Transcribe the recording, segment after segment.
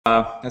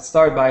Let's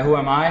start by who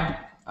am I?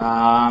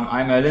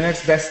 I'm a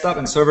Linux desktop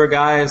and server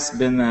guy. It's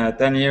been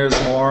 10 years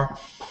more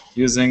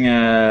using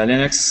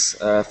Linux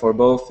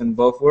in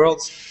both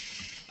worlds.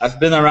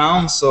 I've been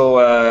around, so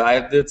I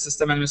did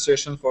system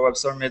administration for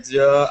WebStorm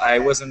Media. I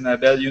was in the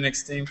Bell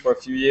Unix team for a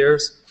few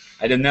years.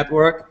 I did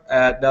network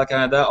at Bell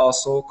Canada,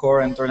 also core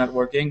and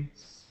networking.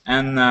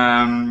 And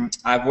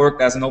I've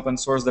worked as an open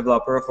source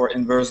developer for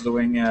Inverse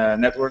doing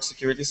network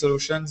security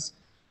solutions.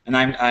 And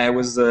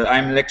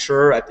I'm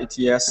lecturer at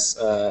ETS.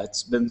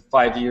 It's been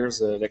 5 years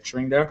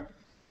lecturing there.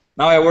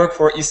 Now I work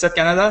for ESET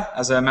Canada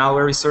as a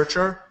malware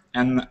researcher,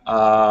 and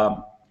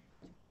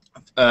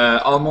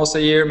almost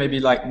a year, maybe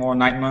like more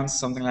 9 months,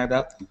 something like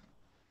that.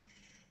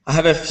 I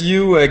have a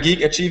few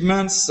geek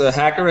achievements,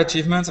 hacker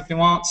achievements if you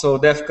want. So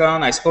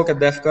Defcon, I spoke at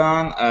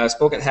Defcon,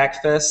 spoke at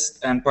Hackfest,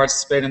 and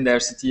participated in their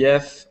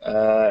CTF.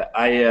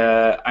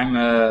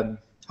 I'm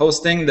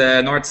hosting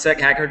the NorthSec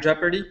Hacker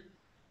Jeopardy.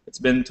 It's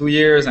been 2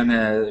 years and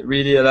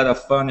really a lot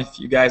of fun. If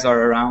you guys are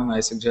around, I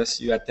suggest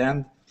you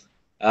attend.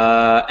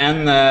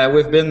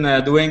 We've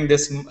been doing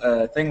this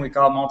thing we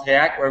call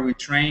MontréHack, where we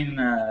train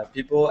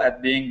people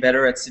at being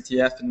better at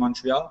CTF in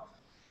Montreal.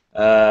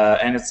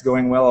 And it's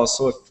going well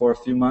also for a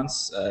few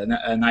months.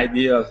 An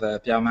idea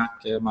of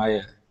Pierre-Marc,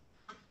 my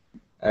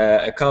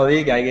a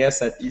colleague, I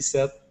guess, at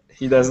ESET.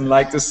 He doesn't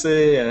like to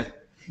say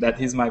that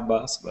he's my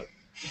boss, but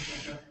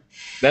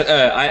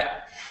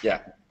yeah.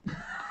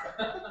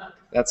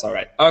 That's all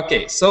right.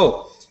 Okay,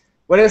 so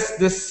what is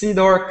this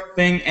CDorked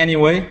thing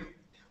anyway?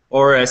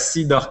 Or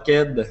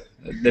CDorked,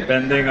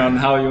 depending on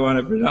how you want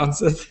to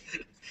pronounce it.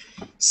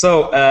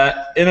 So,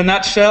 in a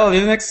nutshell,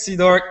 Linux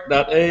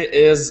CDorked.a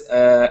is,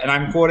 and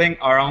I'm quoting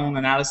our own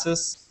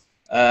analysis,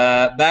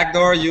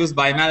 backdoor used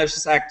by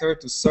malicious actor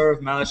to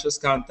serve malicious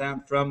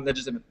content from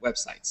legitimate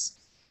websites.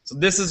 So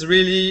this is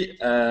really,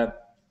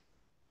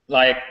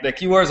 like, the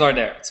keywords are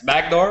there. It's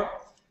backdoor.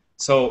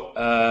 So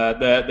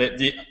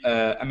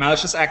a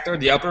malicious actor,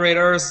 the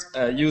operators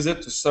use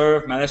it to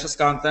serve malicious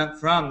content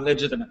from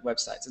legitimate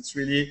websites. It's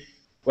really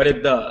what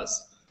it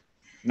does.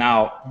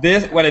 Now,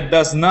 what it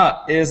does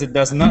not is it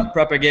does not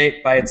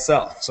propagate by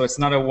itself. So it's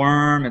not a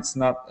worm. It's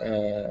not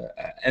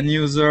an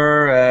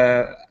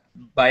user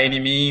by any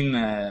mean,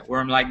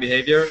 worm-like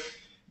behavior. It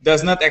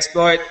does not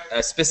exploit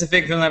a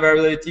specific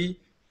vulnerability.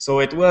 So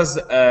it was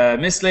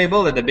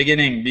mislabeled at the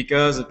beginning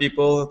because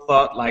people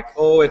thought like,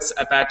 oh, it's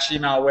Apache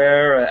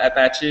malware,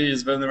 Apache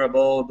is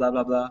vulnerable, blah,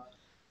 blah, blah.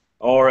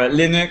 Or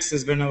Linux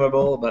is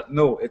vulnerable, but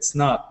no, it's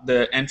not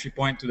the entry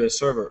point to the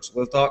servers.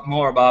 We'll talk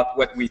more about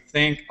what we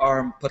think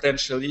are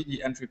potentially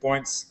the entry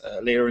points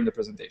later in the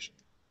presentation.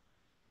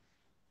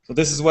 So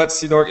this is what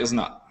CDorked is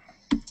not.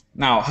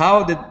 Now,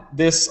 how did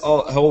this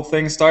whole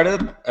thing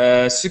started?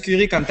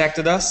 Sucuri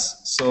contacted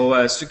us. So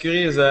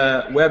Sucuri is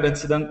a web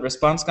incident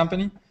response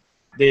company.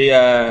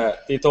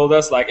 They told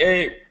us like,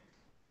 hey,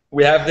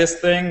 we have this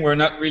thing, we're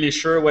not really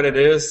sure what it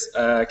is,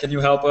 can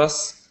you help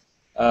us?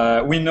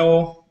 We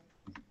know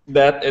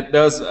that it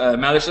does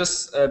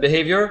malicious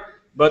behavior,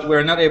 but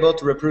we're not able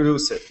to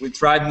reproduce it. We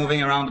tried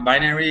moving around the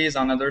binaries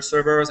on other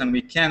servers and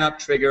we cannot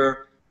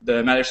trigger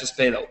the malicious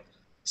payload.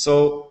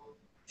 So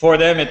for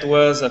them it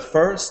was a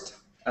first.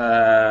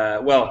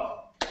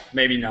 Well,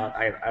 maybe not,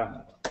 I don't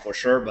know for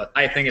sure, but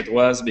I think it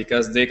was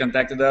because they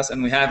contacted us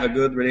and we have a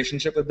good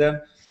relationship with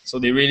them. So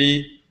they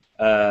really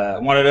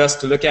wanted us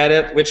to look at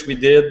it, which we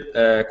did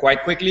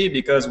quite quickly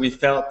because we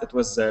felt it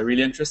was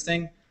really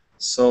interesting.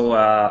 So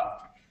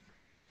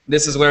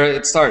this is where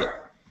it started.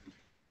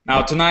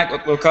 Now tonight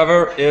what we'll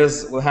cover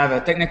is we'll have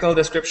a technical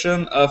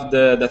description of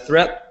the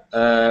threat.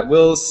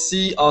 We'll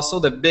see also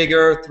the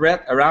bigger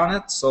threat around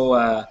it.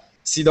 So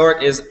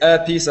CDorked is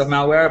a piece of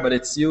malware, but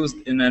it's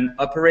used in an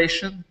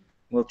operation.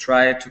 We'll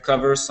try to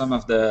cover some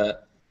of the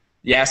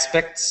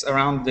aspects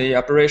around the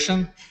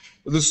operation.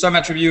 We'll do some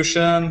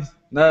attribution,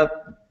 not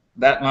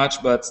that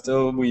much, but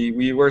still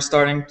we were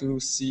starting to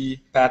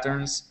see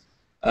patterns.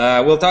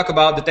 We'll talk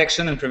about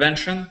detection and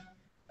prevention.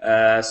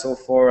 So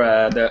for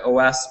the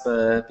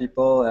OWASP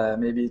people,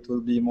 maybe it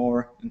will be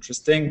more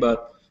interesting,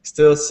 but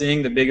still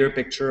seeing the bigger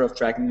picture of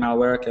tracking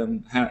malware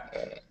can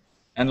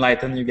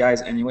enlighten you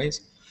guys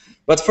anyways.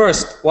 But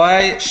first,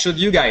 why should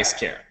you guys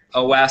care?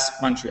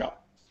 OWASP Montreal.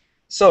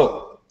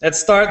 So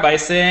let's start by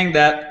saying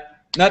that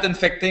not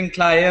infecting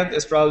client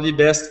is probably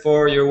best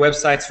for your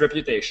website's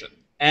reputation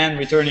and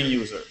returning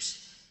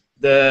users.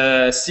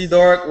 The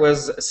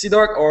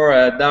CDorked or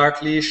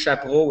Darkly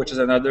Chapeau, which is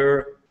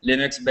another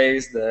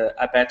Linux-based,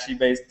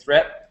 Apache-based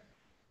threat,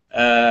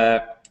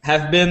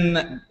 have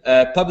been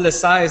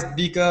publicized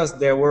because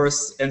there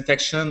was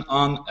infection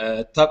on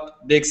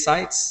top big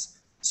sites.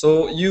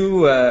 So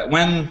you,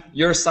 when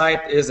your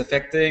site is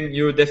affecting,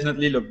 you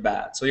definitely look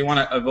bad. So you want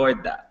to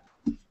avoid that.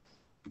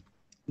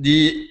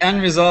 The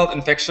end result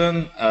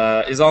infection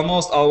is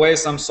almost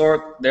always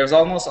there's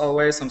almost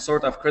always some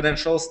sort of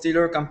credential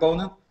stealer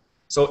component.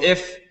 So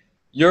if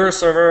your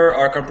server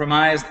are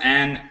compromised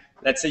and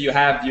let's say you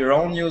have your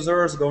own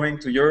users going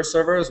to your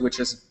servers, which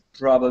is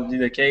probably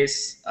the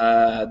case,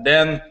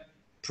 then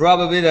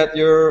probably that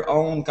your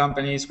own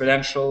company's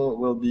credential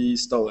will be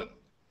stolen.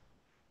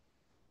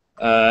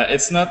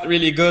 It's not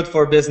really good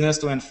for business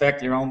to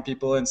infect your own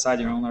people inside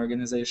your own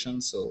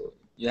organization, so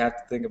you have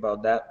to think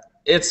about that.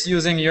 It's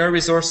using your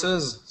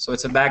resources, so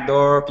it's a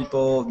backdoor.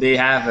 People, they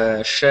have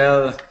a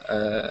shell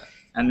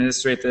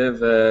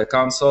administrative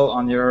console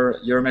on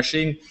your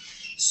machine.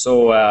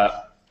 So,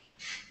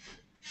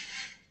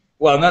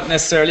 well, not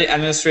necessarily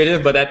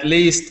administrative, but at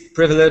least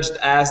privileged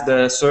as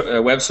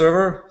the web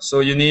server.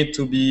 So you need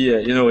to be,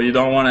 you know, you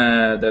don't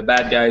want the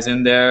bad guys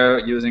in there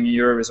using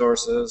your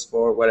resources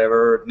for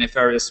whatever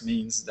nefarious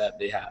means that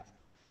they have.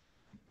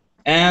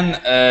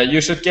 And you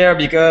should care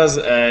because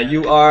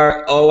you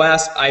are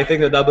OWASP. I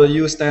think the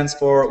W stands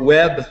for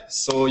web.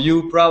 So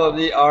you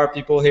probably are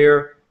people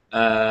here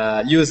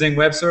using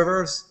web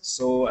servers.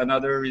 So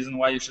another reason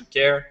why you should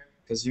care,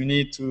 because you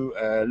need to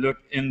look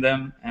in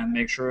them and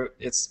make sure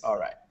it's all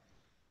right.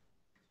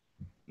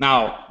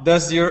 Now,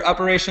 does your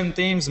operation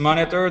teams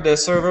monitor the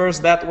servers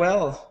that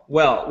well?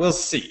 Well, we'll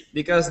see,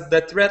 because the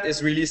threat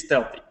is really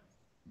stealthy.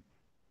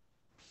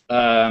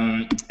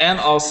 And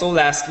also,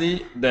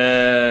 lastly,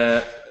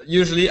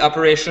 usually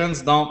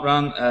operations don't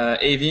run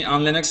AV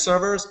on Linux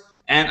servers,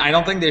 and I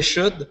don't think they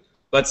should,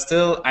 but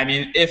still, I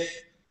mean,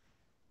 if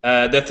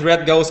the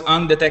threat goes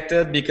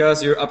undetected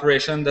because your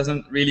operation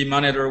doesn't really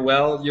monitor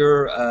well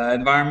your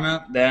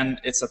environment, then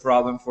it's a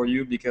problem for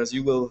you, because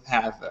you will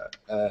have,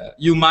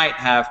 you might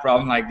have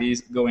problems like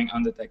these going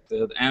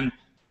undetected. And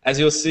as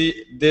you'll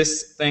see,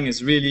 this thing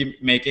is really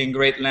making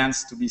great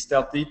lengths to be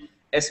stealthy,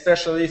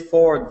 especially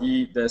for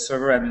the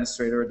server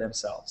administrator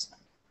themselves,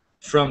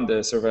 from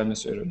the server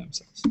administrator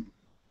themselves.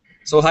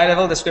 So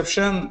high-level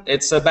description,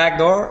 it's a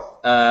backdoor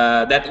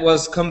that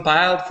was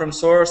compiled from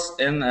source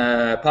in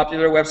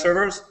popular web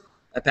servers,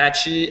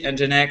 Apache,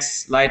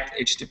 Nginx, Lite,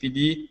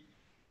 HTTPD.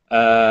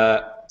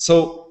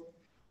 So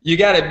you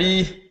gotta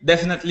be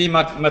definitely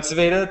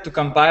motivated to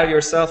compile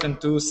yourself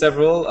into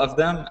several of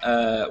them.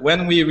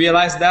 When we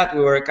realized that,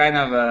 we were kind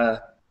of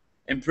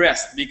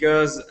impressed,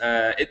 because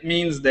it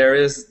means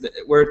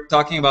we're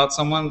talking about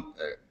someone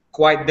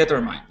quite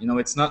determined. You know,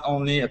 it's not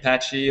only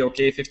Apache,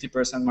 okay,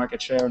 50% market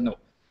share, no.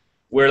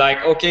 We're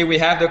like, okay, we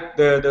have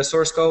the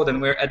source code,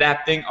 and we're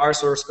adapting our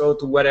source code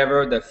to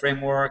whatever the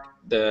framework,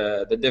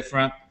 the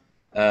different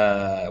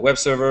web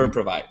server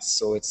provides.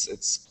 So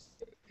it's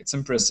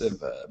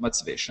impressive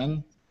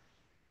motivation.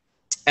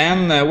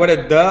 And what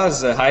it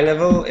does, high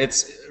level,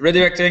 it's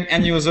redirecting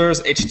end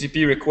users'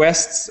 HTTP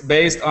requests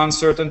based on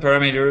certain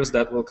parameters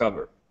that we'll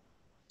cover.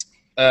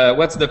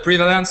 What's the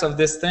prevalence of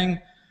this thing?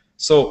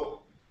 So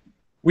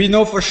we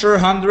know for sure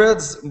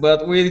hundreds,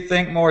 but we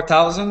think more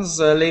thousands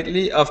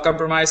lately of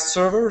compromised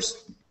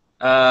servers.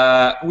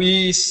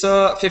 We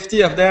saw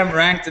 50 of them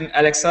ranked in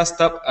Alexa's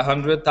top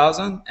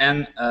 100,000,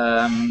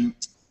 and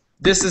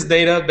this is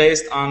data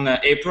based on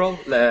April,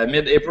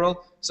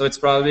 mid-April, so it's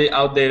probably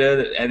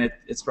outdated, and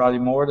it's probably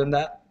more than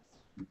that.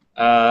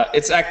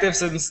 It's active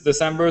since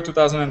December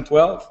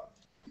 2012.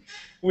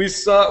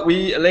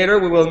 Later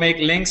we will make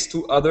links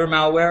to other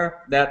malware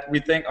that we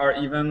think are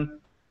even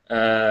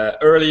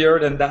earlier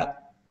than that.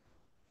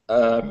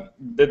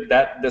 Did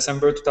that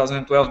December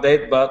 2012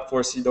 date, but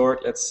for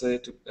CDorked, let's say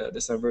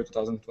December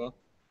 2012.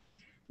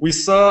 We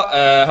saw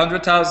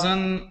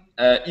 100,000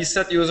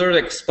 ESET users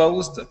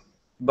exposed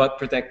but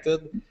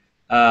protected.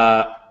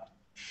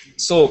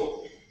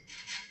 So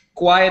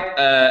quite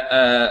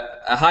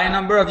a high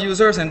number of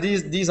users, and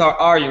these are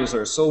our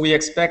users. So we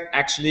expect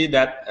actually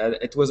that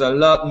it was a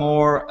lot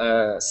more,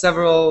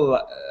 several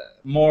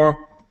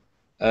more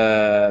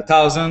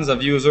thousands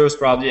of users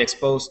probably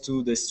exposed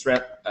to this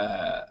threat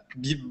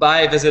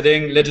by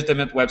visiting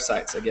legitimate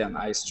websites. Again,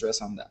 I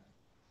stress on that.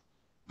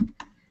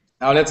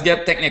 Now let's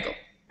get technical.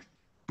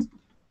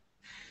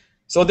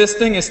 So this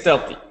thing is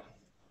stealthy.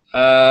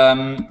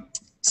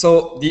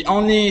 So the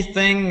only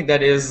thing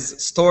that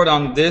is stored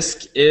on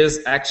disk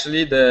is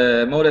actually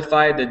the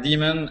modified, the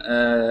daemon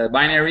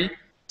binary.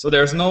 So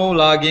there's no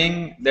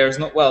logging, there's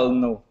no, well,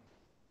 no.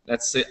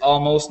 Let's say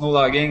almost no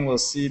logging. We'll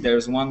see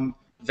there's one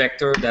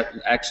vector that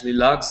actually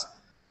logs.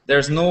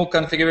 There's no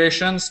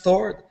configuration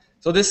stored.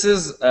 So this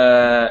is,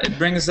 it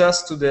brings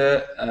us to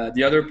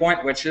the other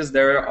point, which is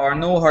there are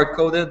no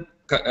hard-coded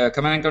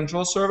command and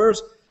control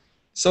servers.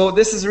 So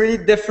this is really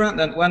different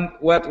than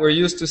what we're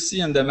used to see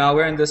in the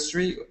malware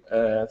industry,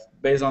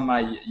 based on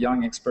my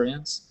young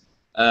experience.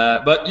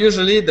 But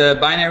usually the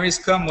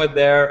binaries come with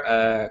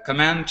their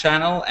command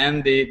channel,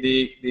 and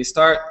they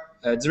start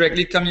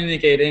directly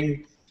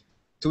communicating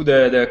to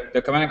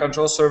the command and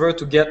control server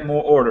to get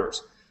more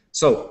orders.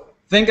 So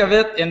think of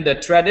it in the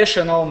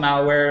traditional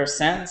malware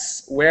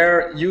sense,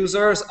 where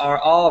users are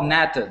all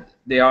NATed.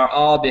 They are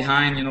all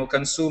behind, you know,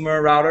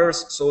 consumer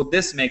routers. So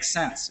this makes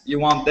sense. You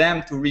want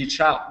them to reach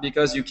out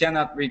because you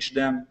cannot reach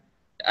them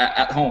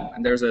at home,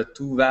 and there's a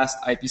too vast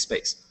IP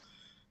space.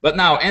 But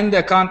now, in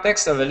the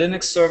context of a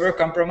Linux server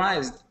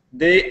compromised,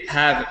 they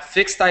have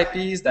fixed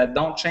IPs that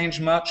don't change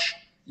much.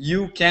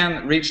 You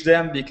can reach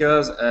them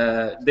because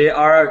they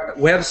are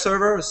web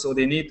servers, so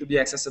they need to be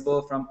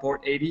accessible from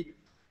port 80.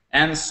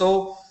 And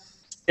so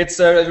it's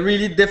a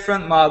really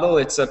different model.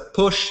 It's a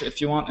push,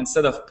 if you want,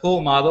 instead of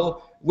pull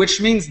model.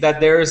 which means that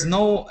there is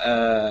no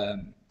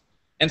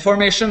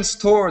information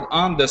stored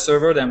on the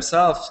server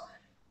themselves.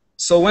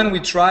 So when we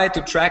try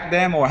to track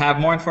them or have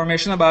more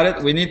information about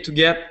it, we need to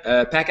get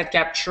packet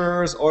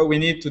captures, or we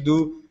need to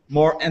do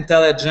more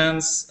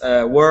intelligence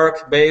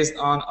work based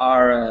on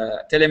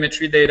our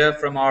telemetry data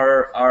from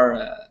our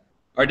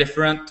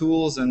different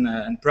tools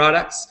and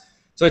products.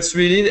 So it's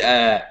really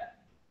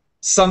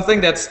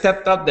something that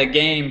stepped up the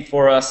game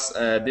for us.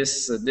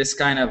 This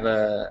kind of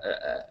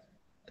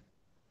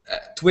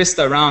twist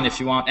around, if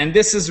you want. And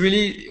this is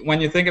really, when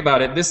you think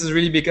about it, this is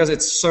really because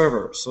it's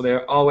server. So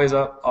they're always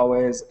up,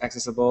 always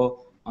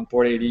accessible on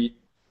port 80.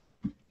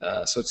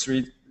 So it's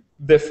really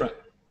different.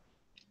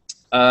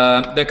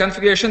 The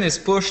configuration is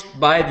pushed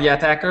by the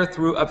attacker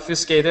through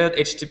obfuscated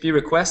HTTP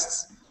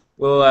requests.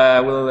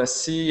 We'll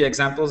see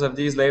examples of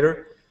these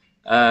later.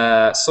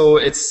 So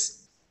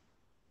it's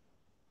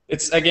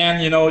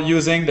again,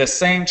 using the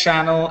same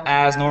channel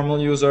as normal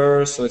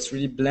users. So it's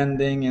really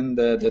blending in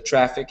the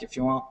traffic, if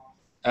you want.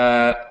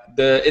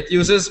 It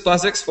uses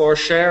POSIX for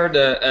shared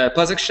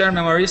POSIX share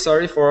memory,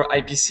 for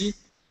IPC.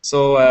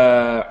 So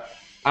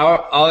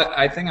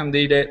I think I'm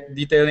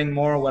detailing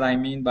more what I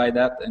mean by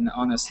that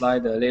on a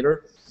slide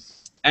later.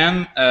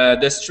 And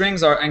the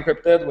strings are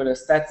encrypted with a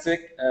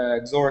static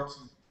XOR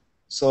key.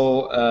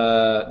 So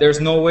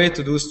there's no way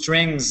to do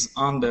strings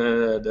on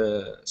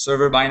the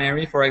server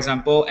binary, for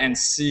example, and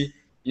see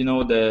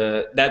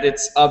that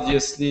it's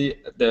obviously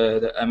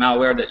a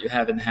malware that you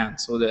have in hand.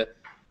 So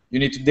you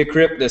need to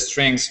decrypt the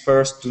strings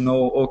first to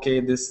know, okay,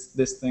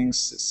 this thing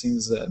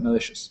seems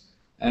malicious,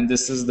 and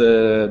this is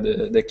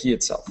the key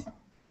itself.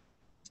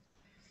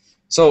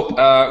 So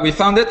we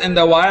found it in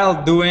the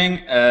wild doing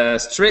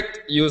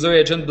strict user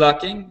agent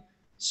blocking.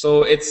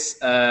 So it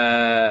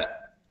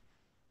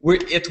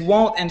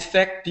won't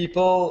infect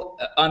people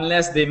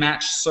unless they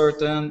match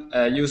certain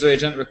user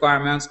agent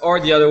requirements, or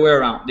the other way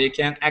around. They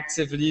can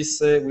actively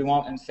say we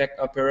won't infect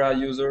Opera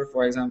user,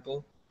 for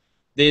example.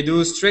 They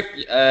do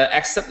strict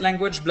accept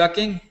language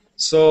blocking.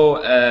 So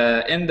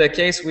in the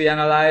case we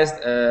analyzed,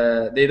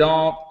 they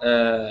don't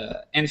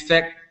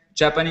infect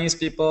Japanese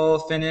people,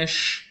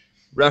 Finnish,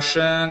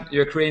 Russian,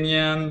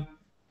 Ukrainian,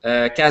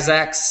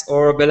 Kazakhs,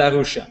 or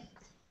Belarusian.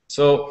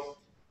 So,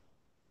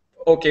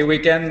 okay, we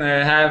can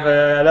have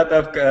a lot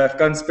of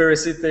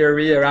conspiracy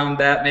theory around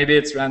that. Maybe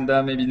it's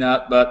random, maybe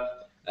not.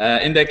 But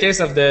in the case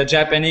of the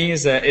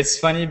Japanese, it's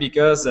funny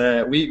because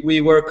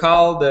we were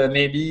called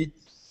maybe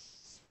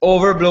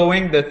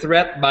overblowing the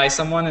threat by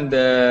someone in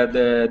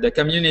the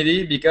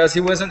community, because he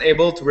wasn't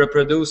able to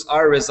reproduce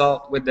our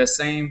result with the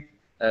same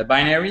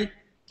binary.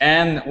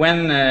 And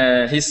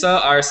when he saw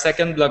our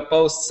second blog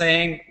post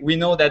saying we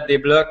know that they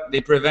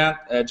prevent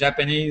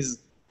Japanese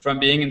from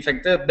being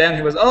infected, then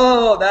he was,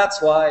 oh,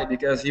 that's why,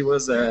 because he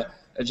was a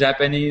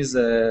Japanese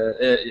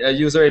a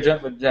user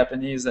agent with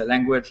Japanese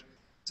language.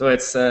 So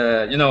it's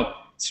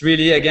it's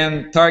really,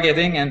 again,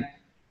 targeting. And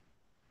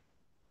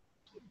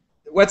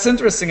what's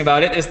interesting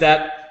about it is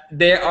that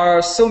there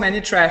are so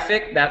many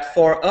traffic that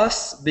for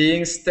us,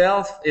 being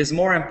stealth is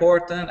more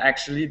important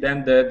actually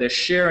than the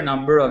sheer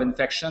number of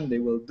infection they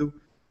will do,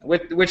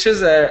 which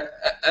is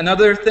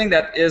another thing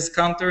that is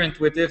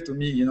counterintuitive to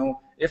me.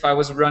 If I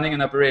was running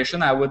an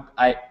operation, I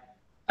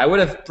would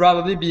have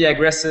probably be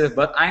aggressive,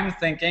 but I'm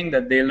thinking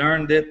that they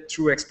learned it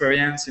through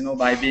experience,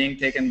 by being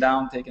taken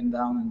down,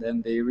 and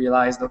then they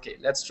realized, okay,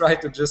 let's try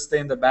to just stay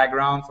in the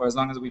background for as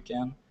long as we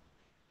can.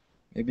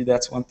 Maybe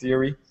that's one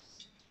theory.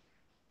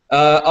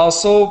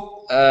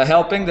 Also,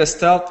 helping the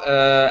stealth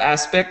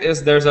aspect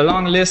is there's a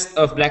long list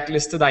of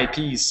blacklisted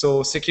IPs.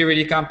 So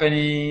security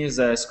companies,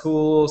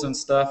 schools and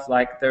stuff,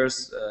 like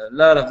there's a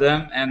lot of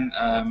them. And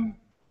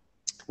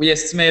we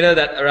estimated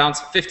that around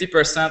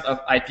 50%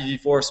 of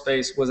IPv4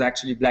 space was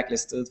actually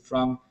blacklisted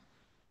from,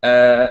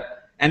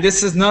 and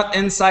this is not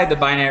inside the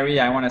binary.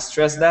 I want to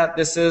stress that.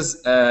 This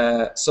is,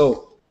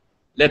 so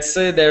let's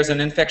say there's an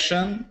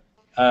infection.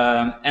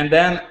 And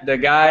then the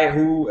guy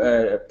who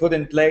put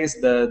in place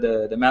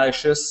the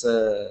malicious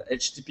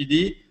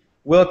HTTPD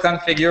will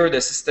configure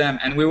the system.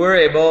 And we were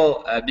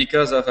able,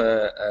 because of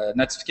a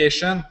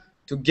notification,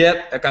 to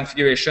get a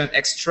configuration,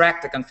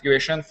 extract a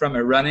configuration from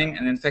a running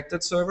and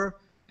infected server.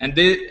 And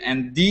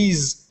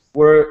these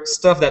were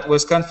stuff that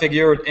was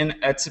configured in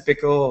a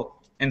typical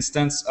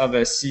instance of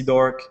a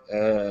CDorked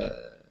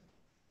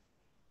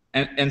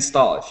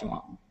install, if you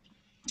want.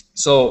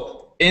 So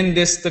in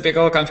this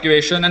typical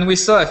configuration, and we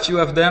saw a few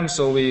of them,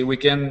 so we're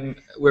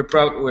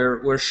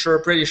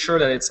pretty sure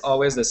that it's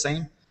always the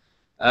same.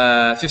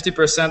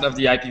 50% of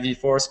the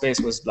IPv4 space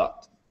was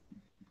blocked.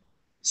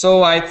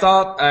 So I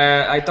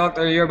talked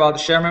earlier about the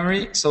share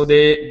memory. So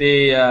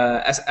they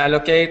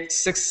allocate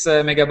 6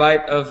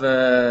 megabyte of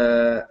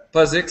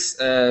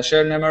POSIX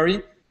shared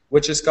memory,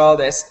 which is called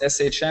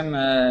SHM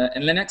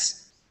in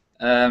Linux.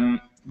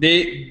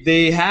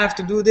 They have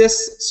to do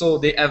this, so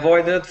they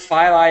avoided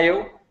file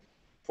I/O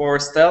for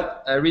stealth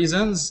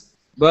reasons,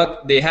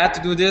 but they had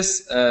to do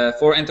this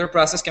for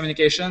inter-process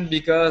communication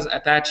because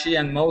Apache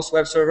and most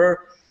web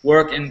server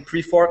work in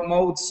pre-fork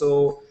mode.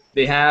 So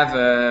they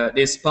have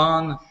they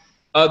spawn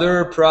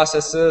other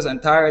processes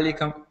entirely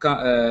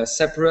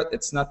separate.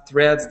 It's not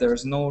threads.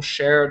 There's no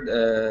shared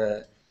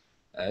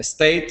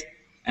state.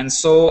 And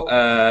so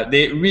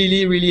they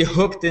really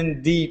hooked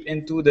in deep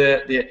into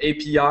the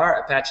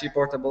APR, Apache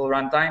Portable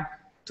Runtime,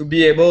 to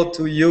be able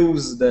to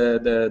use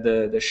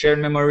the shared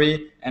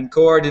memory and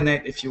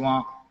coordinate, if you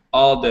want,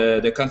 all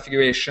the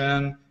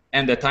configuration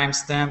and the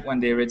timestamp when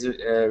they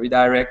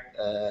redirect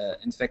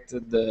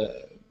infected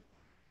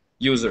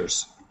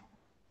users.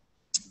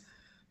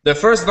 The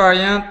first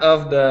variant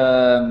of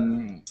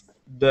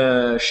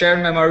the shared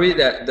memory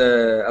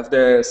of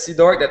the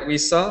CDorked that we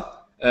saw,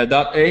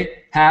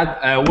 .a, had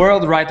a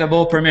world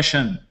writable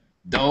permission,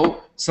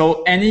 though.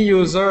 So any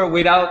user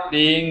without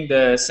being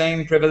the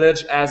same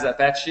privilege as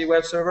Apache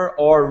web server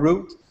or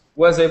root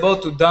was able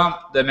to dump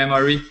the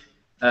memory.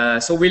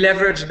 So we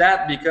leveraged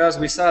that because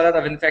we saw a lot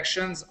of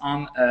infections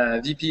on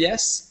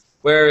VPS,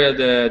 where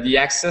the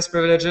access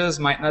privileges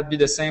might not be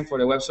the same for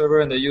the web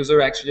server and the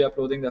user actually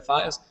uploading the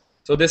files.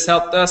 So this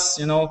helped us,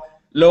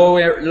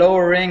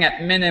 lowering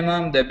at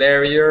minimum the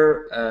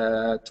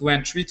barrier to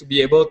entry to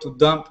be able to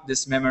dump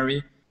this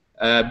memory.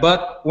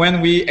 But when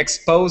we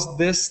exposed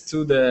this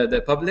to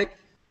the public,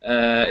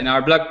 in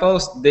our blog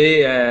post,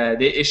 they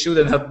issued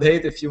an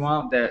update, if you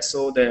want,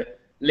 so the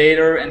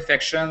later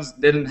infections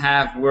didn't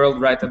have world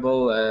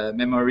writable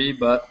memory,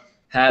 but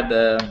had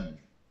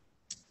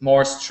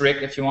more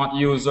strict, if you want,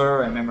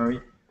 user and memory.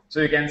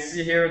 So you can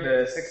see here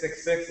the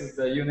 666 is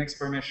the Unix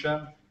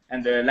permission,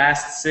 and the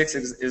last 6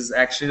 is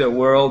actually the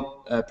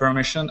world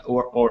permission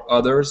or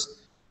others,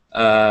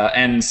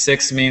 and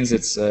 6 means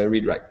it's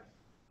read-write.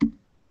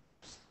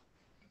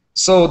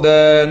 So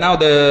now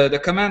the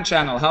command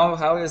channel,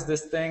 how is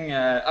this thing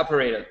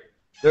operated?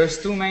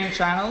 There's 2 main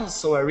channels,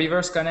 so a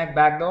reverse connect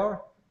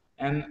backdoor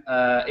and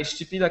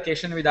HTTP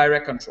location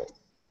redirect control.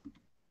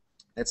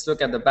 Let's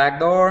look at the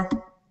backdoor.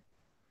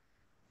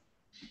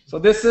 So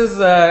this is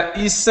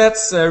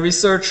ESET's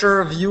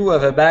researcher view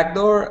of a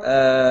backdoor.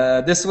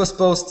 This was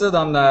posted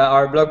on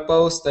our blog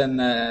post,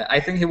 and I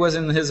think he was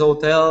in his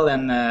hotel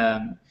and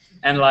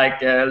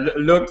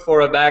looked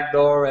for a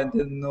backdoor and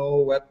didn't know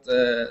what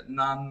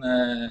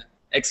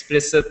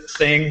non-explicit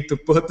thing to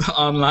put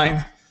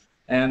online,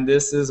 and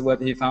this is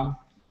what he found.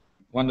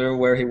 Wonder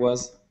where he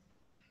was.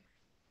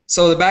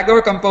 So the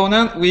backdoor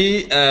component,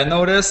 we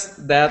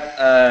noticed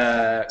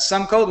that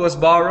some code was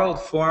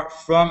borrowed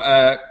from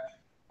a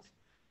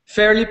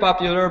fairly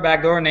popular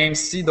backdoor named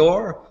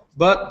CDor,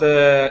 but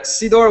the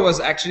CDor was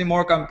actually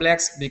more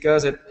complex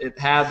because it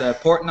had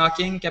port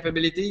knocking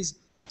capabilities.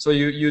 So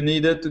you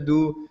needed to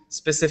do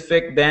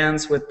specific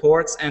dance with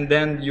ports, and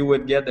then you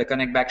would get the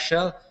connect back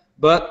shell.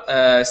 But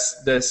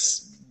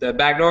the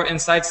backdoor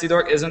inside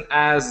CDorked isn't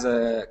as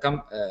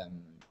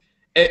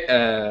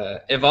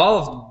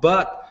evolved,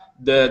 but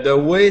the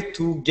way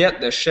to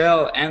get the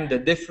shell and the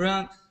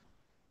different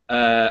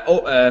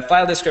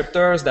file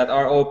descriptors that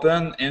are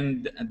open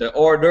in the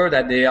order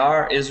that they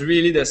are is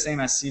really the same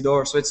as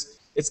CDor. So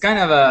it's kind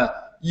of a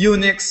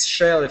Unix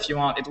shell, if you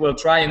want. It will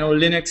try,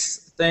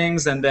 Linux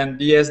things and then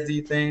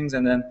BSD things,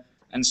 and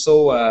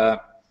so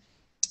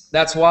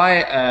that's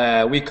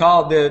why we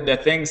call the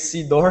thing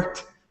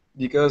CDorked,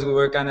 because we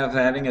were kind of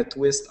having a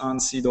twist on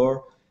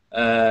CDor.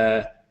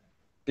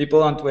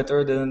 People on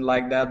Twitter didn't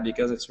like that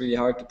because it's really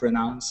hard to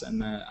pronounce,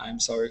 and I'm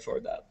sorry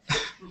for that.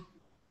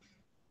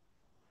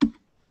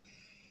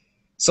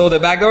 So the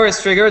backdoor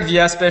is triggered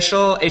via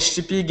special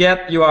HTTP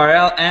GET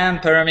URL and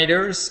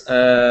parameters,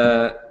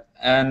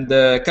 and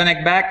the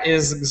connect back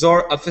is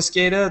XOR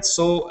obfuscated.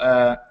 So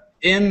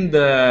in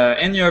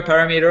your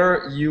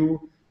parameter,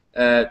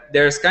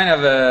 there's kind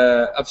of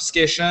a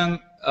obfuscation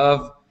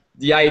of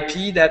the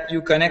IP that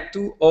you connect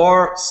to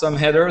or some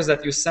headers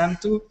that you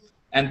send to,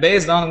 and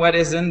based on what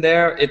is in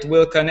there, it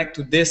will connect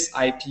to this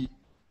IP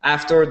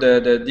after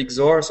the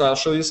XOR. So I'll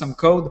show you some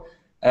code.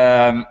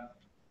 So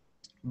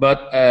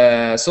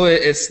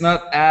it's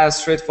not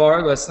as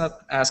straightforward, but it's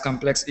not as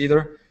complex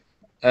either.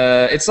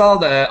 It's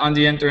all on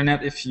the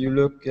internet. If you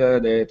look,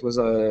 it was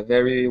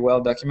very well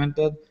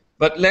documented.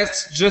 But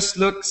let's just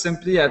look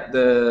simply at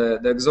the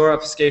XOR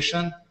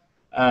obfuscation.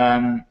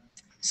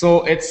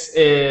 So it's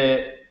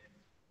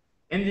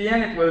in the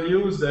end, it will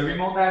use the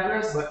remote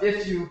address, but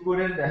if you put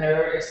in the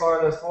header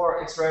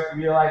x4 extract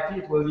real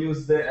IP, it will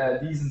use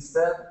these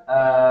instead.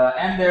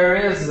 And there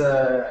is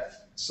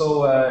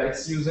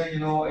it's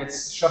using,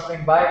 it's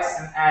shuffling bytes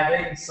and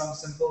adding some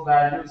simple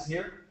values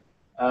here.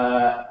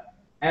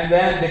 And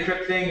then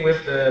decrypting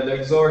with the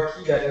XOR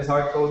key that is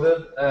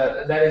hard-coded,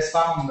 that is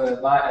found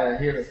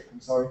here,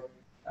 I'm sorry.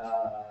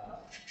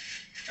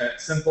 A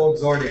simple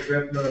XOR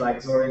decryptor,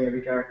 like XORing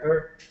every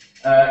character.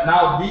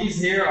 Now, these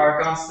here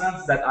are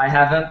constants that I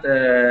haven't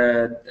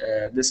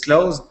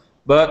disclosed,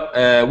 but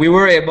we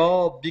were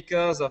able,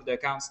 because of the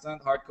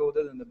constant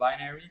hard-coded in the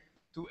binary,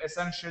 to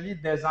essentially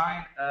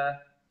design a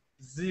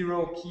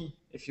zero key,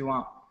 if you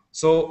want.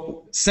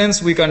 So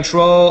since we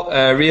control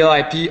real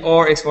IP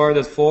or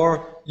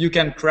x404, you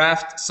can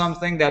craft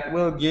something that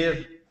will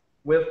give,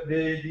 with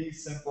the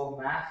simple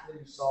math that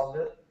you solve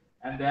it,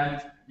 and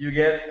then you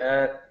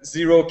get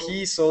 0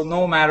 key. So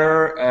no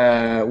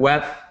matter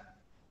what,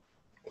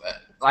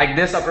 like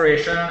this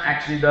operation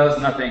actually does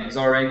nothing.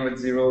 XORing with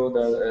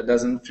 0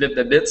 doesn't flip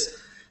the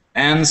bits,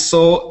 and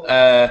so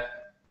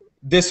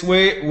this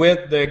way,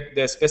 with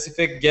the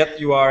specific get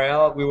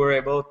URL, we were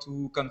able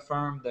to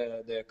confirm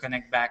the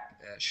connect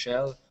back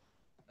shell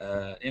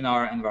in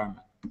our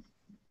environment.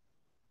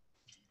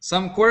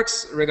 Some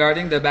quirks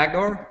regarding the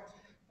backdoor.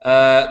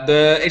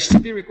 The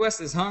HTTP request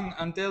is hung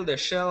until the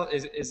shell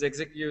is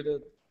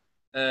executed,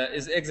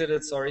 is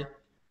exited. Sorry.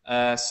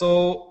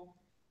 So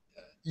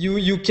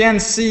you can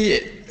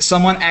see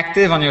someone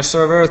active on your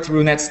server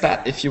through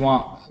netstat if you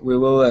want. We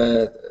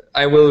will.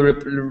 I will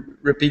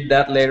repeat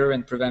that later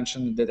in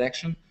prevention and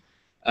detection.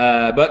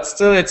 But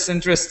still, it's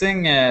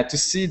interesting to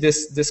see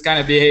this kind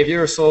of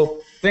behavior. So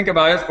think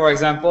about it. For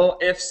example,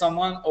 if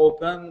someone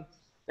opened,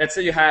 let's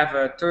say you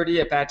have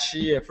 30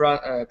 Apache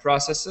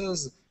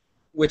processes,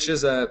 which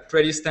is a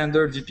pretty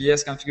standard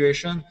VPS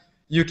configuration,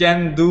 you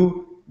can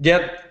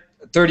get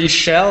 30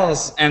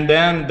 shells, and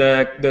then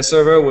the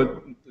server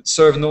would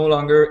serve no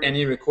longer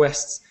any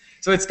requests.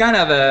 So it's kind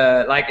of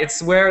like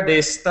it's where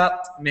they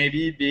stopped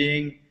maybe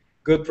being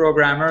good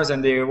programmers,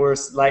 and they were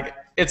like,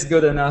 it's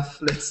good enough,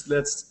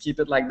 let's keep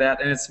it like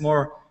that, and it's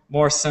more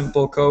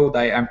simple code.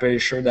 I'm pretty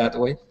sure that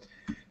way.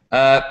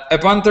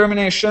 Upon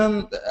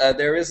termination,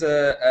 there is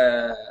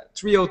a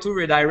 302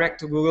 redirect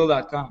to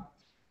google.com,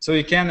 so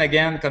you can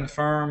again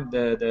confirm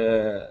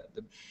the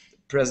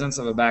presence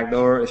of a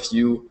backdoor. If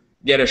you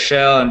get a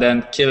shell and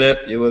then kill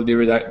it, you will be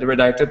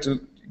redirected to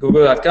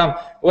google.com.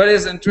 What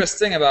is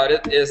interesting about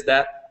it is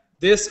that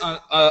this,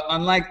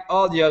 unlike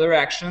all the other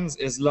actions,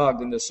 is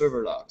logged in the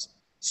server logs.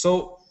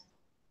 So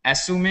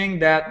assuming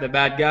that the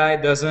bad guy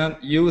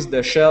doesn't use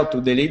the shell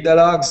to delete the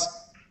logs,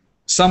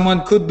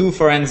 someone could do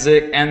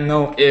forensic and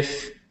know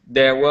if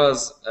there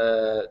was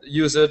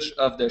usage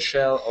of the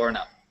shell or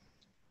not.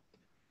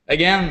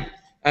 Again,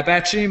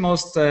 Apache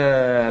most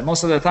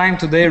of the time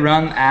today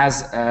run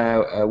as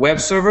a web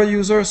server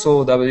user,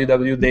 so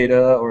www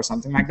data or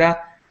something like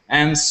that,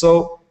 and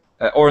so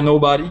or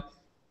nobody.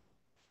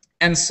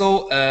 And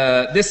so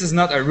this is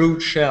not a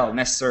root shell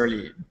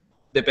necessarily,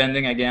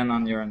 depending again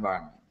on your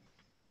environment.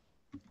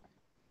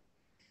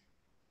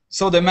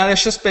 So the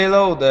malicious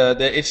payload,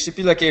 the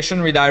HTTP location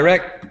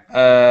redirect,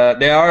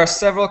 there are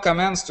several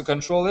commands to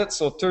control it.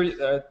 So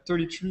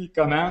 33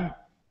 commands.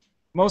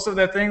 Most of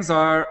the things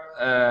are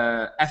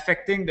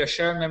affecting the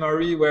shared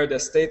memory where the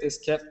state is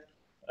kept,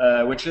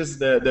 which is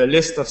the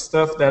list of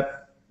stuff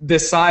that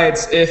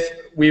decides if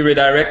we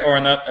redirect or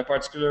not a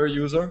particular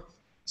user.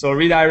 So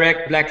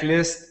redirect,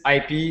 blacklist,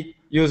 IP,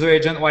 user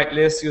agent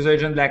whitelist, user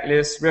agent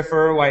blacklist,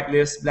 refer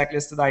whitelist,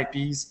 blacklisted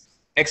IPs,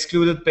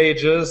 excluded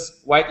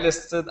pages,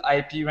 whitelisted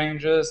IP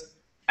ranges,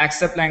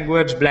 accept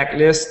language,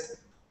 blacklist,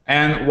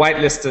 and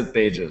whitelisted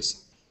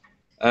pages.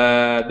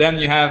 Then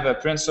you have a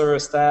print server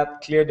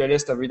stat, clear the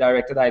list of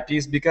redirected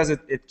IPs, because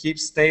it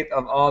keeps state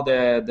of all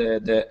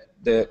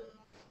the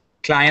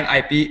client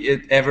IP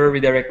it ever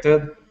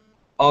redirected.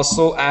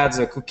 Also adds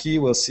a cookie,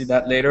 we'll see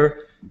that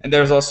later. And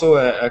there's also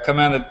a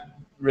command that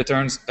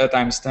returns a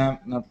timestamp.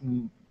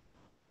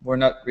 We're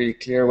not really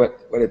clear what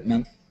it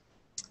meant.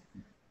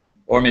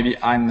 Or maybe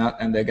I'm not,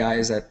 and the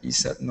guys at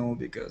ESET know,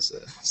 because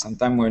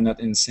sometimes we're not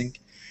in sync.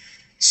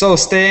 So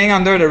staying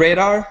under the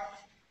radar,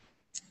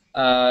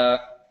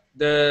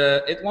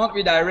 it won't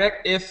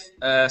redirect if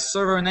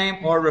server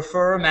name or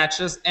referrer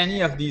matches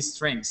any of these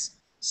strings.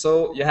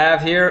 So you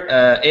have here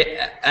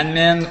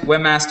admin,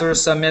 webmaster,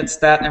 submit,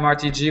 stat,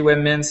 mrtg,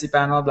 webmin,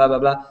 cpanel, blah, blah,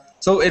 blah.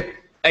 So it,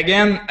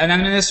 again, an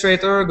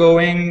administrator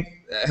going,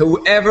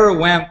 whoever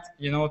went,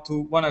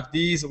 to one of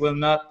these will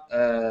not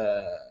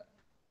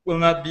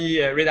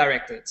be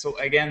redirected. So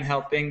again,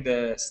 helping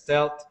the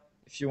stealth,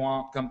 if you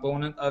want,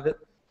 component of it.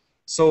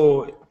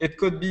 So it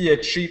could be a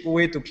cheap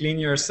way to clean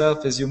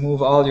yourself as you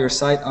move all your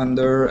site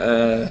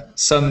under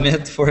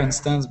submit, for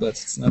instance, but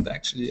it's not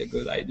actually a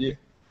good idea.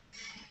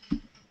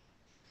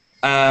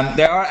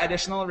 There are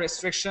additional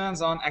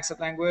restrictions on accept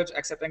language,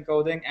 accept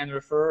encoding, and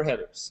refer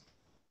headers.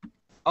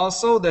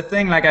 Also, the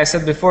thing, like I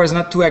said before, is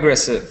not too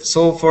aggressive.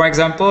 So for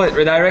example, it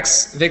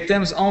redirects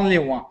victims only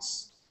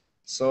once.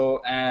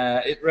 So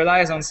it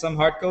relies on some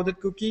hard-coded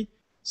cookie.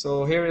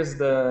 So here is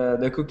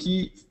the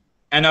cookie.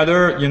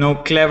 Another,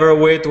 clever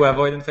way to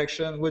avoid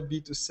infection would be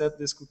to set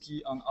this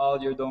cookie on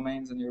all your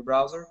domains in your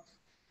browser.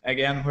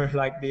 Again, we're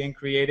like being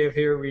creative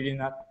here, really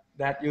not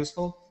that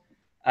useful.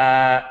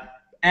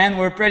 And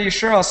we're pretty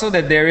sure also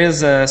that there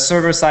is a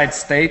server-side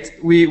state.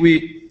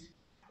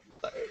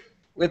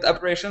 With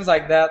operations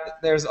like that,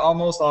 there's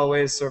almost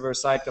always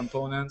server-side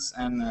components,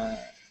 and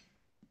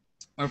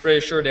we're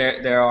pretty sure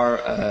there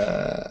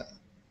are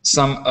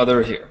some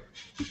other here.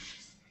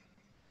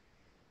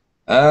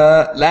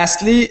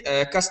 Lastly,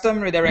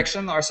 custom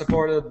redirection are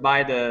supported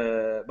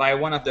by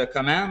one of the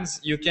commands.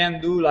 You can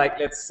do, like,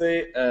 let's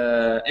say,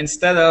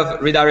 instead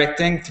of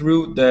redirecting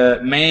through the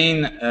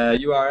main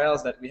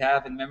URLs that we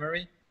have in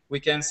memory, we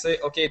can say,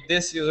 okay,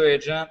 this user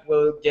agent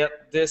will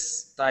get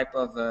this type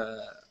of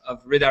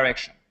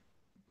redirection.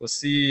 We'll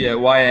see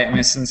why I'm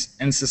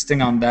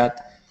insisting on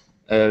that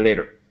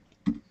later.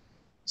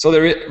 So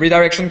the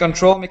redirection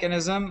control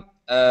mechanism,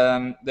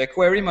 the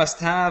query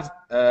must have,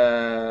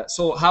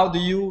 so how do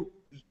you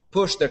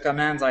push the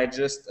commands I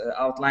just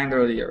outlined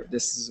earlier?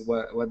 This is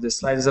what this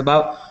slide is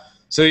about.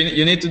 So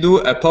you need to do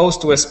a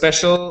post to a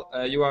special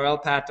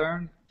URL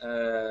pattern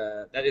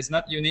that is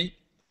not unique.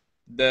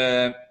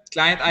 The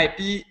client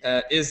IP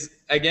is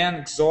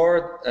again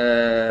XORed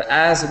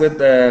as with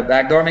the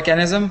backdoor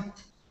mechanism.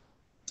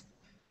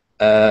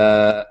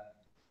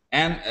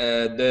 And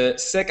the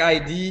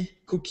SecID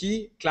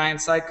cookie,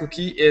 client-side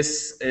cookie,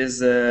 is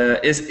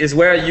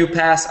where you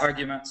pass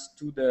arguments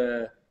to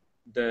the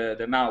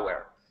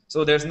malware.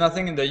 So there's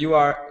nothing in the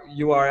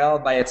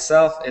URL by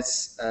itself.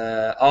 It's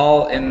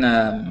all in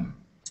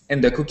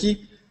the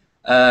cookie.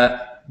 I'm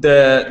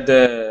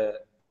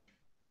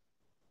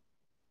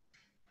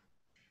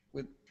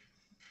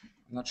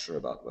not sure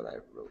about what I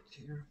wrote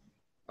here.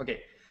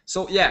 Okay,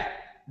 so yeah.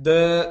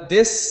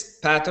 This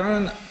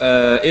pattern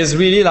is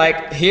really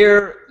like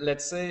here,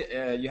 let's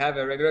say you have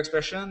a regular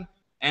expression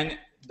and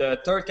the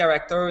third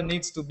character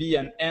needs to be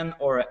an N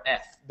or a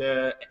F.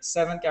 The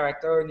seventh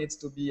character needs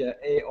to be a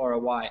A or a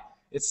Y.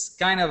 It's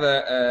kind of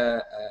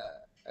a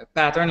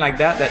pattern like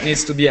that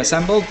needs to be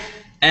assembled.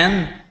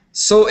 And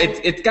so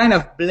it kind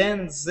of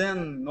blends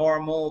in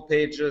normal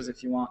pages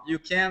if you want. You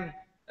can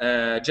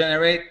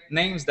generate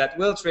names that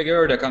will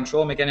trigger the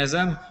control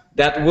mechanism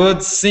that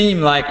would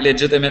seem like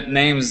legitimate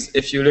names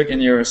if you look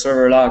in your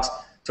server logs.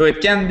 So it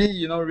can be,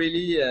 you know,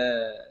 really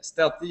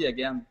stealthy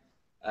again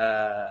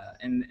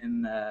in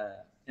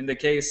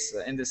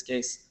this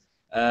case.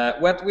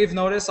 What we've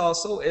noticed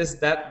also is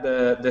that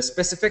the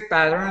specific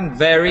pattern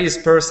varies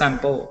per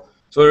sample.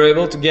 So we're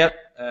able to get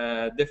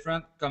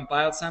different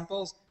compiled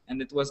samples, and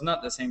it was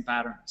not the same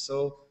pattern.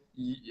 So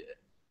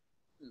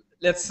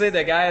let's say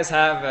the guys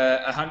have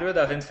 100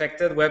 of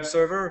infected web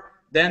server,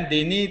 then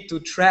they need to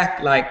track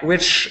like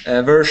which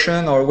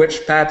version or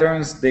which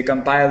patterns they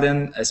compiled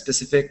in a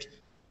specific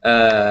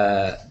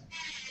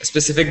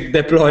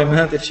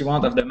deployment, if you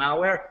want, of the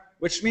malware,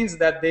 which means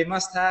that they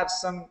must have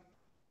some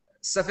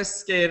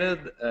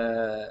sophisticated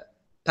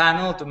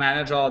panel to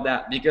manage all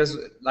that. Because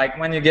like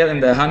when you get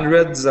in the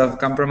hundreds of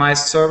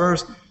compromised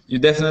servers, you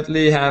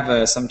definitely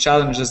have some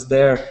challenges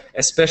there,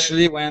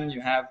 especially when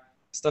you have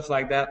stuff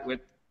like that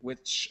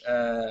which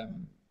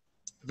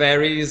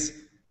varies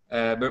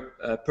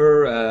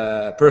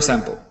per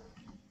sample.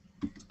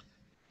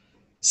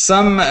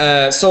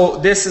 So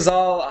this is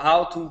all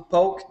how to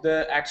poke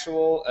the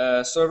actual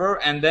server,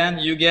 and then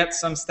you get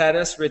some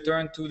status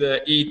returned to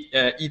the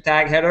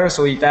e-tag header.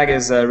 So e-tag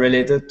is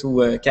related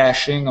to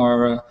caching,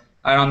 or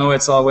I don't know,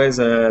 it's always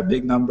a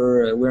big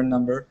number, a weird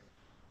number.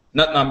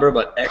 Not number,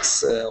 but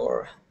X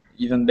or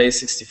even base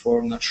 64,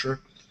 I'm not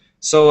sure.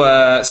 So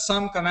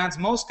some commands,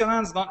 most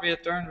commands don't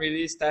return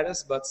really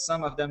status, but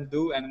some of them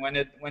do, and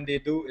when they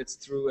do, it's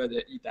through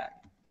the e-tag.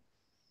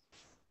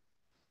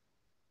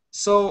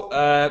 So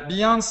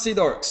beyond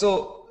CDorked,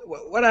 so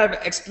what I've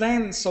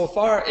explained so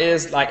far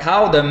is like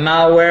how the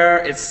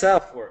malware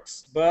itself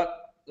works,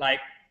 but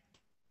like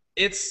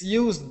it's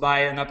used by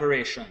an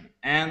operation,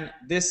 and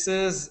this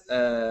is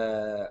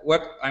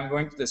what I'm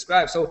going to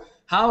describe. So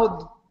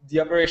how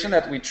the operation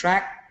that we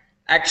track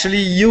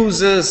actually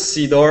uses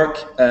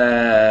CDorked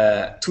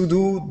to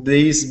do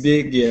these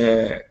big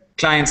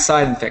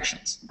client-side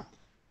infections.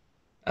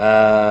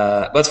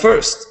 But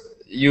first,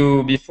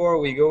 before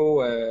we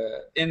go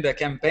in the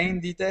campaign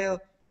detail,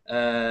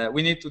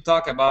 we need to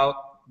talk about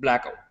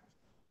Black Hole.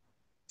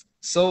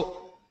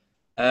 So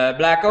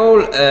Black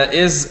Hole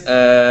is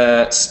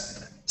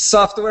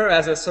software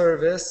as a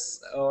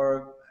service,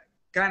 or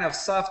kind of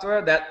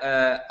software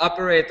that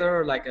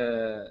operator, like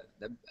a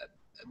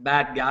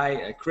bad guy,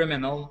 a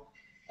criminal,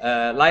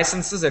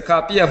 licenses a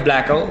copy of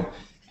Black Hole,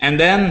 and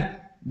then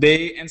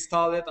they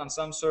install it on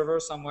some server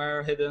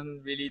somewhere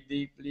hidden really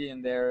deeply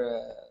in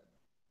their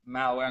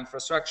malware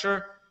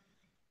infrastructure.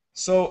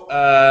 So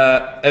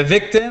a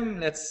victim,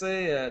 let's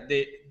say,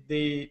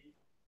 they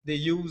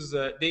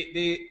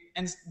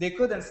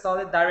could install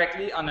it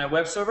directly on a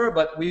web server,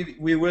 but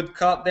we would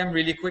cut them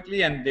really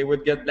quickly and they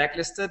would get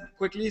blacklisted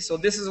quickly. So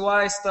this is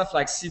why stuff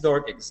like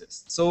CDorked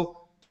exists. So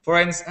for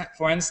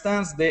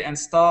instance, they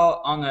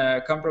install on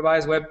a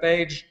compromised web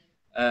page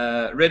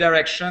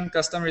redirection,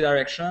 custom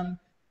redirection,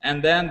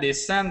 and then they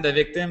send the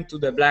victim to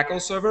the Black Hole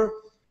server.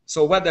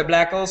 So what the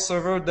Black Hole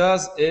server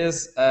does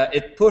is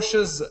it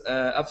pushes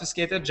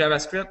obfuscated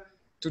JavaScript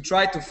to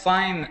try to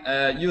find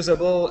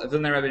usable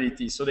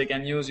vulnerability. So they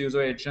can use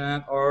user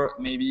agent or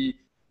maybe,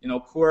 you know,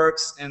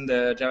 quirks in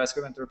the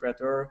JavaScript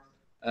interpreter,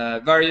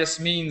 various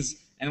means.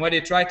 And what they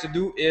try to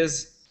do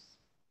is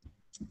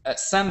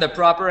send the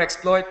proper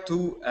exploit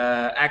to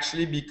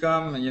actually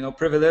become, you know,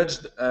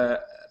 privileged,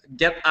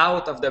 get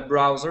out of the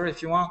browser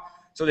if you want.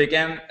 So they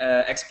can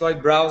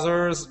exploit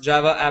browsers,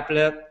 Java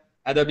applet,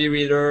 Adobe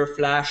Reader,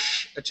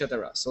 Flash,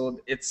 etc. So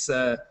it's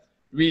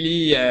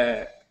really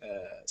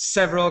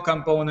several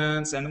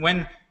components. And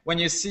when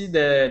you see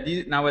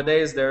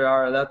nowadays there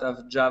are a lot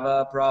of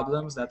Java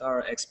problems that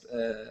are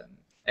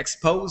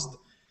exposed.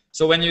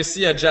 So when you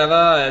see a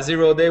Java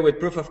 0-day with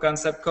proof of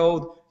concept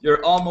code,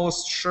 you're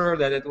almost sure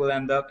that it will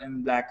end up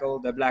in black hole,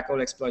 the black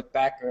hole exploit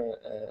pack or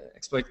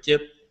exploit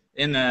kit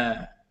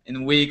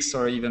in weeks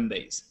or even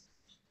days.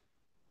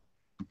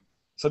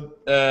 So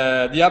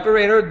the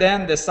operator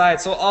then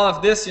decides. So all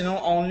of this,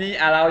 only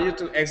allow you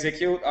to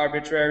execute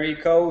arbitrary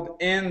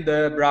code in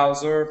the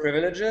browser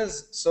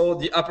privileges. So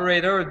the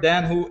operator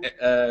then, who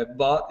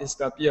bought his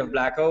copy of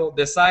black hole,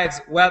 decides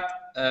what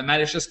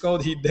malicious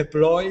code he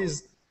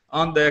deploys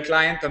on the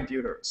client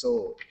computer.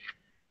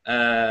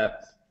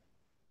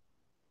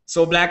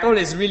 So black hole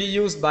is really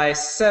used by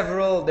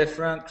several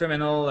different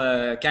criminal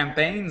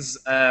campaigns,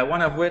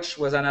 one of which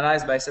was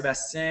analyzed by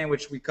Sébastien,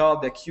 which we call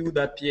the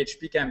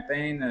Q.php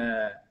campaign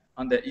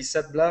on the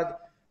ESET blog.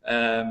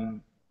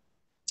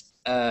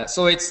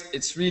 So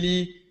it's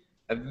really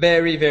a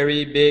very,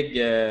 very big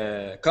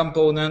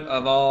component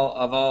of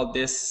all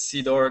this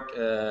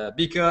CDorked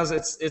because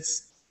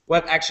it's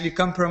what actually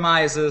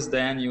compromises the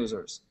end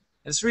users.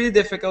 It's really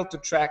difficult to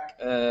track,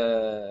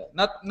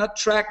 not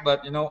track,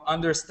 but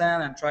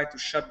understand and try to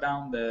shut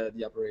down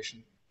the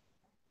operation.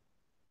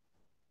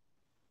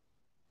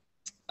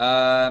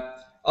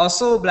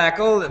 Also, black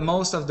hole,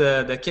 most of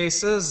the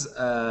cases,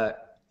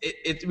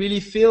 it really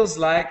feels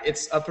like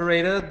it's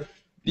operated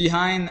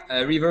behind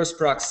reverse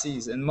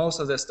proxies in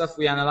most of the stuff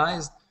we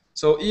analyzed.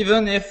 So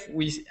even if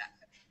we,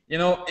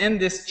 in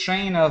this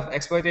chain of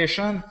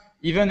exploitation,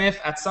 even if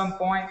at some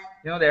point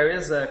there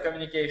is a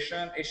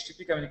communication,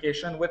 HTTP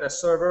communication with a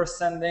server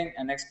sending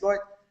an exploit,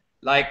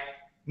 like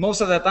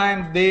most of the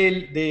time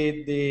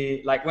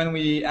they like when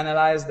we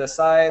analyze the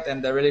site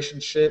and the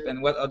relationship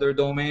and what other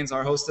domains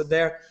are hosted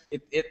there,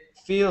 it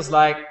feels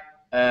like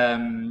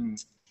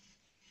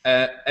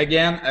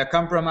again a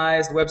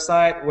compromised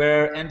website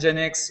where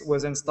Nginx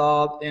was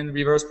installed in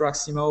reverse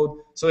proxy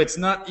mode. So it's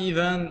not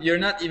even, you're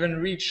not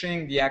even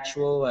reaching the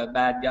actual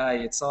bad guy.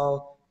 It's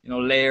all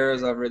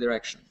layers of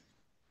redirection.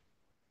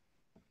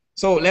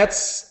 So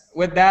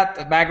with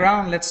that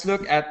background, let's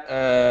look at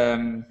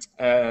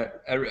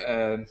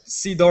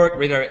CDorked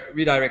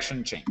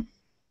redirection chain.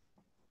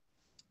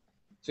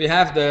 So you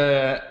have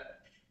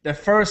the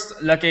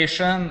first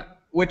location,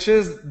 which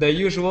is the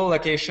usual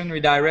location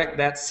redirect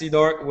that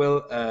CDorked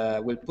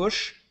will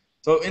push.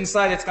 So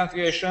inside its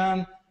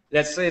configuration,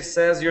 let's say it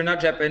says you're not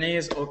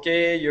Japanese,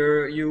 okay,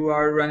 you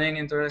are running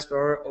Internet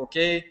Explorer,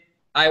 okay.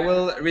 I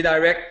will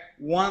redirect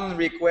one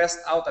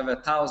request out of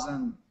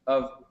 1,000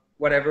 of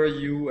whatever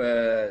you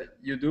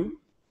do,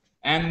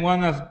 and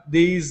one of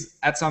these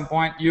at some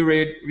point you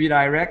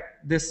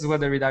redirect. This is what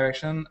the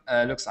redirection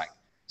looks like.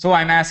 So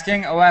I'm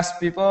asking OWASP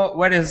people,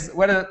 what does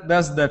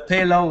the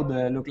payload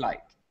look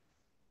like?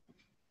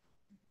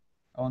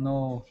 Oh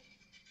no,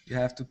 you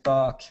have to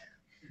talk.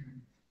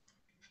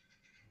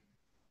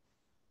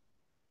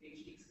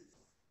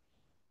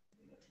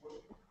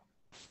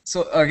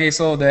 So okay,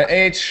 so the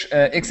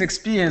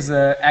XXP is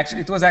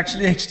actually, it was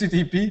actually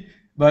HTTP.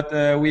 But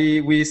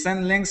we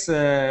send links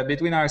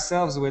between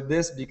ourselves with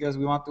this because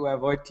we want to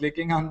avoid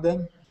clicking on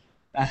them.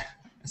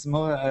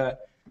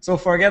 So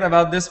forget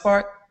about this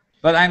part.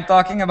 But I'm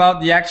talking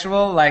about the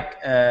actual, like,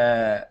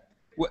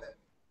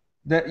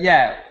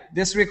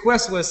 this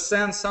request was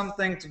sent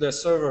something to the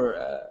server,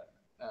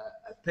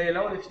 a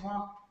payload if you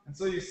want. And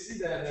so you see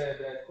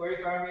the query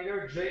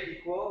parameter J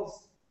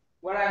equals.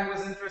 What I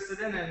was interested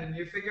in, and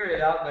you figure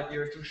it out, but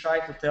you're too shy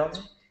to tell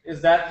me,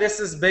 is that this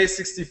is base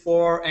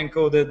 64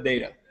 encoded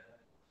data.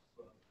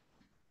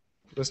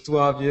 It was too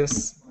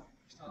obvious.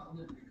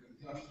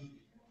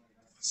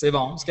 C'est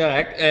bon, c'est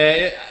correct.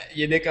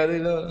 Il est décodé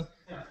là.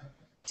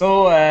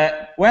 So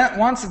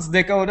once it's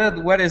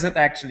decoded, what is it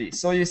actually?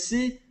 So you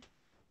see,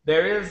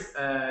 there is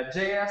a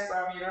JS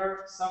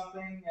parameter,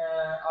 something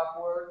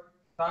awkward,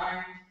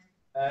 time,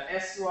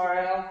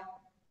 SURL,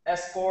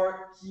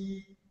 export,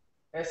 key,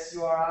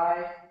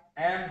 SURI,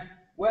 and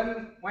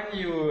when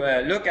you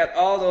look at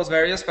all those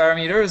various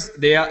parameters,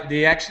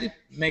 they actually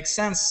make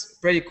sense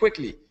pretty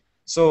quickly.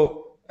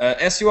 So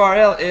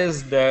SURL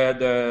is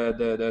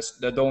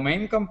the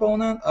domain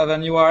component of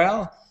an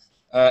URL.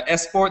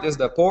 Export is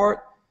the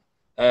port.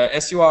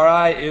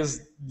 SURI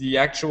is the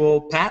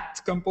actual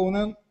path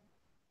component.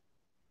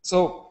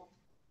 So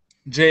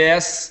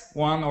JS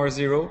 1 or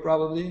 0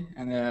 probably,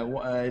 and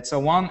it's a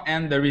 1,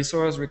 and the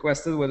resource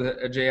requested with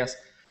a JS.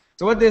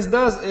 So what this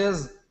does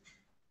is,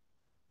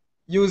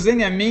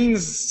 using a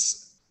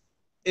means,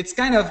 it's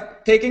kind of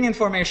taking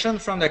information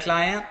from the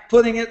client,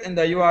 putting it in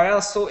the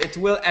URL, so it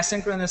will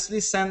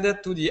asynchronously send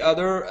it to the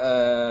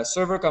other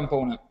server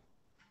component.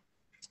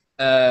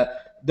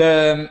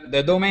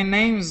 The domain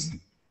names,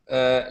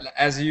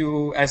 as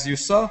you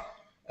saw,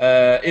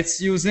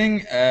 it's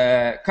using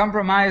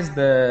compromised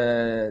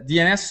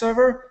DNS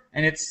server,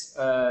 and it's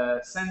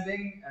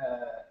sending.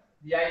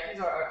 The IPs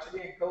are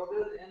actually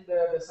encoded in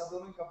the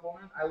subdomain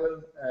component. I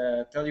will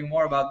tell you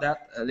more about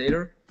that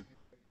later.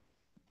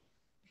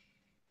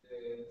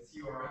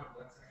 URL,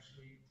 that's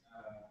actually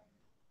a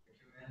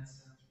command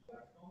sent to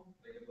black hole,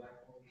 like a black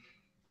hole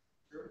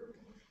server?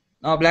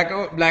 No,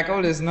 black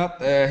hole is not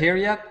here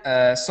yet.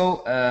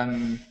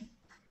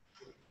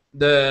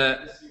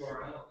 This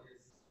URL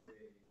is a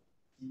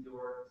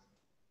CDorked.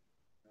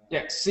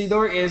 Yeah,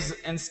 CDorked is,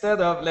 instead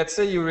of, let's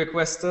say you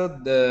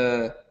requested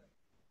the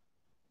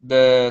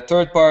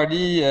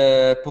third-party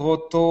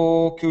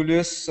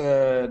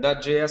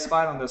protoculus.js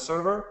file on the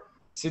server,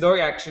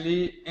 CDorked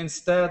actually,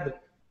 instead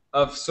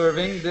of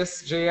serving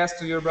this JS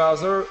to your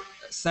browser,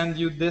 send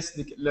you this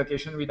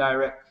location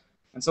redirect.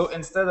 And so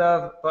instead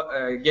of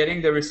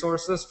getting the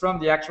resources from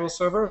the actual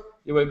server,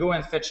 you will go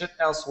and fetch it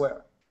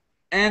elsewhere.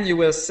 And you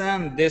will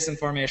send this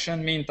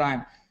information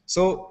meantime.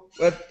 So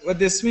what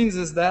this means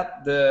is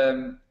that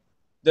the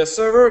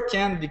server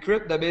can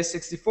decrypt the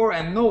base64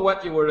 and know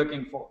what you were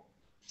looking for.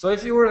 So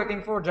if you were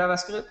looking for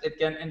JavaScript, it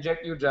can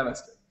inject you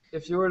JavaScript.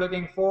 If you were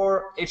looking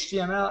for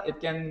HTML, it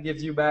can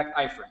give you back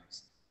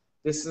iframes.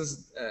 This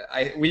is,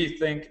 we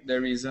think, the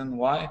reason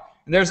why.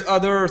 And there's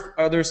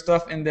other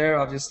stuff in there,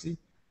 obviously.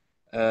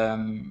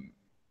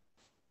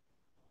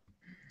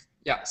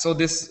 Yeah, so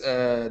this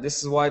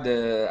is why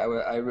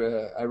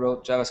I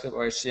wrote JavaScript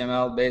or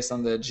HTML based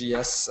on the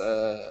GS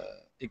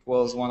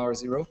equals 1 or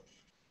 0.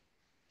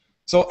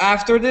 So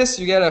after this,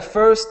 you get a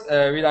first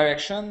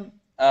redirection,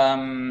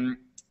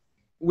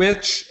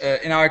 which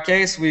in our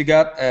case we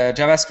got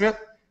JavaScript,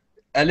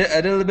 a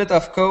little bit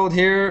of code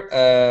here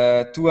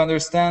to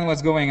understand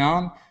what's going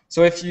on.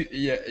 So if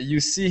you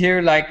see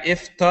here, like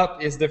if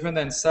top is different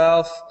than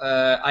self,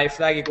 I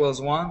flag equals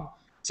 1.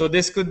 So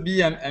this could be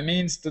a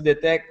means to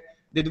detect,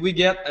 did we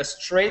get a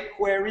straight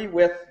query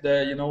with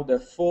the the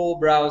full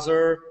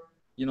browser?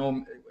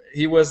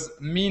 He was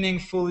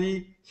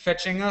meaningfully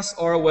fetching us,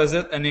 or was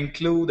it an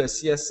include, a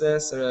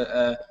CSS, or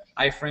a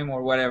iframe,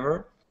 or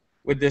whatever?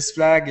 With this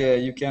flag,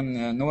 you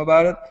can know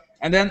about it.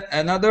 And then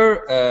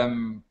another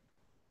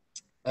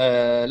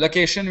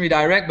location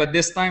redirect, but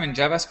this time in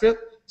JavaScript.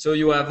 So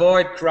you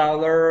avoid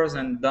crawlers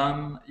and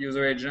dumb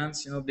user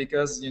agents,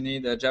 because you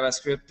need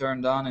JavaScript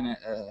turned on and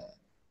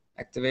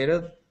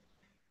activated.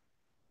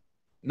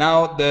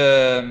 Now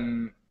there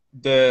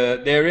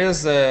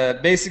is a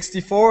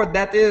base64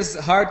 that is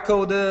hard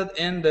coded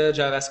in the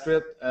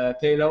JavaScript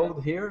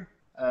payload here,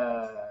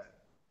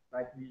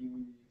 like we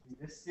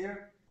this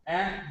here.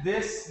 And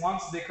this,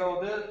 once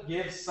decoded,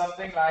 gives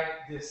something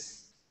like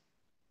this.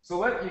 So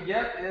what you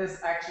get is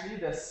actually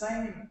the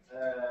same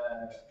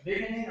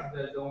beginning of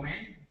the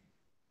domain,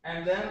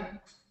 and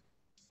then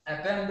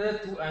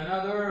appended to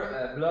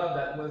another blob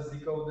that was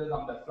decoded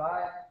on the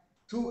fly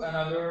to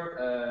another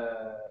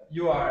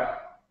URL.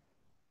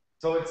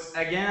 So it's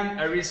again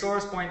a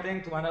resource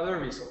pointing to another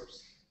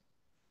resource.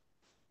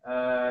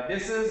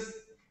 This is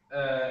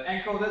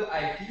encoded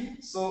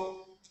IP.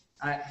 So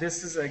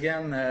this is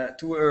again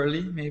too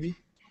early, maybe.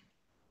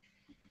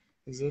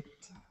 Is it?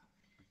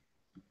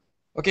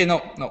 Okay,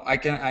 no,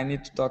 I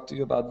need to talk to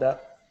you about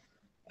that.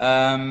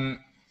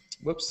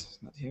 Whoops,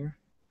 not here.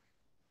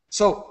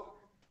 So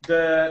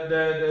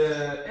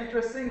the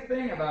interesting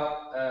thing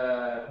about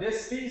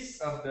this piece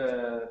of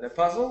the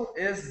puzzle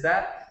is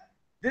that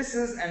this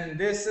is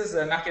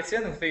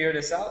Marc-Etienne who figured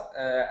this out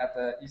at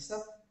the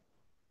ESET.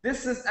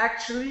 This is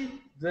actually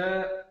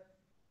this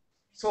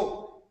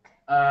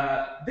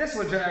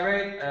will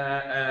generate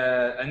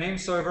a name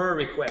server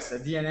request, a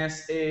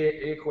DNS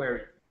a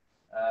query.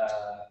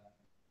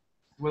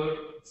 We'll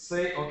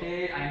say,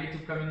 okay, I need to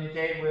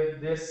communicate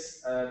with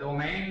this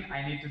domain.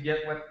 I need to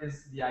get what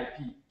is the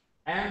IP.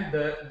 And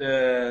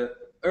the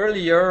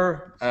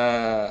earlier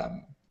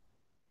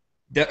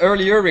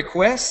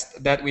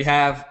request that we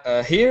have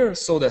here,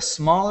 so the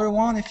smaller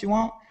one, if you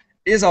want,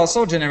 is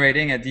also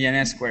generating a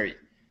DNS query.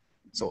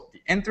 So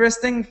the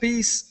interesting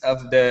piece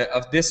of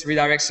this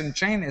redirection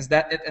chain is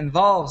that it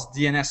involves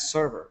DNS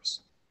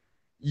servers.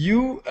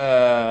 You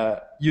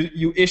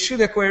issue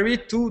the query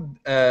to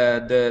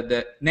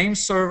the name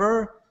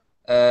server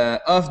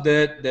of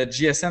the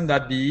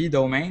gsm.be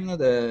domain,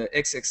 the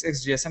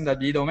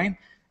xxxgsm.be domain,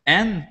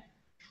 and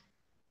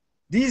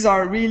these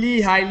are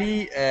really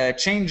highly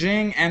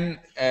changing and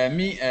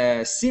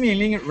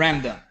seemingly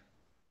random.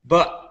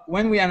 But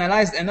when we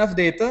analyzed enough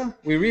data,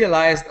 we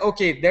realized,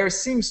 okay, there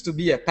seems to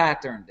be a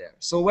pattern there.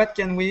 So what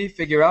can we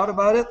figure out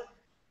about it?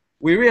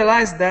 We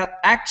realized that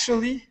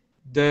actually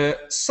the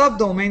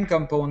subdomain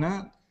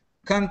component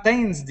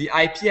contains the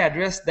IP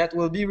address that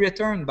will be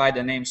returned by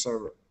the name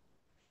server.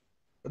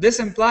 This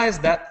implies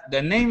that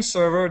the name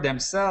server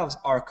themselves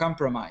are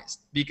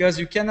compromised, because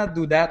you cannot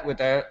do that with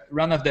a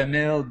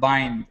run-of-the-mill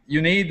bind.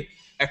 You need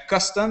a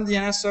custom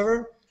DNS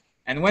server.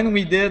 And when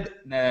we did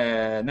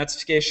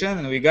notification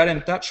and we got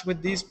in touch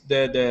with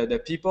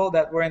the people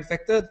that were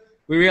infected,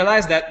 we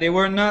realized that they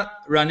were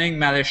not running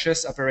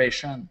malicious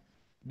operation.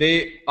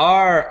 They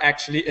are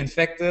actually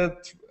infected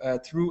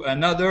through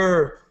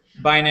another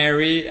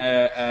binary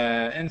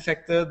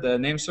infected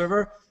name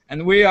server,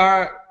 and we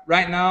are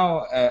right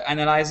now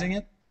analyzing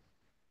it,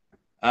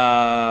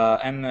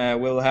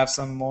 and we'll have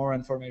some more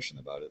information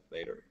about it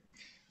later.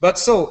 But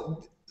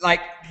so,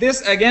 like,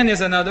 this again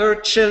is another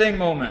chilling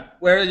moment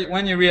where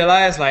when you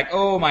realize, like,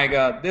 oh my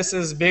God, this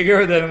is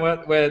bigger than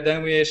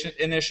than we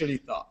initially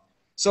thought.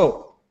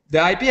 So the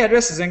IP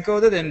address is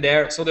encoded in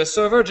there, so the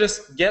server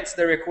just gets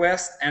the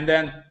request and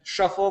then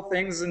shuffle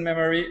things in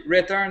memory,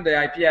 return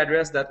the IP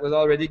address that was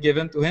already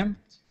given to him.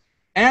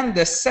 And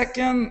the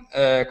second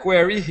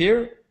query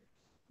here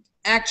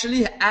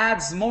actually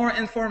adds more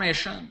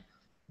information,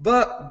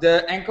 but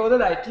the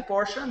encoded IP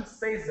portion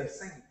stays the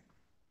same.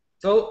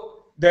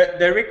 So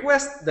the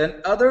request,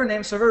 the other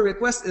name server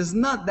request, is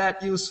not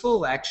that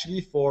useful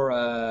actually for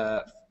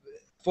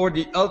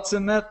the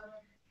ultimate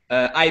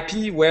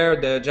IP where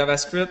the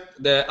JavaScript,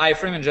 the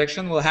iframe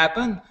injection will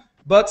happen,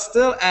 but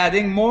still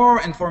adding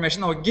more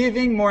information or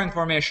giving more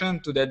information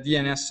to the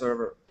DNS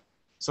server.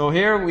 So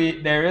here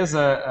there is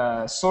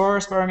a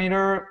source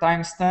parameter,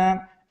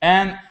 timestamp,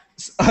 and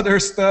other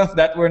stuff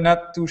that we're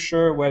not too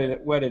sure what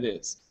it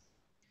is.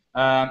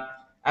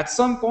 At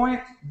some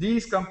point,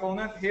 these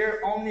components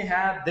here only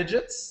had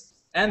digits,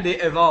 and they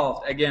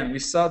evolved. Again, we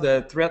saw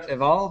the threat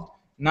evolve.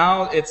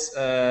 Now it's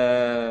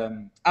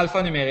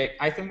alphanumeric.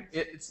 I think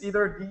it's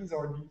either these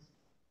or these.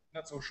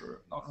 Not so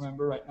sure. Don't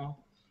remember right now.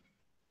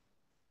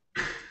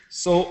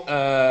 So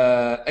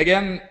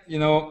again, you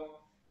know,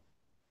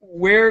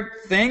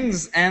 weird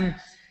things, and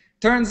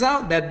turns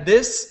out that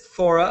this,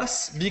 for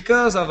us,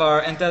 because of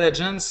our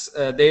intelligence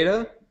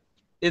data,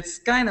 it's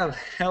kind of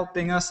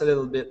helping us a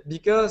little bit,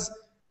 because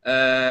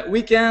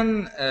we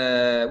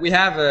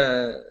have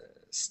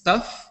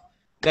stuff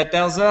that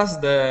tells us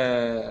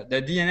the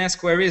DNS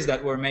queries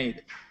that were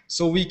made.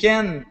 So we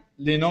can,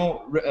 you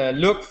know,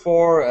 look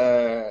for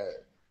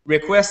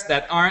requests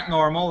that aren't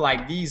normal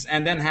like these,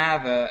 and then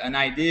have an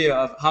idea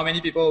of how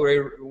many people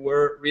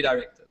were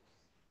redirected.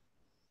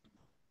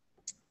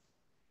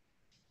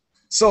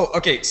 So,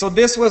 okay, so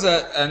this was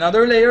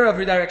another layer of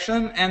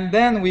redirection, and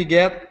then we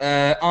get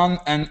on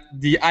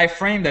the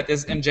iframe that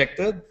is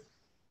injected.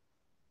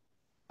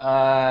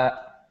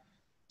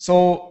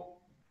 So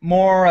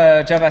more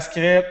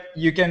JavaScript.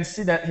 You can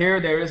see that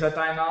here there is a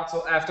timeout.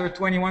 So after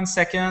 21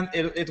 seconds,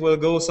 it will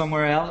go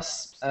somewhere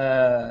else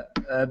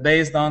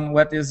based on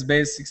what is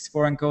base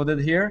 64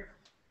 encoded here.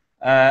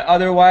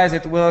 Otherwise,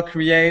 it will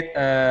create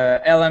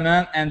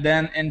element and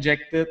then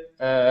inject it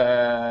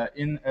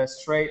in a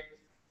straight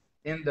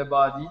in the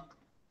body.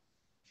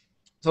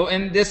 So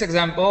in this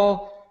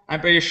example,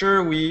 I'm pretty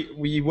sure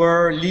we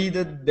were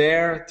led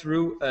there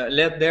through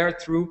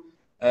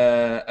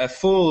a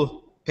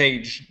full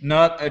page,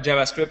 not a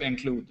JavaScript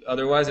include.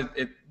 Otherwise,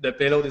 the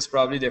payload is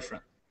probably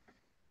different.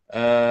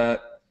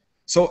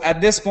 So at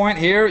this point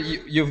here,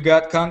 you've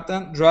got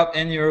content dropped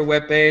in your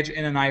web page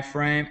in an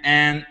iframe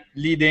and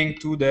leading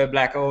to the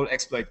black hole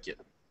exploit kit.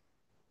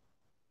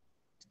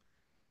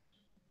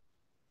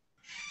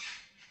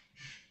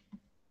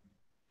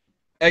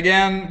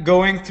 Again,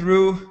 going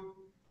through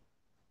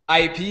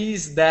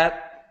IPs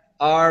that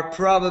are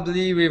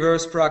probably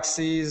reverse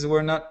proxies.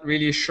 We're not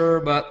really sure,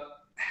 but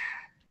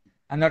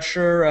I'm not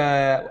sure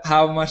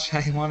how much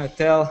I want to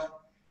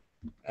tell.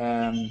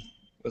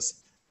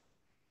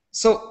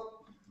 So,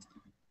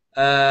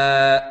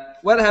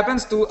 what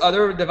happens to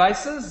other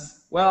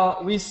devices?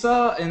 Well, we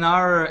saw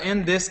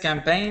in this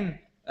campaign,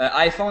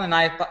 iPhone and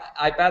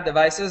iPad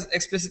devices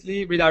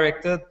explicitly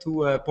redirected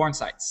to porn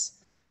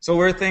sites. So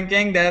we're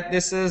thinking that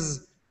this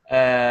is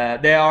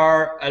there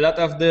are a lot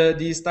of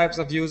these types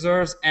of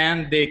users,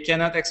 and they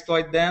cannot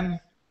exploit them.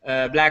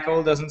 Black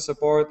hole doesn't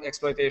support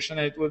exploitation.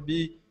 It would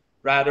be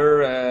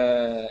rather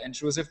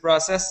intrusive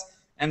process,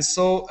 and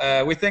so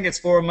we think it's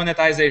for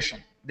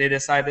monetization. They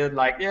decided,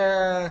 like,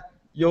 yeah,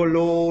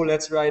 YOLO,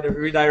 let's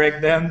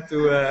redirect them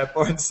to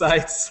porn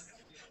sites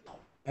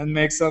and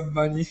make some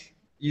money,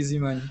 easy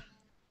money.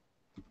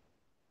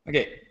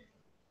 Okay,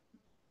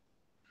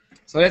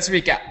 so let's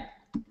recap.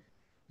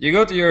 You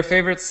go to your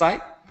favorite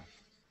site,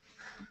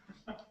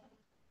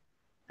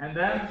 and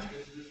then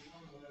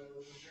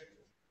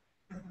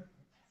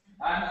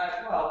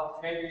well,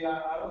 maybe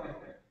I don't think.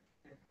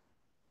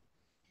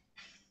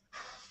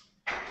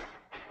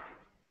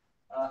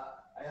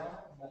 I don't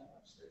have that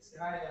much space.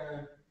 Can I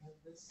move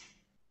this?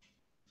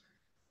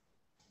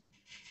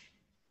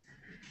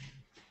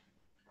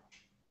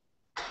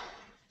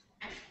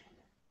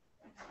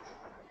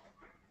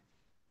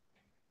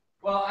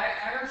 Well,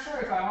 I'm not sure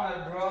if I want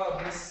to draw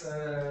this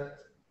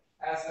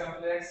as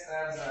complex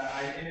as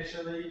I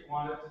initially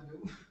wanted to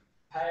do.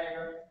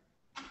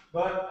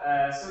 But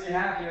so you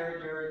have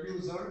your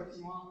user, if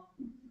you want,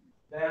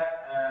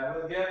 that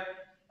will get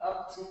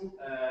up to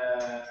a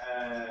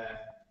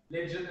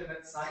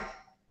legitimate site.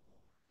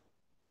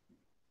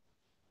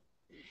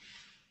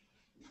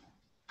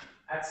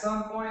 At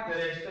some point, the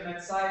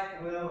legitimate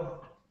site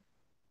will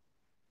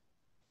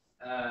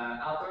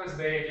alter its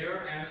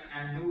behavior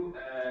and do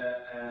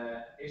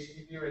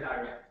HTTP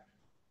redirect.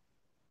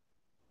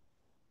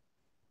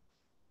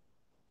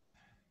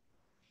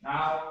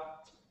 Now,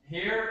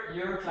 here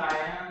your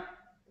client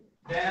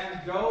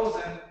then goes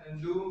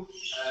and do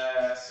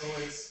so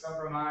it's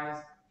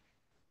compromised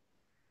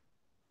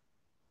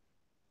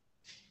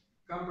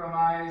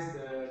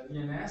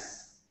DNS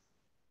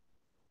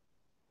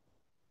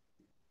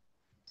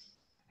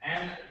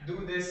and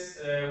do this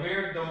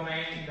weird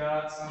domain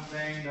dot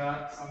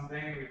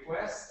something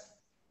request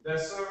the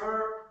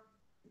server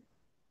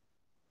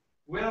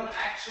will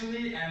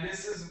actually, and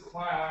this is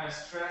why I want to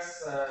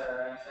stress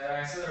that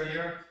I said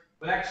earlier,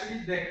 will actually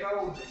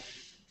decode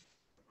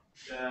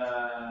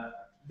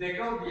the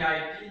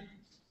IP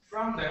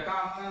from the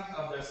content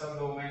of the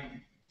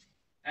subdomain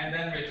and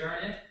then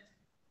return it.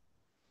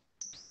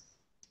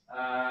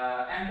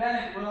 And then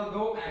it will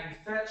go and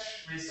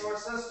fetch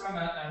resources from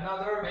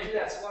another. Maybe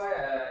that's why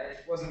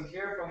it wasn't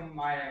clear from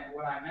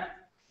what I meant.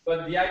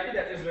 But the IP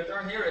that is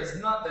returned here is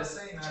not the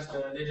same as the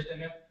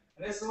legitimate.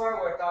 And this is where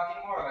we're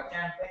talking more of a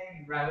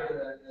campaign rather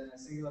than a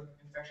single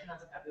infection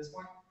at this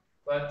point.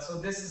 But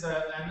so this is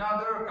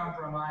another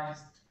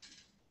compromised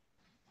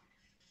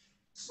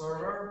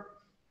server.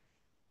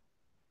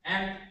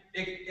 And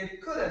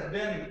it could have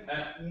been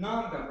a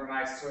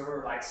non-compromised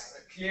server, like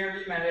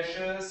clearly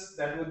malicious,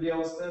 that would be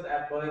hosted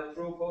at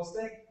bulletproof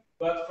hosting.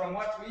 But from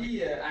what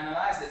we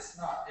analyzed, it's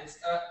not. It's,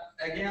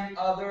 again,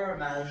 other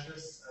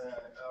malicious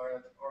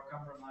or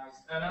compromised,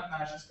 not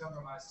malicious,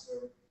 compromised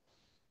server.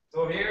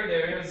 So here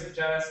there is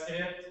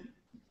JavaScript,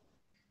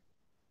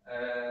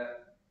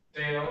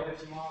 payload,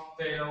 if you want,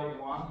 payload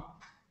 1.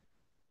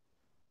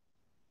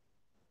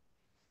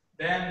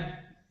 Then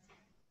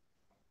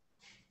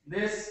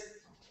this,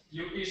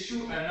 you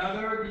issue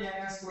another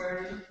DNS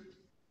query.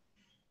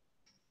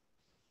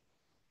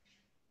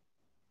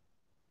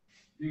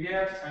 You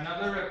get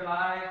another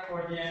reply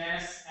for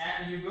DNS,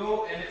 and you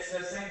go, and it's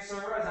the same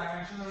server as I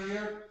mentioned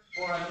earlier,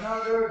 for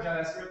another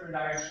JavaScript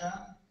redirection.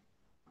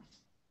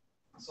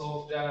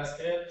 So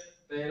JavaScript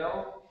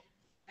payload.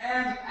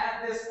 And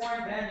at this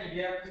point, then you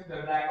get to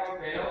the blackout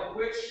payload,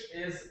 which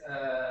is,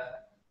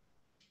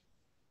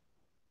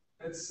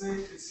 let's say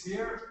it's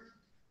here.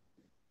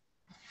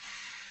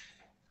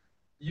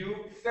 You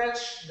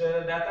fetch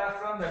the data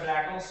from the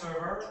blackout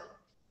server,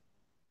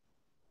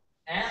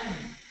 and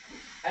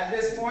at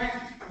this point,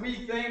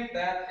 we think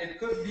that it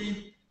could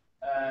be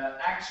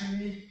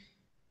actually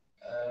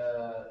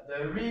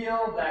the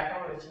real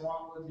blackout, if you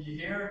want, would be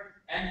here,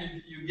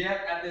 and you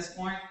get at this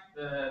point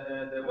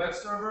the web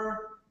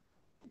server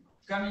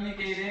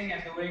communicating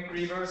and doing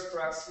reverse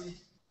proxy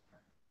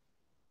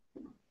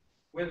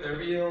with the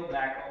real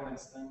blackout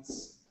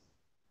instance.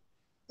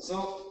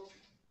 So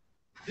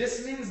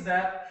this means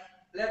that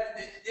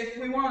if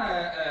we want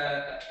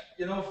to,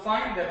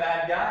 find the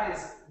bad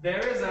guys,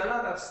 there is a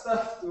lot of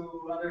stuff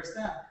to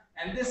understand,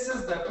 and this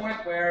is the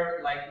point where,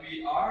 like,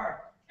 we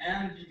are,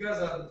 and because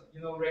of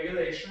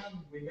regulation,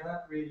 we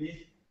cannot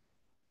really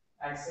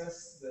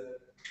access the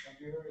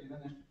computer even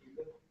if we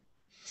could.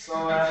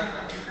 So,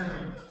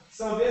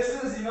 so this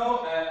is,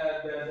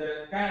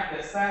 the kind of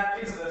the sad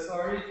piece of the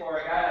story for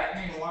a guy like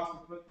me who wants to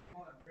put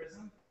people in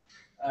prison,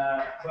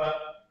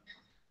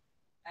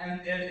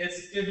 And it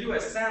gives you a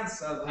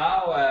sense of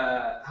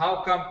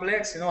how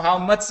complex, how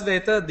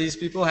motivated these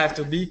people have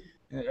to be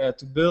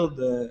to build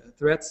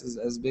threats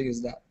as big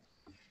as that.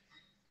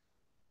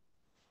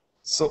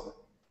 So,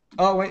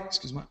 oh wait,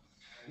 excuse me. Have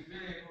you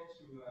been able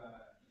to?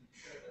 You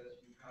said that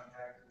you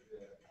contacted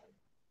the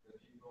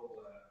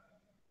people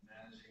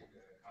managing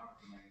the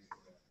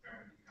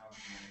apparently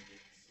compromised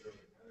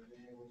server. Have you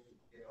been able to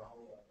get a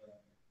hold of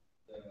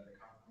the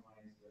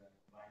compromised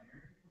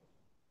binary?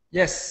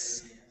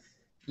 Yes.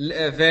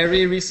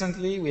 Very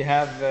recently, we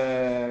have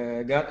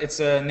got, it's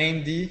a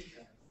named D.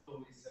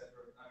 Totally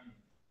separate, I mean,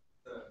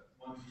 the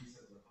one piece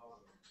of the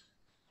puzzle,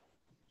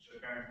 which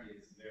apparently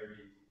is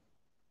very...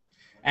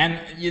 And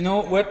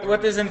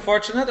what is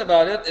unfortunate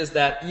about it is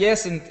that,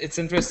 yes, it's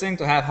interesting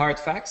to have hard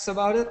facts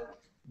about it,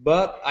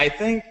 but I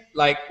think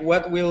like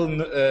what we'll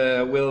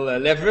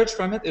leverage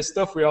from it is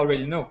stuff we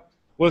already know.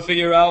 We'll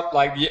figure out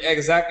like the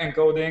exact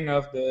encoding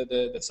of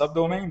the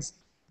subdomains,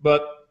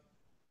 but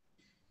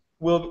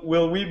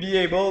will we be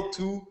able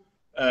to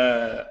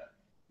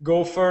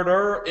go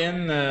further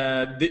in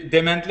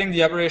dismantling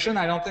the operation?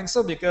 I don't think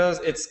so, because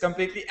it's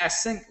completely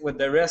async with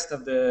the rest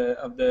of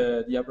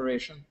the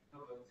operation. No,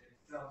 but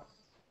itself,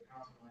 the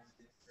compromised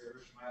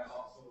server might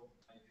also,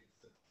 like,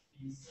 it's a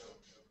piece of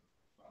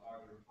our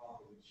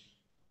puzzle, which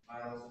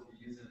might also be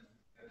using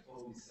a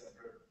totally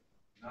separate,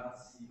 not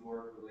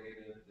CDorked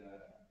related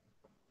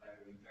type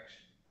of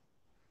infection.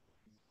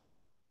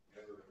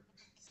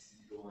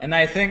 And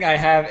I think I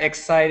have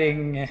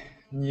exciting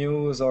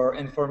news or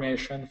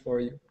information for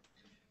you.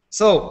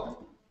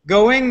 So,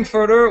 going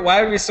further,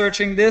 while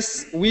researching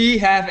this, we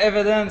have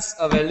evidence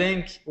of a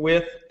link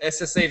with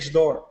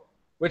SSH-door,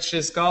 which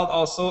is called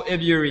also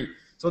Ebury.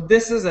 So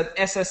this is an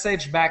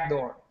SSH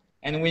backdoor,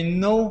 and we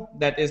know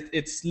that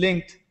it's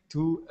linked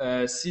to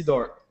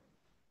CDorked.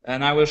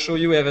 And I will show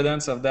you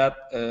evidence of that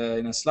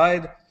in a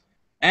slide.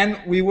 And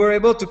we were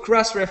able to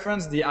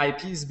cross-reference the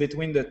IPs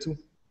between the two.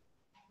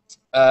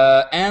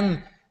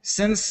 And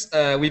since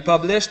we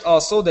published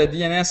also the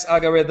DNS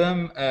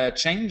algorithm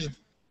changed,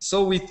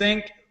 so we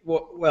think,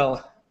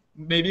 well,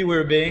 maybe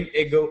we're being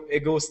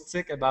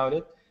egoistic about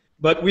it,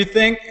 but we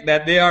think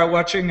that they are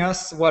watching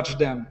us watch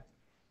them.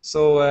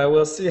 So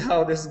we'll see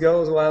how this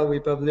goes while we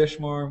publish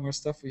more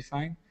stuff we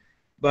find.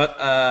 But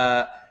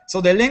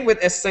so the link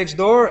with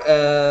SSH-door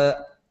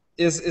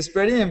is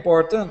pretty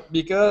important,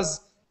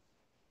 because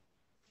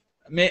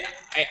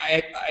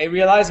I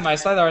realize my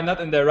slides are not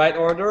in the right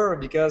order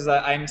because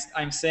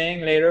I'm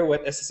saying later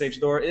what SSH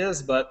door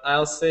is, but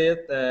I'll say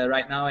it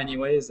right now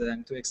anyways.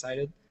 I'm too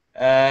excited.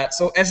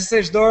 So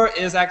SSH door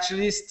is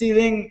actually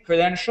stealing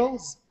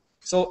credentials.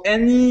 So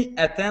any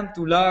attempt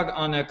to log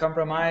on a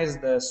compromised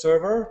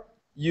server,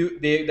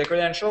 the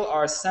credentials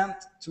are sent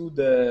to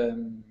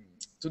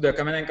the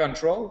command and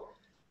control.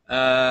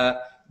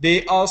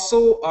 They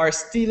also are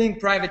stealing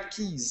private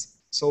keys.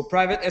 So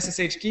private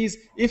SSH keys,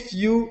 if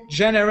you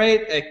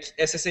generate a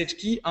SSH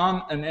key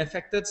on an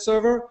affected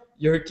server,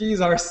 your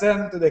keys are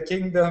sent to the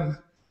kingdom.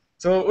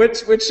 So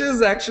which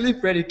is actually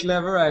pretty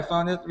clever. I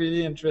found it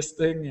really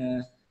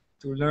interesting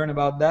to learn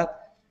about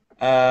that.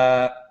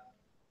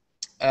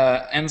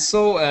 And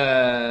so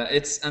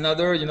it's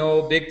another,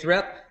 big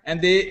threat.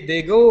 And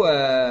they go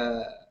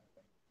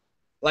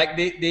like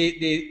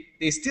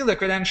they steal the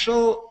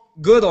credential,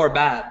 good or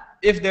bad.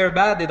 If they're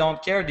bad, they don't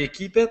care, they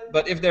keep it.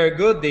 But if they're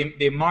good,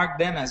 they mark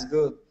them as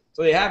good.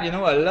 So they have, a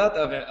lot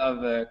of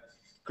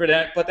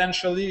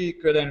potentially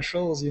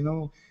credentials,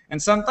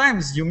 And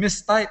sometimes you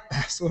mistype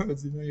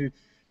passwords,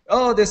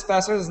 oh, this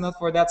password is not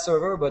for that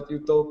server, but you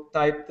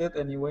typed it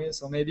anyway.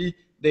 So maybe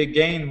they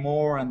gain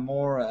more and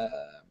more,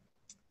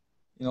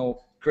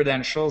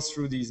 credentials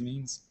through these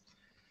means.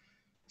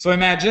 So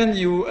imagine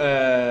you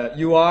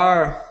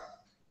are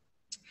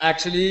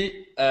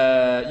actually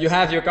you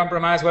have your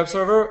compromised web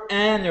server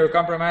and your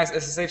compromised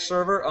SSH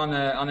server on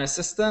a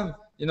system.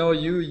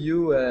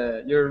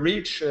 Your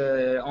reach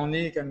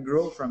only can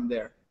grow from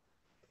there.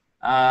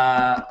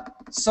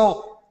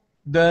 So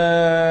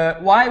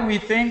why we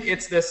think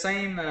it's the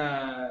same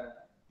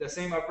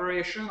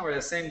operation or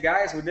the same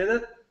guys who did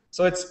it.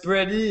 So it's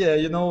pretty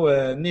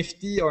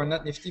nifty, or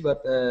not nifty,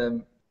 but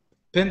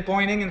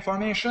pinpointing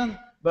information.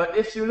 But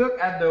if you look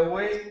at the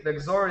way the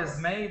XOR is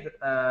made,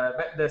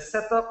 the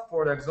setup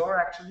for the XOR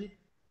actually,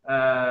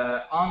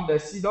 on the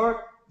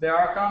CDorked, there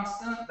are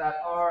constants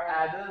that are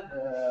added,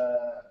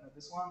 not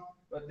this one,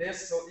 but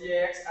this, so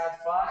EAX add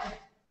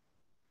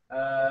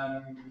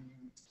 5,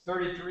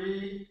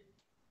 33,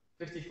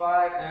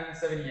 55, and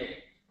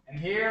 78. And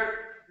here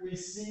we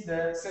see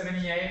the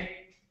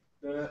 78,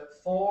 the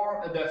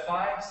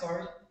 5,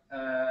 sorry,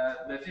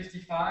 the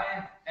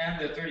 55,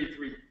 and the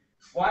 33.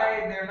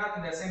 Why they're not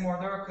in the same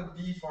order could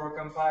be for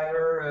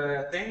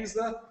compiler things,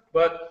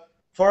 but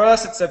for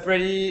us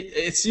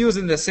it's used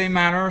in the same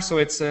manner, so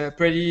it's a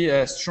pretty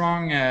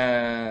strong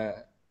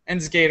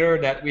indicator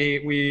that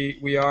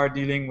we are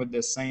dealing with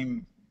the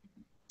same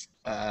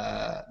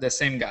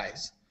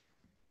guys.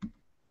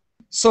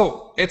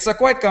 So it's a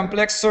quite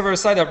complex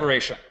server-side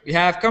operation. We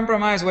have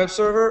compromised web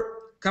server,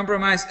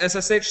 compromised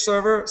SSH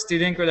server,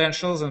 stealing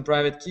credentials and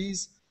private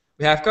keys.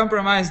 We have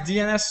compromised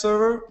DNS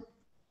server.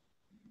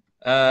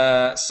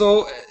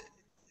 So,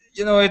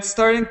 it's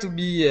starting to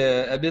be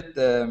a bit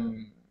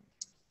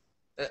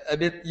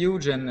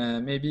huge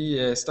and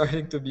maybe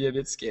starting to be a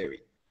bit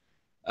scary.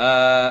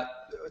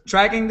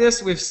 Tracking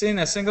this, we've seen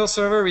a single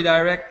server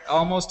redirect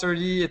almost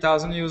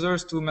 30,000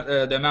 users to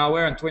the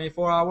malware in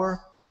 24 hours.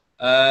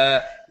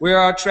 We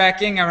are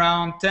tracking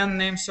around 10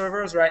 name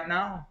servers right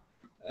now.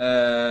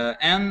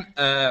 And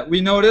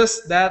we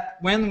noticed that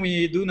when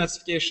we do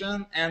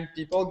notification and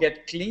people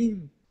get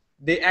clean,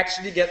 they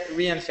actually get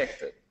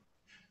reinfected.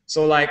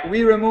 So like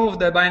we remove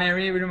the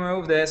binary, we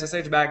remove the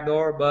SSH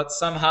backdoor, but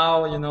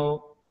somehow,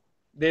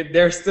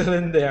 they're still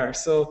in there.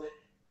 So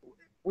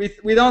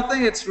we don't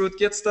think it's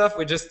rootkit stuff.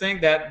 We just think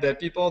that the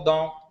people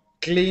don't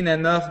clean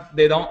enough.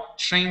 They don't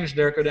change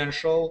their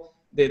credential.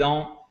 They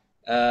don't,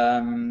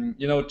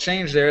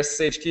 change their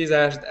SSH keys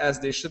as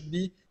they should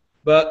be.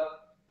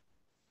 But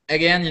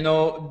again,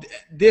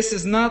 this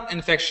is not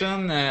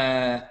infection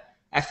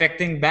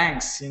affecting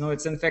banks.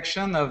 It's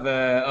infection of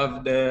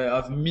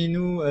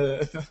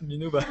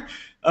Minu, but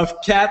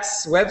of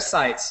cats'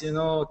 websites.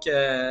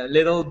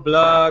 Little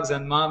blogs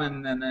and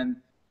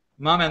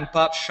mom and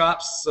pop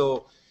shops.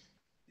 So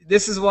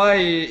this is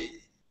why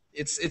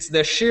it's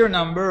the sheer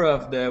number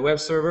of the web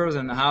servers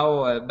and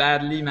how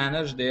badly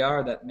managed they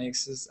are that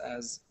makes this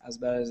as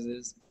bad as it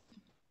is.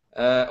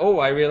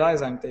 I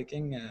realize I'm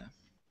taking.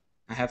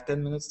 I have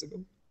 10 minutes to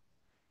go.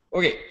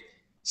 Okay.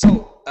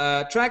 So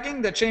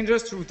tracking the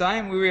changes through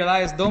time, we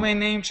realize domain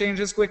name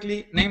changes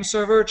quickly, name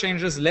server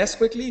changes less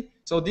quickly.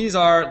 So these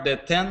are the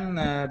 10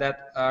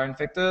 that are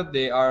infected.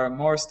 They are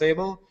more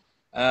stable.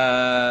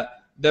 The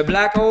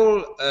black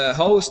hole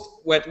host,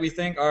 what we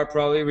think are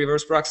probably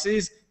reverse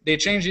proxies, they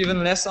change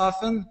even less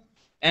often.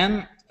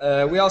 And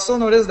we also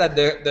notice that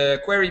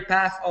the query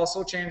path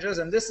also changes.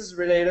 And this is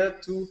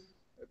related to,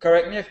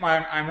 correct me if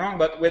I'm wrong,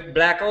 but with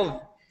black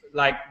hole,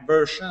 like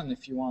version,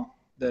 if you want,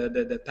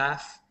 the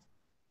path.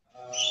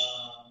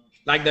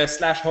 Like the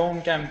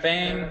 /home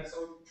campaign. Yeah,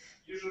 so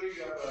usually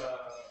you have a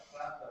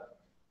path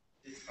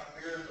that is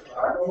configured to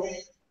black hole.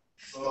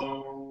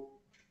 So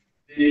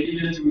they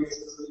needed to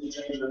explicitly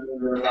change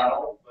their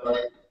battle, but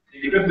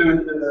they could do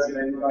it as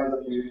many times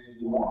as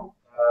you want.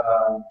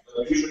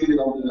 But usually they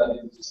don't do that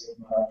in the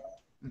same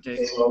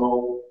Okay.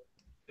 So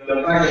the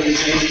fact that they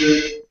changed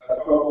it a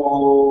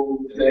couple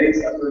days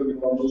after we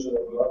publish the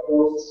blog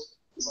post.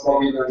 It's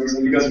probably the reason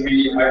because we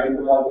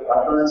identified the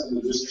patterns and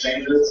we just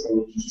changed it, so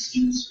we just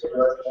use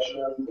regular expression,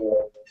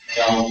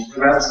 the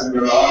threats and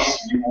the logs,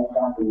 you won't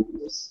find the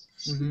rules.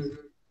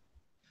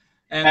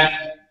 And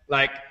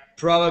like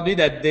probably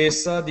that they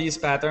saw these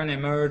patterns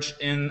emerge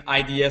in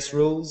IDS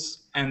rules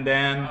and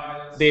then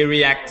they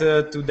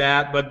reacted to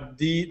that, but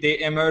they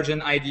emerge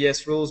in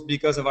IDS rules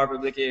because of our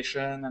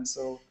publication and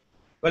so.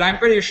 But I'm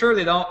pretty sure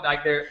they don't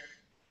like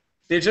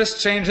they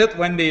just change it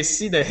when they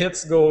see the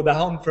hits go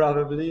down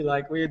probably,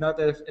 like we're not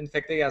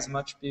infecting as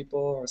much people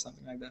or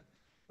something like that.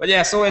 But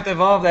yeah, so it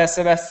evolved, as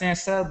Sebastien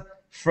said,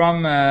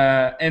 from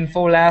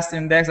infolast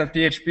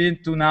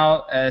index.php to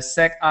now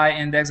seci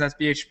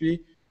index.php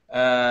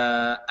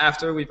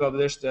after we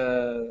published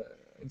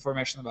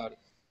information about it.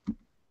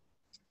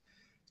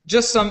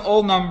 Just some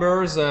old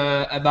numbers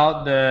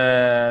about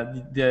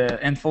the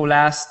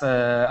infolast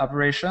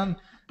operation,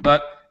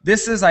 but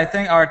this is, I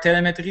think, our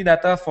telemetry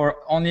data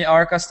for only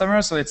our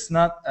customers, so it's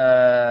not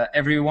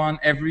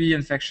every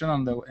infection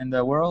in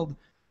the world.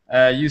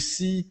 You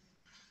see,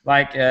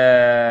 like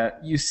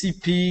you see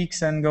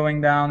peaks and going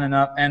down and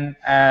up. And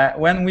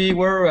when we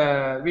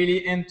were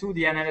really into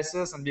the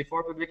analysis and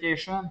before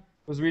publication,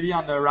 it was really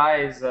on the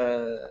rise.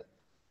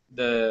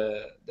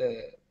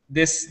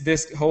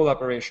 This whole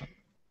operation.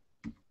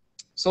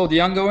 So the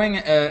ongoing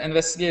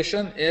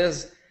investigation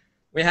is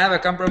we have a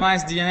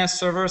compromised DNS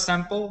server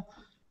sample.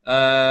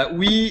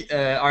 We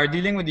are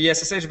dealing with the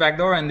SSH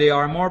backdoor, and they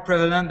are more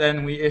prevalent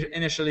than we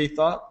initially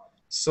thought.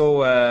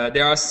 So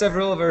there are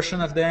several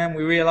versions of them.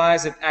 We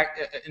realize that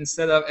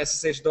instead of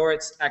SSH door,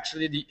 it's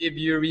actually the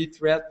Iburi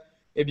threat.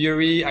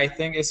 Iburi, I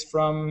think, is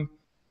from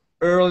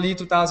early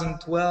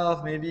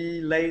 2012,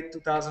 maybe late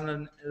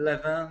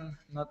 2011.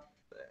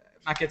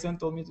 Maketin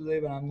told me today,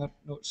 but I'm not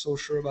so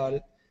sure about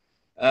it.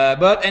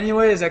 But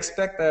anyways,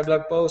 expect a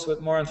blog post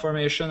with more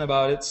information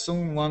about it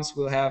soon once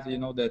we'll have,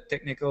 the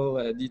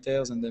technical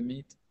details and the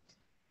meat.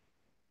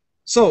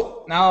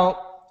 So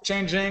now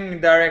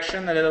changing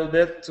direction a little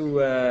bit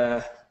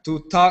to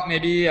talk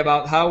maybe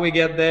about how we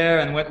get there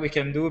and what we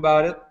can do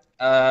about it.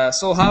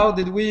 So how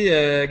did we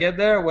get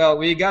there? Well,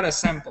 we got a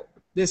sample.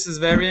 This is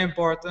very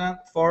important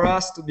for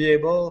us to be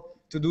able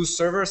to do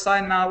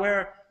server-side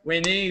malware. We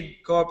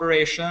need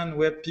cooperation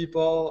with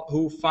people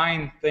who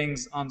find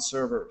things on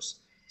servers.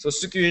 So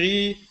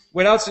Sucuri,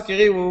 without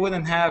Sucuri, we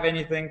wouldn't have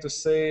anything to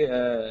say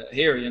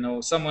here.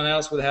 Someone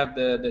else would have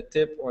the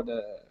tip or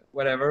the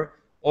whatever,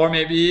 or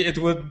maybe it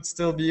would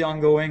still be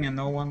ongoing and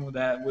no one would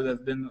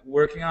have been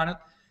working on it.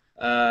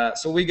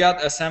 So we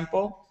got a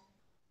sample.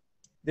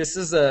 This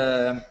is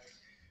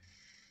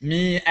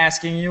me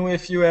asking you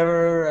if you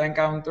ever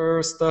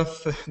encounter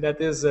stuff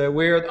that is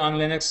weird on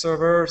Linux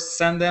servers,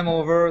 send them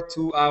over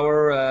to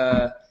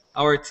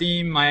our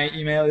team. My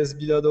email is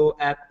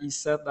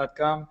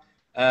bilodeau@eset.com.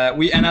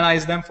 We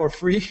analyze them for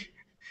free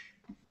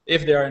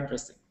if they are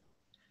interesting.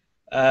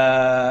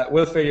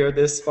 We'll figure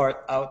this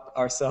part out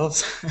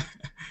ourselves.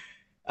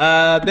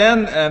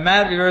 Then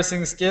mad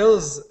reversing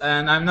skills,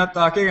 and I'm not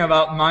talking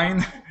about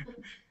mine.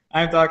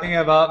 I'm talking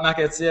about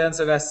Marc-Etienne,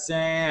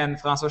 Sébastien, and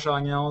François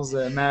Chagnon's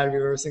mad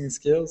reversing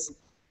skills.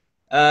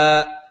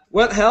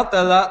 What helped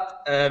a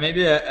lot,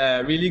 maybe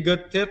a really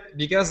good tip,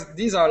 because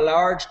these are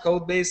large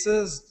code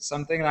bases,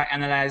 something like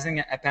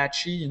analyzing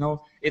Apache,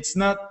 it's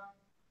not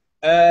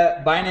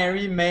a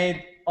binary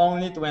made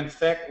only to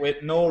infect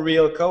with no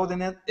real code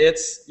in it.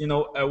 It's,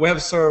 a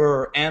web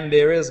server and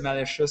there is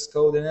malicious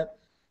code in it.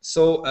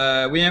 So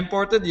we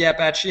imported the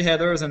Apache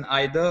headers and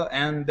IDA,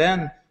 and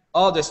then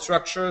all the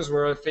structures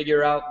were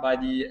figured out by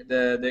the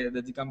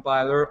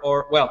decompiler,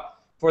 or well,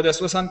 for the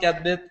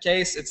 64-bit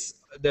case, it's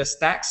the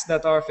stacks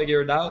that are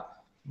figured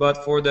out,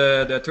 but for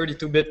the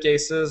 32-bit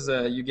cases,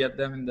 you get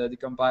them in the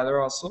decompiler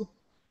also.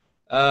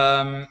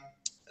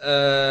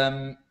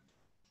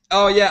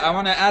 Oh yeah, I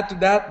want to add to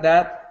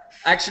that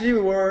actually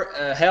we were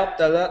helped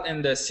a lot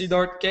in the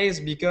CDorked case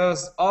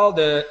because all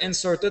the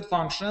inserted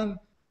function,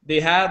 they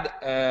had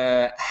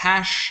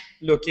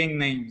hash-looking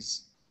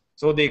names.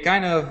 So they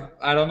kind of,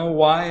 I don't know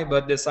why,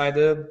 but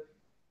decided,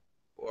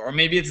 or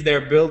maybe it's their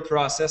build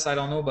process, I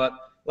don't know, but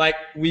like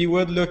we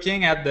would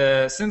looking at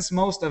since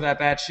most of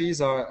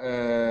Apache's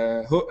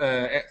are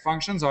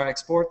functions are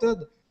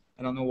exported,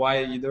 I don't know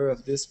why either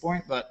at this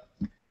point, but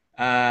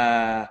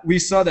we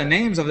saw the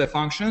names of the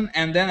function,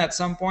 and then at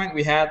some point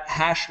we had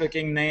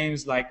hash-looking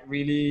names like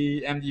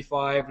really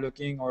MD5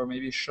 looking or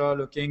maybe SHA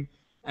looking,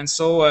 and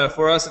so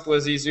for us it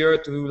was easier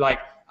to like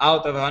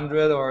out of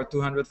 100 or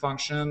 200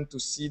 function to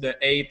see the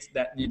 8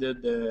 that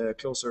needed the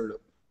closer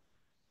look.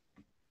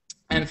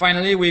 And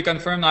finally, we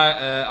confirmed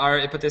our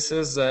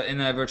hypothesis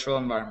in a virtual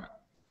environment.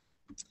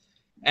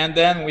 And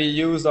then we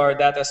used our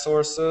data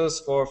sources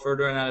for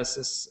further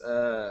analysis,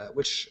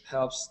 which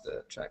helps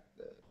to track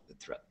the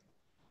threat.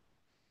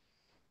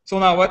 So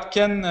now what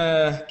can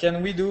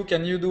we do,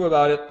 can you do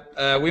about it?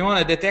 We want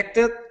to detect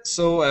it.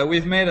 So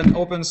we've made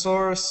open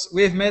source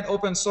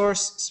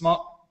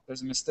small,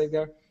 there's a mistake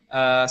there.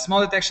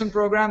 Small detection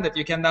program that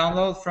you can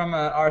download from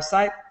our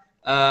site.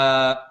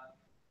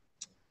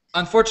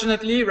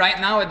 Unfortunately,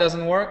 right now it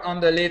doesn't work on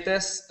the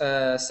latest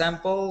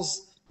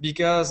samples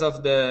because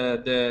of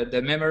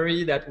the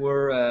memory that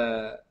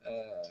were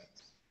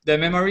the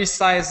memory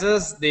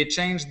sizes. They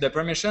changed the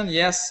permission,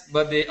 yes,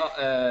 but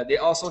they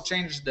also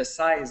changed the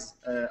size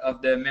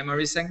of the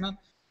memory segment.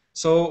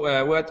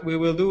 So what we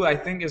will do, I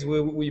think, is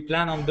we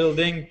plan on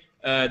building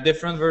a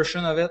different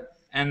version of it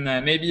and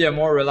maybe a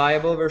more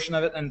reliable version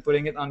of it and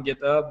putting it on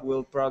GitHub.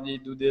 We'll probably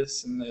do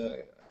this in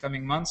the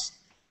coming months,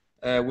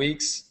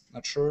 weeks,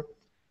 not sure.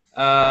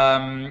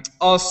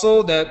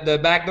 Also, the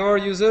backdoor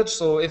usage.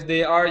 So if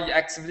they are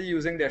actively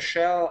using the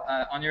shell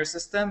on your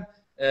system,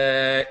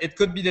 it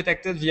could be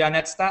detected via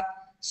netstat.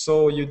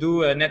 So you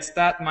do a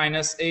netstat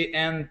minus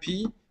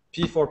ANP,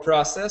 P for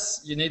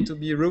process. You need to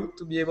be root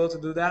to be able to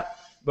do that.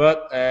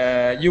 But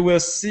you will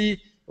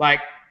see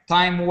like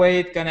time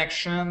wait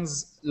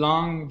connections,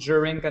 long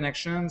during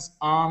connections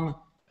on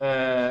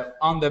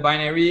the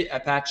binary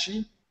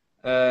Apache,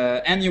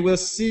 and you will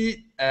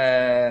see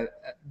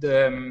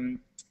the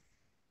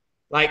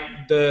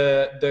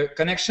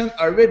connection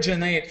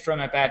originate from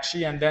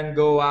Apache and then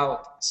go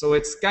out. So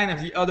it's kind of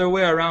the other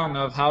way around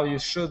of how you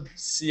should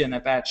see an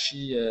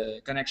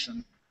Apache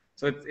connection.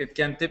 So it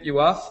can tip you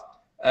off.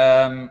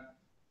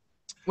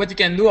 What you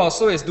can do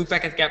also is do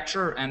packet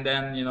capture and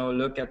then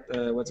look at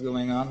what's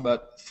going on.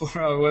 But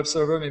for a web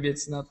server, maybe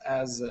it's not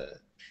as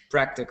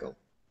practical.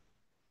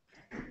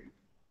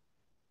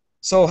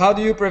 So how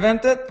do you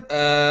prevent it?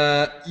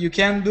 You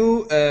can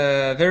do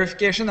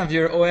verification of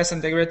your OS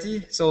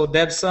integrity. So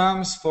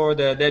debsums for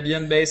the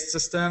Debian-based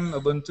system,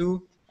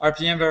 Ubuntu,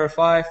 RPM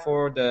verify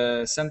for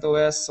the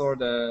CentOS or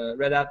the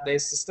Red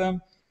Hat-based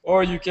system.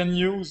 Or you can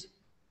use,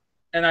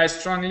 and I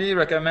strongly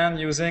recommend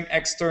using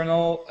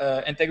external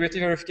integrity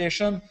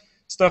verification,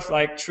 stuff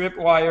like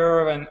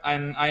Tripwire,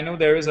 and I know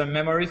there is a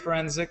memory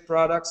forensic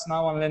products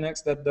now on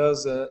Linux that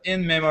does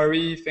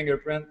in-memory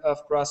fingerprint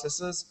of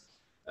processes.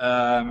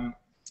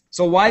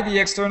 So why the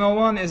external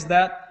one is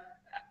that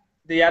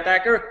the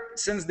attacker,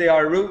 since they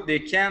are root, they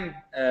can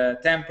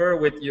tamper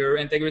with your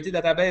integrity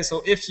database.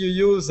 So if you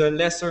use a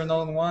lesser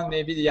known one,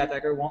 maybe the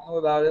attacker won't know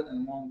about it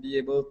and won't be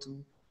able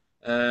to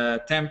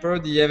tamper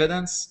the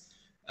evidence.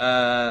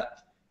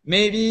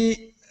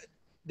 Maybe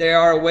there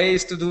are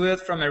ways to do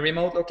it from a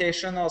remote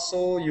location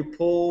also. You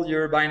pull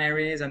your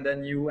binaries and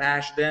then you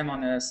hash them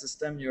on a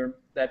system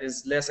that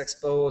is less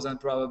exposed and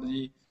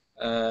probably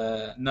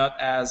not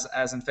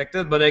as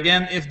infected. But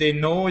again, if they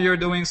know you're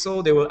doing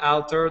so, they will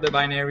alter the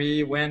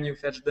binary when you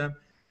fetch them.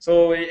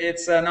 So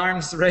it's an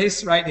arms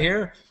race right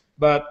here.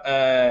 But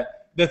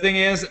the thing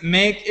is,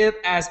 make it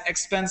as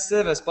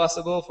expensive as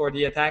possible for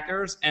the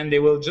attackers, and they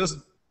will just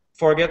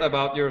forget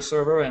about your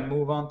server and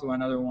move on to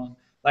another one.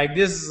 Like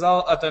this is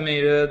all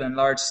automated and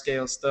large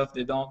scale stuff.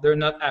 They're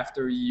not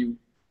after you,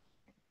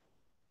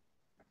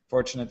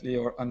 fortunately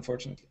or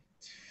unfortunately.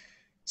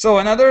 So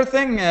another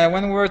thing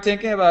when we're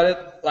thinking about it,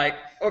 like,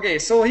 okay,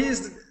 so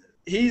he's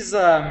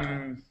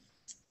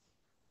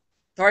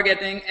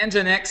targeting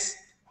Nginx,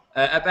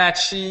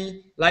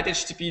 Apache, Light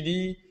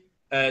HTTPD,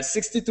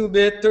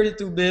 62-bit,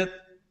 32-bit,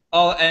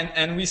 all,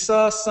 and we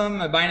saw some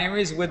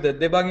binaries with the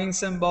debugging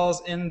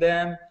symbols in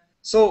them.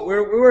 So we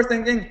were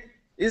thinking,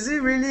 is he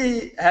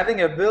really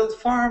having a build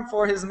farm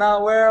for his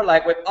malware,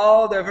 like with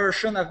all the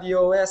version of the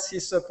OS he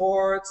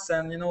supports,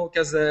 and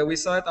because we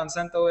saw it on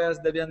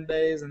CentOS, Debian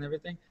base, and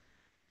everything?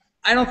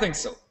 I don't think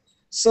so.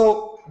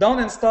 So don't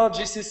install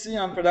GCC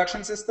on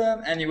production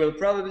system, and you will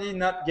probably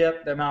not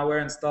get the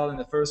malware installed in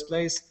the first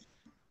place.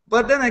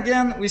 But then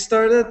again, we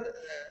started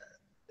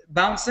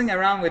bouncing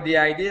around with the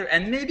idea,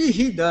 and maybe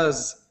he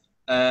does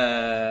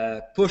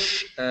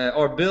push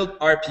or build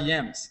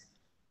RPMs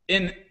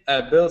in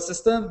a build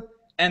system,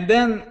 and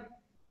then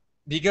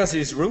because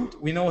he's root,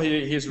 we know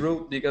he's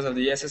root because of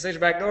the SSH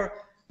backdoor.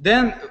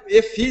 Then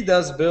if he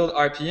does build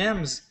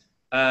RPMs,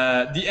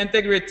 the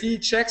integrity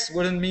checks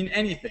wouldn't mean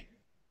anything.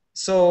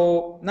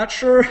 So not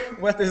sure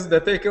what is the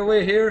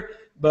takeaway here,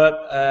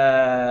 but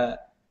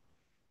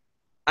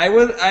I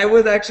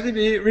would actually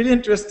be really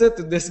interested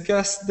to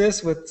discuss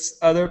this with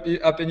other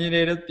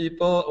opinionated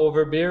people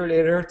over beer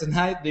later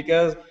tonight,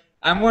 because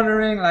I'm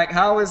wondering, like,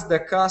 how is the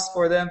cost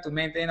for them to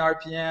maintain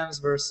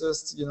RPMs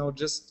versus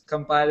just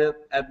compile it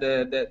at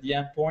the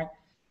endpoint.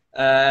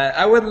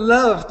 I would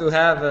love to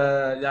have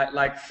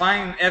like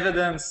find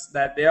evidence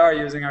that they are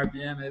using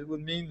RPM. It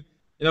would mean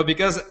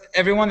because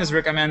everyone is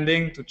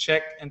recommending to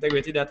check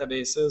integrity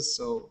databases.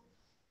 So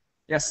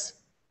yes.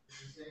 What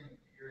you're saying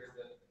here is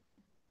that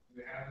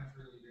we haven't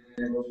really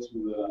been able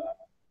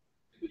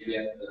to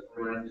get the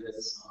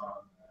forensics on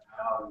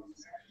how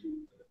it's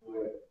actually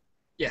deployed.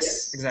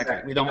 Yes, exactly.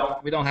 We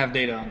don't have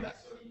data on that.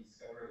 So he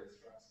discovered his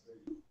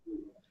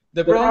trust.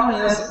 The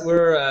problem is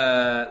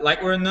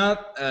we're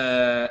not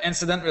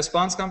incident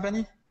response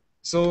company,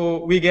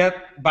 so we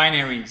get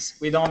binaries.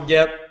 We don't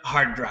get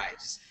hard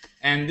drives,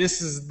 and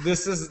this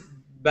is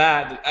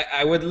bad.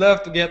 I would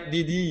love to get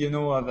DD,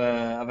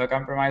 of a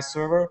compromised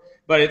server,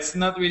 but it's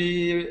not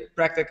really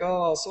practical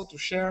also to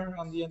share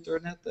on the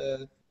internet.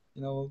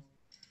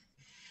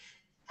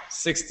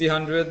 60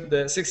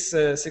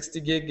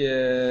 gig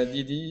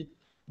DD.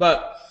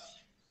 But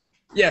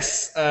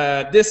yes,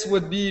 this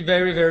would be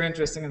very, very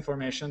interesting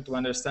information to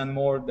understand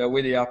more the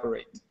way they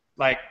operate.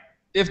 Like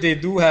if they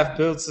do have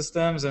build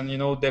systems and, you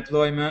know,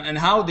 deployment and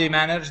how they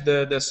manage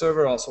the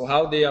server also,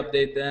 how they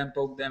update them,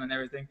 poke them and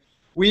everything.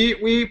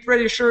 We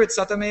pretty sure it's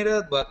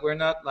automated, but we're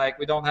not like,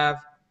 we don't have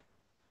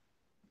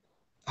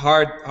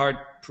hard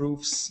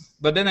proofs.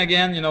 But then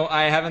again, you know,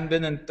 I haven't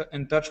been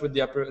in touch with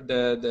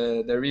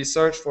the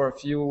research for a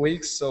few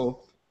weeks,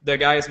 so the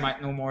guys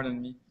might know more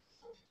than me.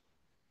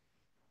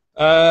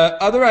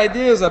 Other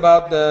ideas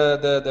about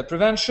the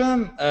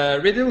prevention: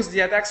 reduce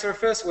the attack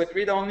surface with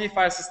read-only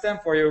file system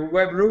for your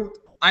web root.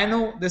 I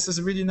know this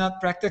is really not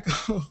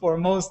practical for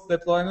most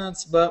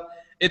deployments, but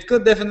it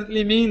could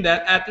definitely mean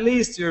that at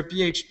least your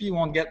PHP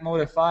won't get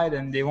modified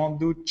and they won't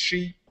do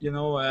cheap, you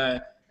know,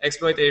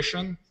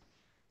 exploitation.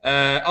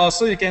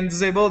 Also, you can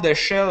disable the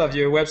shell of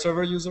your web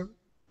server user.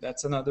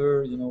 That's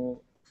another, you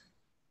know,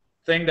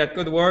 thing that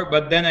could work.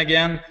 But then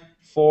again,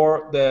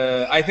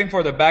 I think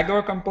for the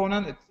backdoor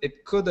component,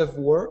 it could have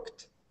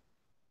worked.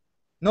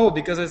 No,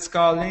 because it's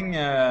calling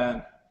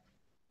the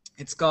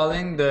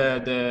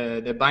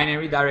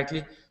binary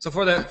directly. So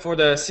for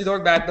the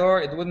CDorked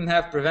backdoor, it wouldn't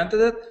have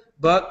prevented it.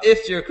 But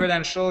if your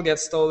credential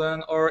gets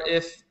stolen or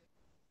if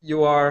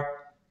you are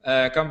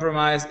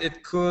compromised,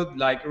 it could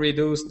like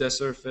reduce the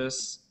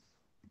surface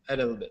a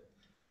little bit.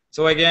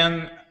 So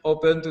again,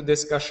 open to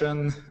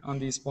discussion on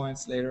these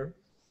points later.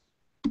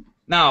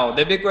 Now,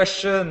 the big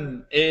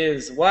question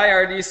is, why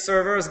are these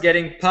servers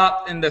getting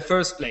popped in the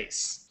first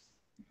place?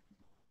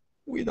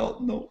 We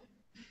don't know.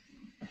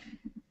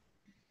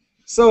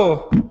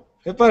 So,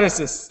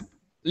 hypothesis: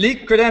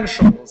 leak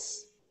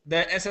credentials.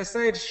 The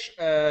SSH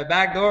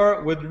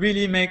backdoor would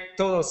really make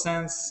total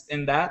sense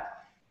in that.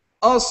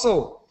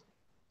 Also,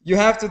 you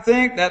have to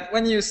think that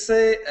when you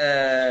say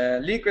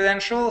leak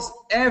credentials,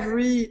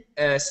 every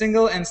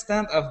single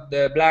instant of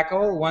the black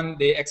hole, when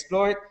they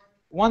exploit,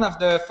 one of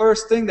the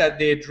first thing that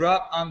they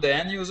drop on the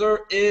end user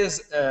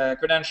is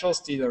credential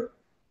stealer.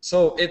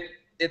 So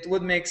it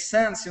would make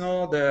sense, you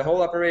know, the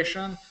whole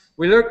operation.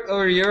 We looked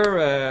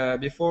earlier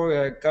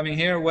before coming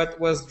here what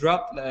was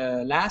dropped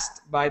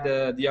last by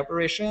the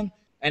operation,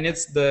 and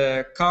it's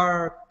the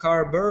car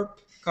burp.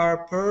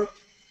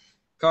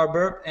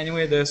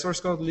 Anyway, the source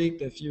code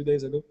leaked a few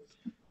days ago,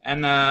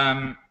 and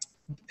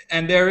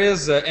there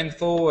is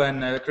info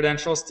and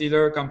credential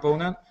stealer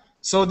component.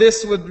 So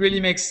this would really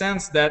make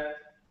sense that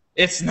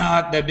it's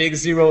not the big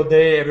 0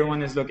 day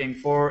everyone is looking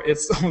for.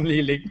 It's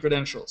only leaked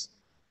credentials.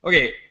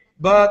 Okay,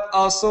 but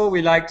also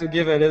we like to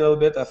give a little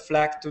bit of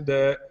flack to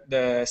the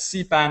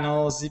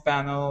cPanel,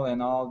 zPanel,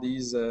 and all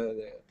these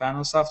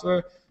panel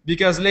software,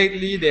 because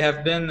lately they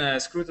have been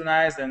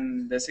scrutinized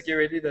and the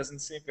security doesn't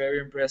seem very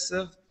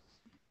impressive.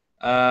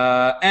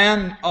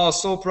 And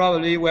also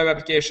probably web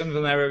application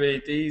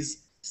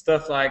vulnerabilities,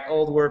 stuff like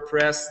old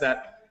WordPress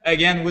that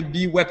again would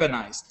be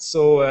weaponized.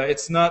 So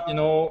it's not, you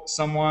know,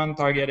 someone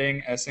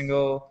targeting a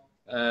single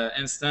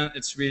instance.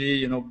 It's really,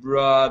 you know,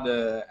 broad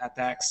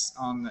attacks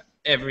on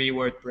every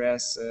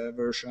WordPress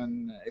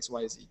version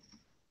XYZ.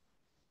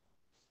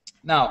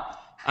 Now,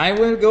 I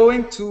will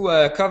going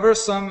to cover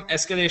some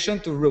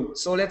escalation to root.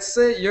 So let's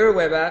say your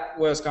web app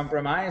was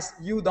compromised.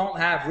 You don't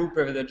have root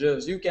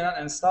privileges. You cannot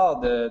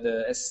install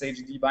the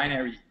SSHD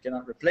binary. You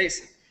cannot replace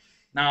it.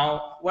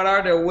 Now, what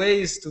are the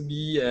ways to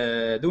be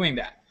doing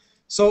that?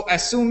 So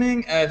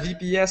assuming a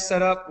VPS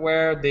setup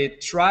where they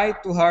try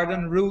to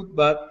harden root,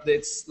 but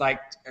it's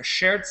like a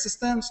shared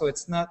system, so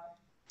it's not,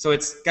 so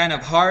it's kind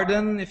of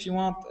hardened if you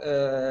want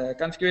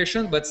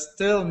configuration, but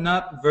still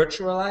not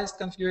virtualized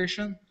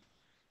configuration.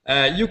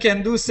 You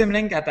can do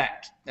symlink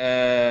attack.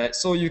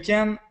 So you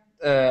can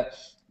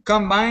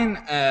combine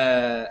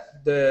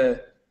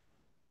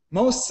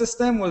most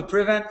system will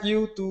prevent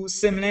you to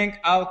symlink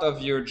out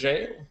of your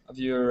jail, of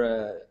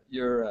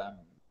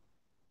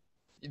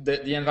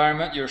the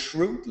environment you're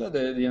root,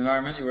 the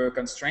environment you were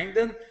constrained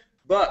in,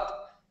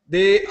 but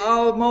they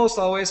almost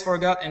always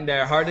forgot in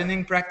their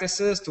hardening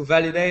practices to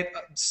validate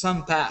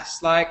some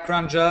paths like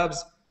cron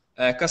jobs,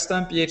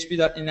 custom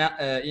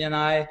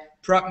php.ini,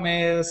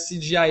 procmail,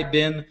 CGI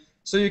bin.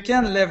 So you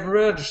can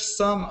leverage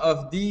some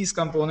of these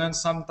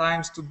components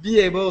sometimes to be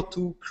able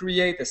to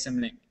create a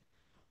symlink.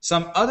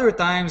 Some other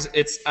times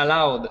it's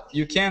allowed.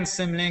 You can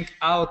symlink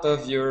out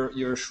of your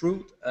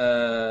root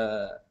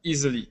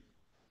easily.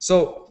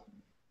 So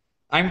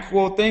I'm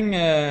quoting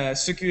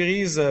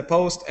Sucuri's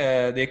post.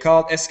 They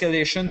called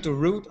escalation to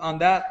root on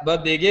that,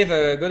 but they gave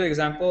a good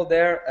example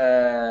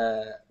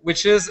there,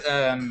 which is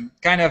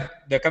kind of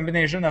the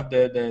combination of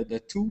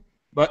the two.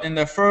 But in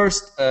the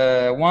first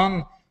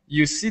one,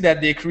 you see that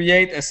they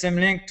create a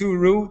symlink to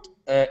root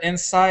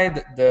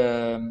inside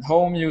the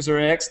home user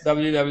X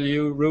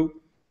www root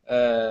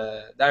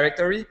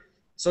directory.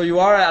 So you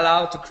are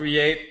allowed to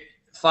create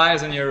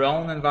files in your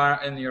own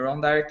environment, in your own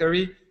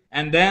directory.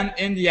 And then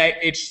in the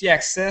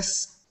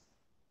htaccess,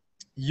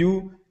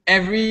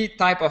 every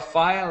type of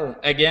file,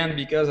 again,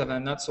 because of a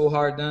not so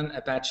hardened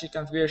Apache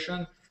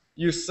configuration,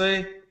 you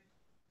say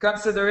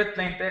consider it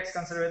plain text,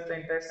 consider it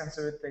plain text,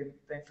 consider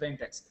it plain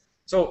text.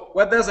 So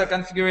what does a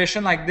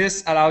configuration like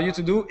this allow you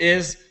to do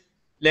is,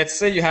 let's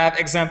say you have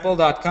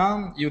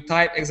example.com, you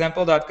type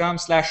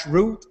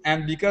example.com/root,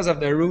 and because of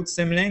the root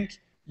symlink,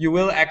 you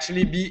will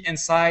actually be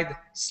inside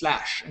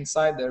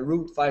the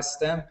root file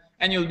system,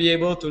 and you'll be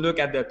able to look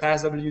at the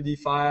passwd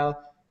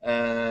file,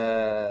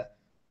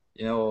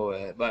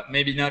 but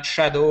maybe not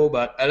shadow,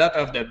 but a lot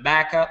of the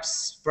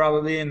backups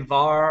probably in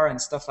var and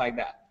stuff like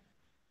that.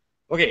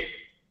 Okay,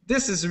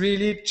 this is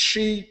really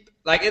cheap.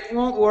 Like, it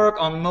won't work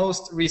on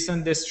most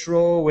recent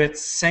distro with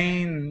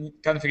sane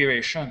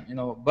configuration,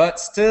 but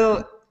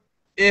still,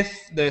 if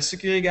the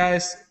security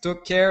guys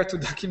took care to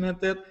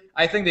document it,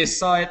 I think they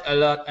saw it a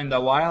lot in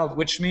the wild,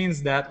 which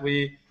means that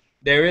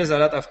there is a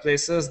lot of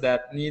places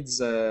that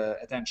needs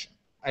attention.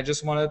 I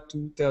just wanted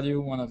to tell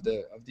you one of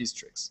these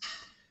tricks.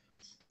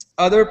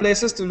 Other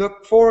places to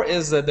look for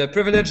is the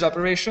privileged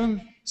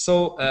operation.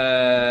 So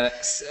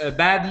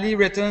badly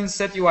written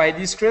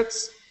setuid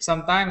scripts.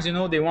 Sometimes,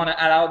 they want to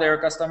allow their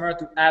customer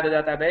to add a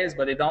database,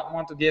 but they don't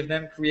want to give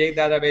them create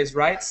database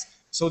rights.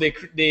 So they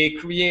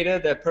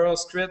created a Perl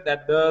script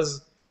that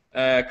does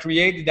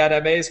create the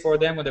database for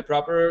them with a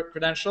proper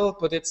credential,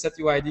 put it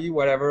setuid,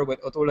 whatever, with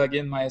auto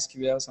login,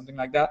 MySQL, something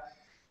like that.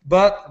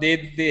 But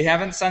they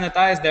haven't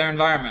sanitized their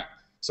environment.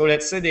 So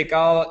let's say they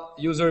call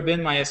user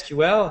bin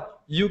MySQL.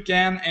 You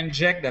can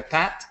inject the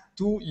path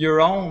to your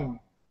own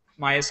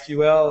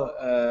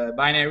MySQL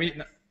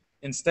binary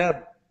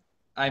instead.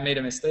 I made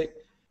a mistake.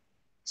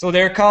 So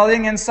they're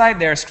calling inside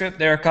their script,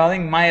 they're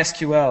calling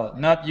MySQL,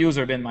 not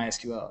user bin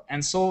MySQL.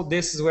 And so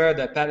this is where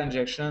the path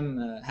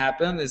injection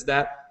happened, is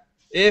that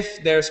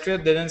if their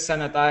script didn't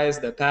sanitize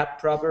the path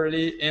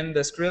properly in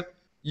the script,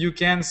 you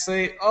can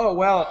say, oh,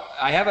 well,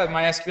 I have a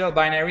MySQL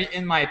binary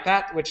in my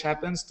path, which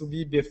happens to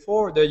be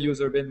before the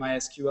user bin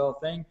MySQL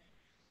thing.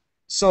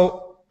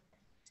 So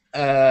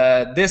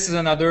this is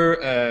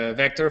another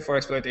vector for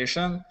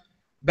exploitation.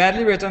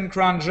 Badly written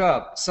cron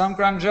job. Some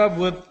cron job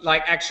would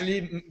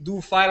actually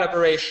do file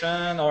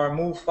operation or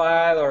move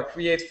file or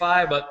create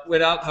file, but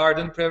without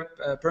hardened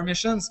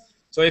permissions.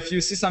 So if you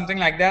see something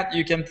like that,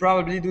 you can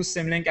probably do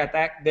symlink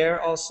attack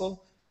there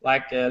also.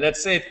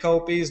 Let's say it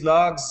copies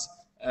logs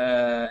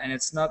and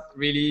it's not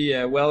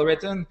really well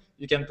written.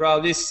 You can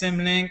probably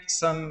symlink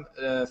some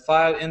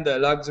file in the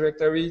logs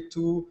directory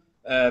to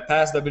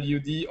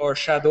passwd or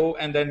shadow,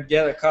 and then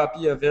get a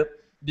copy of it,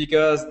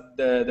 because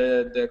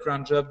the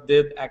cron job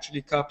did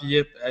actually copy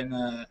it in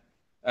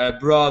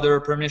broader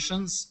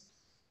permissions,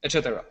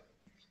 etc.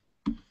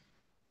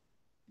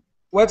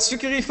 What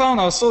Sucuri found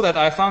also that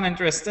I found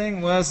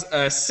interesting was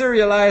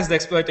serialized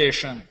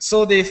exploitation.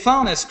 So they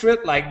found a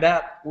script like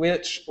that,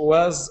 which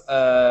was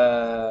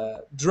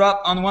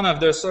dropped on one of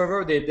their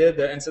servers. They did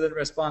the incident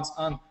response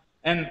on,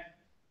 and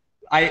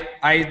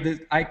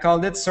I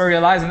called it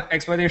serialized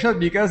exploitation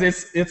because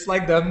it's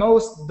like the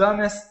most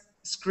dumbest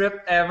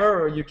script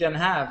ever you can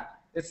have.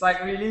 It's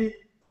really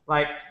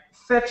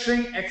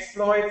fetching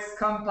exploits,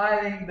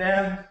 compiling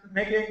them,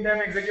 making them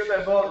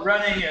executable,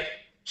 running it,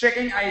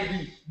 checking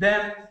ID,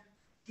 then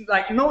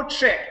no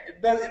check.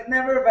 It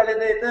never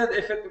validated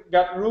if it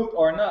got root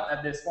or not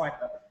at this point.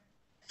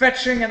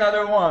 Fetching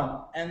another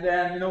one, and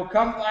then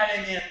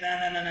compiling it,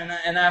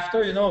 and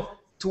after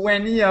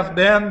 20 of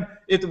them,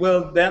 it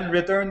will then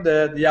return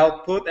the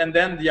output, and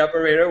then the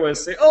operator will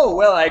say, oh,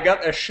 well, I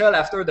got a shell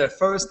after the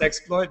first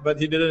exploit, but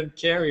he didn't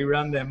care, he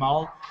ran them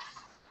all.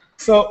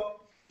 So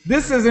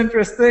this is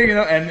interesting,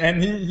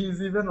 and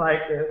he's even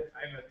like,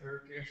 I'm a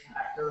Turkish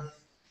hacker.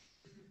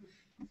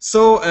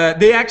 So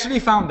they actually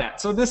found that.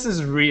 So this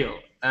is real.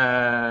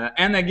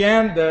 And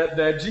again,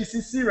 the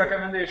GCC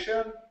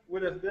recommendation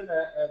would have been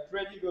a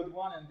pretty good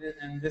one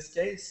in this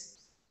case.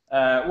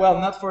 Well,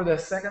 not for the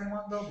second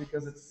one though,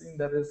 because it seemed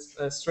that it's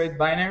a straight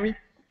binary.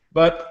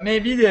 But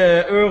maybe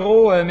the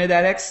Euro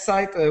Medalex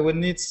site would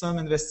need some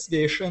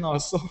investigation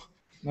also.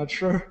 Not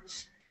sure.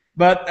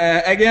 But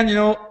again,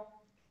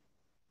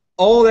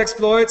 all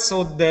exploits.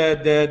 So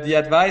the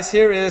advice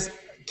here is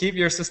keep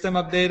your system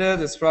updated.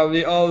 It's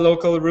probably all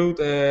local root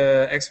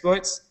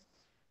exploits.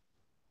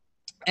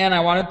 And I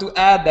wanted to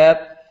add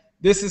that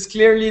this is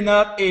clearly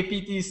not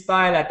APT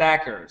style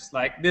attackers.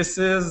 This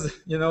is,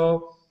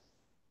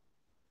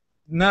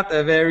 not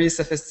a very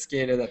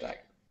sophisticated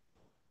attacker.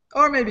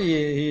 Or maybe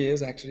he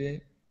is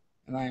actually,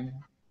 and I'm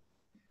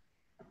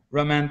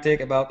romantic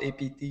about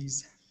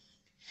APTs.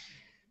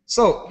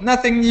 So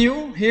nothing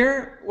new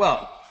here.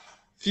 Well,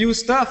 few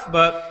stuff,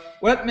 but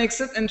what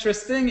makes it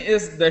interesting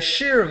is the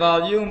sheer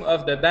volume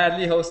of the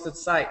badly hosted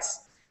sites.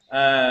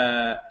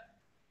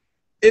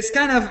 It's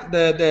kind of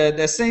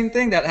the same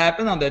thing that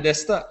happened on the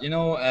desktop.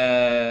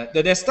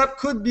 The desktop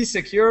could be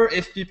secure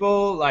if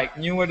people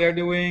knew what they're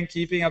doing,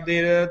 keeping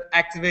updated,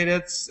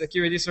 activated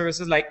security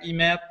services like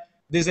EMET,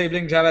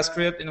 disabling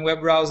JavaScript in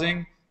web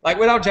browsing.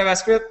 Without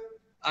JavaScript,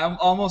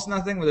 almost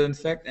nothing would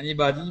infect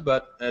anybody,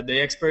 but the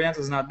experience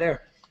is not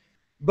there.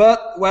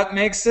 But what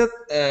makes it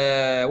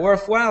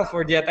worthwhile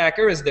for the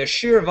attacker is the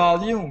sheer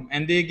volume,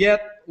 and they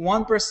get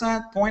 1%,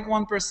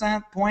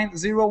 0.1%,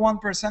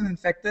 0.01%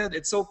 infected.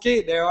 It's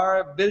okay. There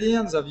are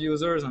billions of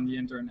users on the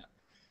internet.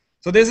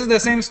 So this is the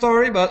same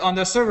story, but on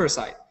the server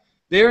side.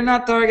 They're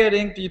not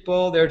targeting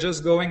people. They're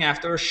just going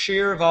after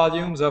sheer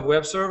volumes of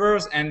web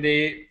servers, and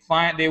they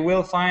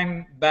will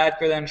find bad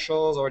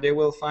credentials, or they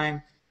will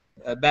find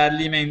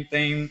badly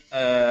maintained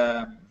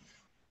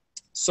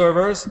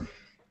servers.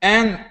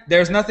 And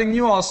there's nothing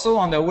new also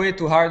on the way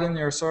to harden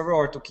your server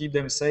or to keep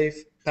them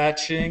safe.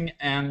 Patching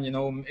and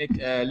make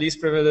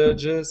least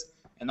privileges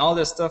and all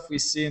the stuff we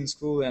see in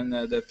school, and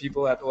the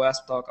people at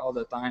OWASP talk all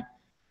the time.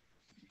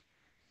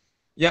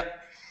 Yeah,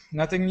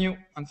 nothing new,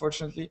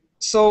 unfortunately.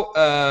 So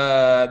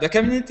the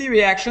community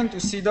reaction to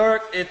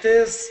CDorked, it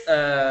is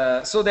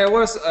so there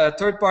was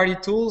third-party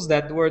tools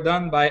that were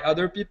done by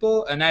other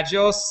people,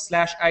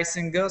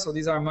 Nagios/iSinga, so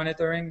these are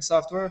monitoring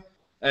software,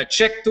 a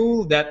check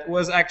tool that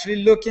was actually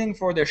looking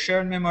for the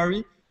shared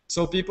memory.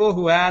 So people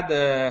who had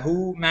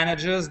who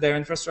manages their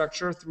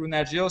infrastructure through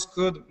Nagios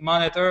could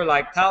monitor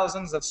like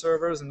thousands of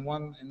servers in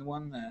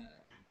one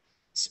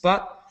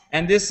spot.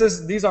 And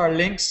these are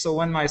links, so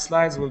when my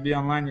slides will be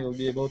online, you'll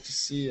be able to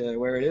see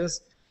where it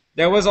is.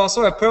 There was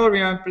also a Perl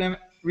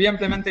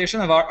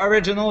re-implementation of our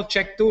original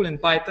check tool in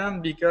Python,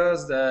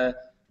 because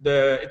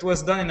it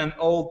was done in an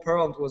old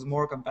Perl. It was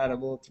more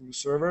compatible through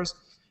servers.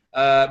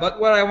 But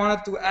what I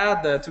wanted to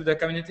add to the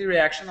community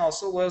reaction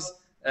also was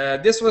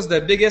this was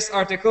the biggest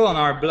article on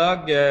our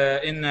blog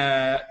in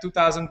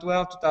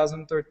 2012,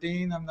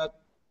 2013. I'm not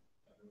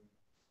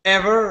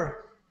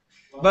ever,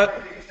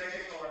 but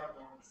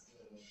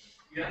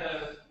we had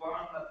a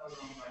one that was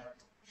on my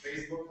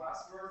Facebook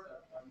password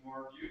that had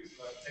more views,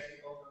 but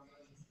technical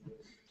content.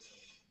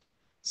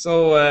 So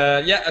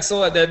yeah,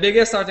 so the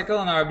biggest article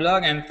on our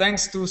blog, and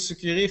thanks to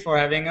Sukiri for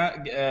having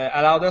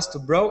allowed us to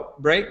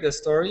break the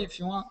story, if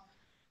you want.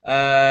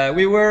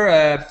 We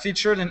were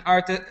featured in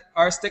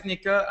Ars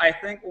Technica, I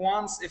think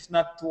once, if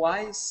not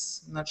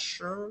twice, not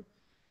sure.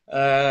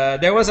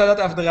 There was a lot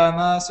of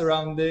drama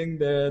surrounding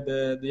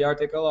the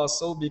article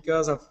also,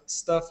 because of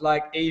stuff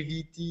like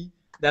AVT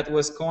that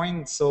was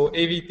coined. So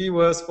AVT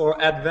was for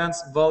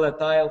Advanced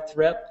Volatile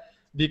Threat,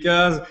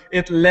 because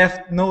it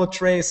left no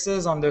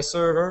traces on the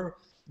server,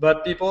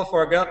 but people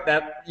forgot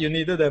that you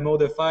needed a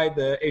modified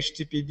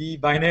HTTPD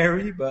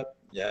binary. But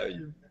yeah,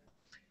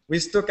 we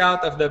stuck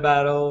out of the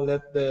battle,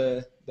 let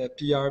the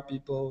PR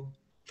people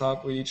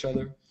talk with each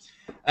other.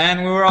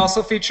 And we were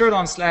also featured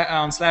on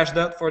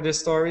Slashdot for this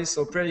story,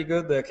 so pretty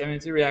good the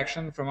community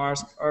reaction from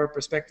our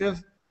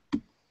perspective.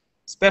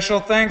 Special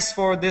thanks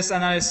for this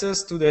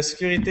analysis to the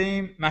security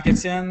team,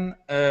 Marc-Etienne,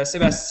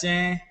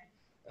 Sébastien,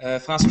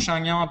 François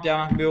Chagnon,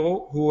 Pierre-Marc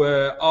Bureau, who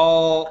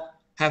all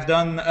have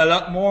done a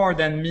lot more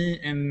than me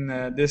in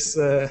this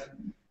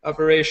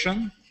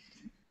operation.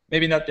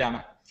 Maybe not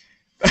Pierre-Marc.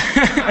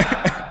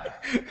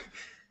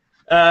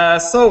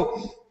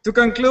 So to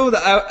conclude,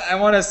 I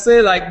want to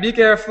say, like, be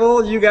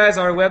careful. You guys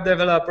are web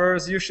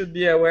developers. You should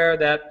be aware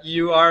that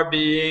you are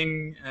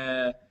being,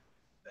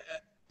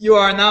 you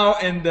are now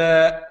in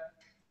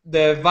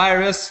the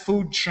virus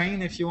food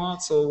chain, if you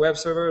want. So web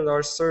servers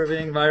are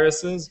serving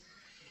viruses.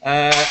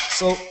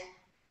 So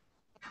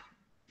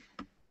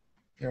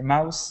your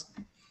mouse.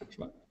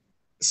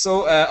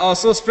 So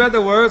also spread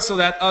the word so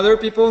that other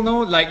people know,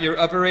 like your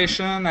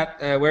operation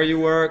at where you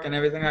work and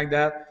everything like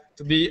that.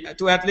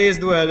 To at least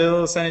do a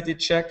little sanity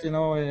check,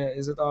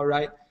 is it all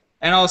right?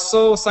 And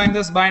also send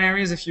us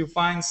binaries if you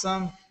find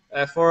some.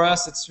 For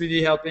us, it's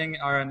really helping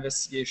our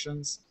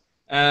investigations.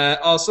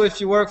 Also, if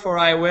you work for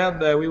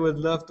iWeb, we would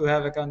love to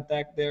have a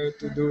contact there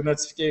to do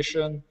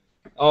notification,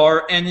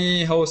 or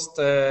any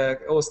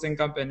hosting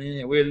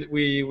company.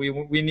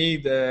 We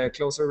need a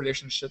closer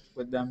relationship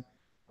with them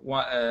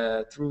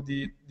through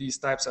these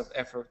types of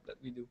effort that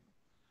we do.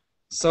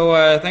 So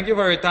thank you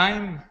for your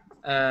time.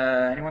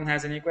 Anyone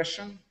has any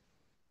question?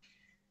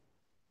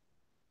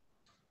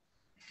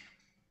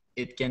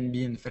 It can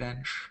be in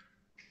French.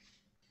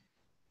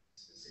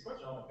 C'est quoi le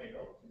genre de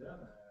payload qui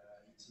donne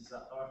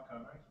l'utilisateur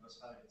commun qui va se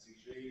faire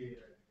rédiger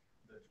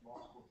de tout bon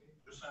côté?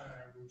 Juste un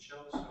root shell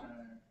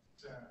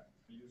sur un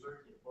user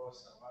qui n'est pas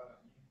serveur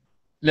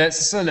rien?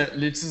 C'est ça,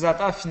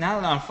 l'utilisateur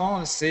final, dans le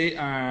fond, c'est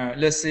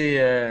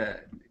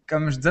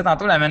comme je disais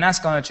tantôt, la menace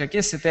qu'on a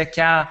checkée, c'était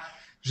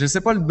je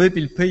sais pas le B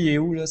puis le P il est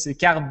où, là, c'est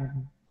Carber.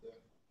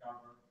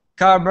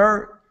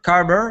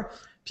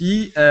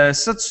 Puis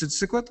ça, tu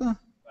sais quoi, toi?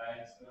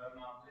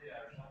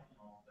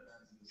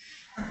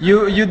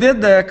 You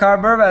did the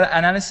Carber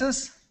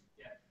analysis?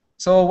 Yeah.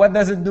 So what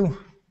does it do?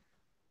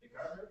 The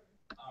Carber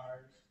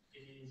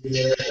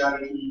You're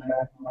trying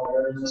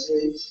malware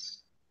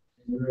mistakes,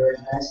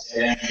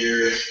 and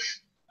you're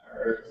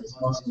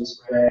responsible to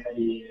spread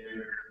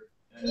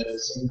the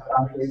same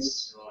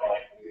conflicts,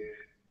 like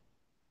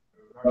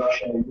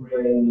Russia,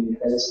 Ukraine,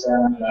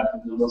 Pakistan,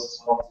 the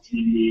lost of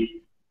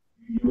TV,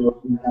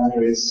 European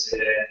countries,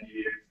 and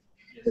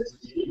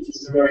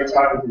it's very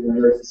targeted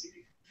emergency.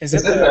 Is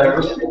it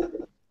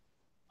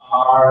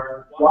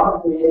Are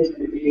one way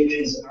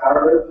applications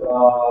are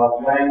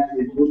blind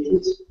with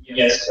Bluetooth?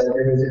 Yes,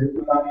 there is a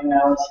Bluetooth coming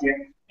out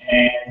here,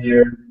 and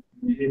your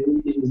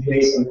is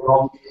based on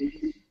wrong.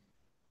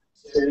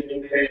 So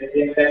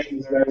the infection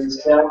is very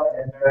stealth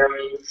and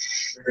very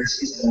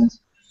persistent.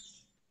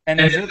 And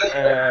is it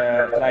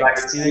like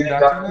stealing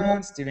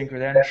documents, stealing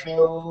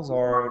credentials,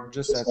 or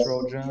just a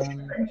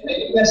Trojan?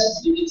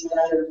 Yes, it's a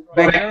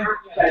Banker?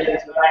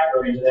 It's a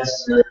banker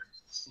investor.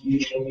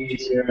 Usually,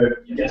 it's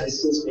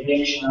just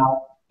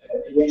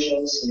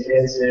applications. It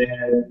is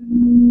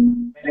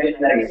many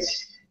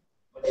legacy.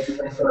 But you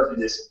can refer to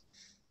this.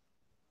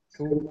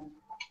 Cool.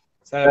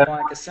 Ça répond à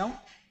la question?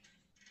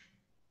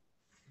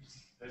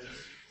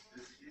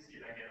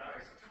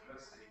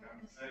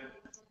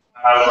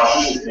 Alors,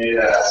 c'était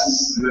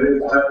assez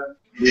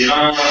les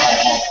gens,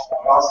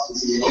 on pense que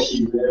c'est les gens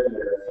qui voulaient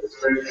le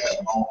truc,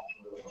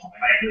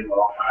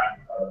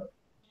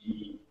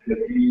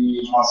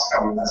 depuis, je pense,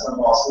 comme la semaine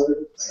passée,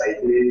 ça a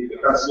été de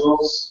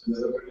ressources, de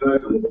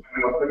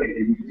première fois qui a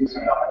été publié sur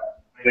Internet.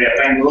 Il y a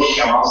plein d'autres qui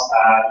commencent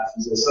à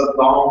utiliser ça,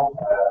 dont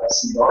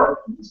CDorked,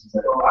 qui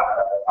n'utilisait pas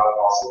par le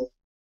passé.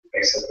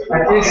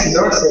 Ok,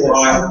 CDorked, c'est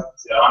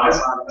vraiment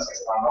récent, parce que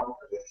c'est un nom que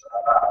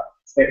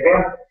c'était quoi?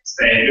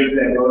 C'était un jeu de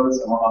level,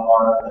 c'est mon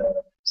endroit.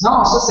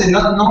 Non, ça c'est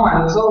notre nom à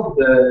nous autres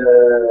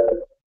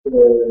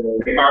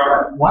de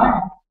Carver. Ouais.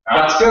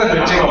 En tout cas,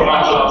 je sais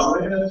comment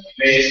changer.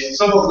 Mais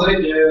ça pour dire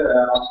que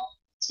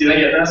ce qui est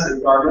inquiétant, c'est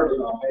que Carver est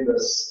en train de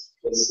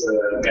se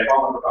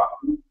répandre un peu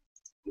partout.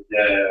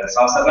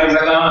 Ça ne pas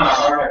exactement en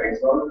affaire avec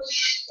ça.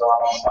 Ça va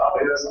en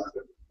parler, c'est un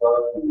peu pas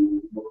de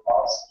mot de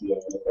passe. Puis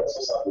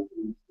ça va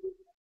beaucoup.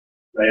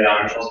 Là, il y a la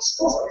même chose qui se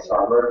passe avec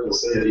Carver. Pour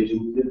ça, il y a des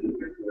génités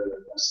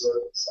comme ça.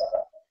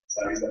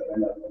 Ça risque d'être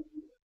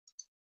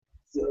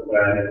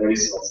la nettoyer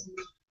ça.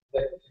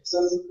 Ça,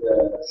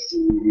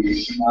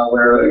 c'est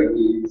malware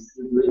qui est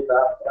distribué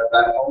par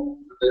Blackon.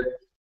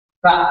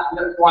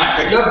 Ouais,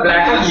 fait que là,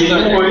 Blackon, il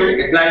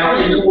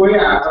est loué à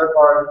un third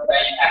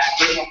party,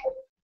 acheté.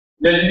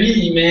 Là, lui,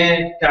 il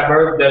met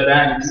cover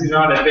dedans. Il dit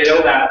genre le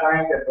payload à la fin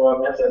que tu vas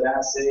mettre dedans,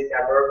 c'est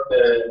cover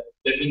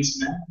de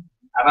finissement.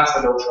 Avant,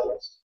 c'était d'autres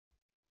choses.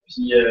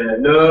 Puis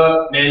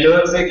là, mais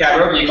là, tu sais,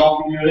 cover, il est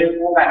configuré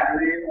pour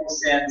appeler au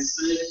CNC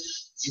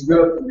du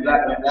gars qui est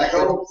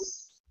Blackon.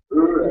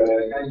 Eux,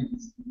 quand ils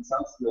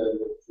licencient le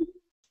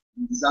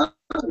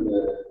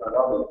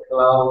genre de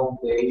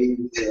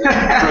cloud-based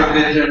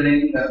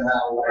provisioning de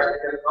malware,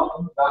 non,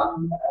 en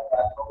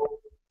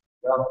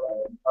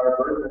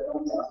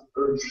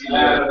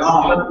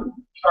fait,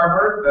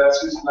 Harvard,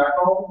 sur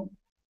Blackon,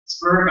 tu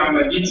peux, comme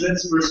Olivier disait,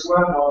 tu peux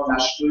soit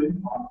l'acheter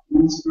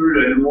ou tu peux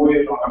le louer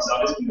comme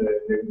service de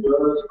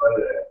Google, tu vas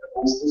le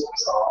poster sur le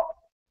sort.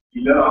 Et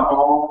là,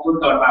 encore, tout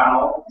un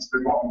ballon, tu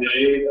peux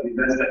configurer des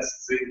belles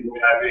statistiques,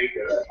 avec,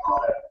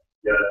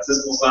 il y a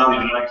 10%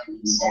 des gens qui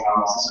sont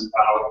ramassés sur le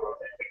ballon pour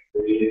être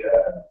infectés,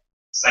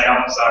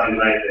 50% des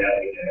gens étaient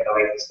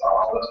avec cette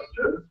expérience-là.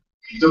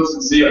 Puis toi, tu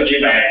te dis, OK,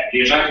 ben,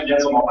 les gens qui viennent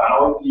sur mon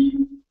ballon, puis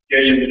qu'il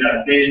y a une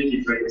vulnérabilité qui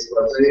peut être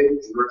exploitée,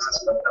 tu veux que ça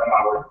soit tellement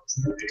malware.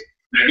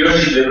 Le gars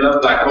qui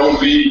développe la code,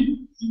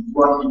 lui, il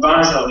vend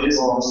un service,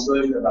 on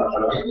sait que dans le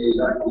jeu, il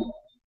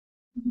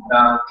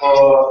n'a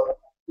pas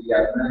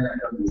également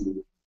comme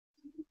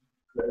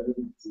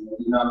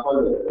il n'a pas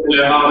le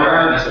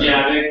malware qui vient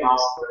avec dans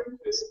ce truc.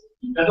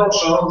 Il fait d'autres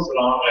choses,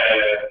 genre,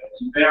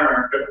 il fait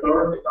un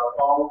cryptor, et dans le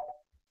fond,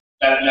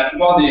 la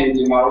plupart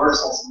des malwares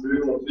sont ciblés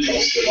aujourd'hui, ils ont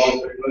ce genre de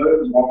trucs-là,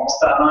 ils vont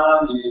constamment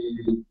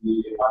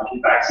les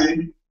paxer.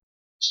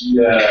 Puis,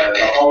 dans le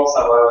fond,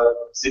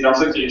 c'est comme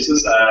ça qu'ils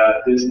réussissent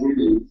à déjouer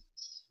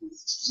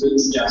les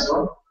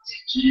signations.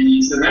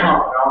 Puis, c'est même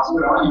rendu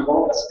vraiment niveau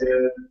parce que je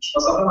suis pas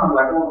certain dans le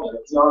Blackon, il y a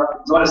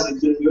plusieurs de ces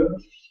kits-là.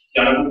 Il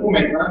y en a beaucoup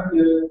maintenant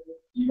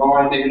qui vont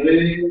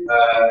intégrer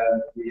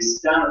des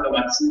scans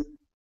automatiques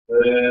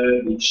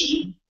des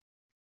fichiers.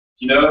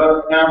 Puis là,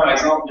 quand par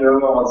exemple, il y a, on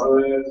va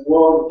dire,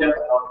 3 ou 4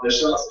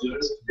 déchets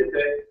antivirus qui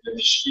détectent le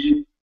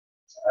fichier,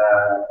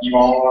 ils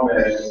vont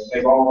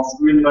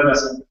distribuer une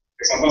validation.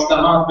 Ils sont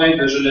constamment en train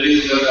de générer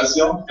une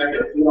validation, quand il y a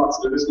trop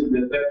d'antivirus qui le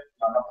détectent,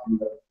 ils en ont une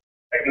validation.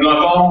 Fait que dans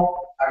le fond,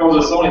 à cause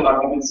de ça, on est en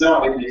compétition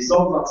avec les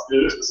autres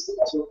antivirus parce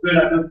qu'on soit plus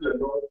rapide que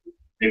l'autre.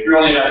 Et plus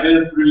on est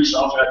rapide, plus ils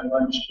changent rapidement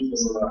le fichier.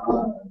 C'est vraiment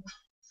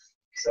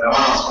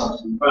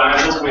pas la même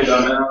chose pour les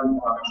domaines, pas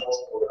la même chose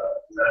pour les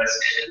adresses.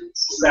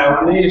 Ça a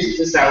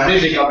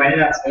oblige les compagnies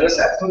d'antivirus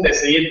à tout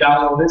essayer de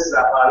downloader ces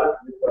affaires-là,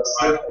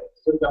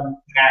 tout comme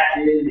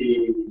traquer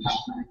les.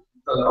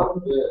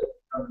 Comme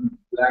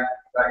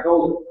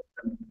Blackon,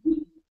 comme tu dis.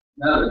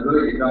 Non, le gars,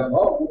 il est comme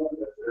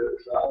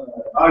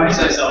lui,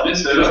 c'est un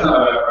service, là,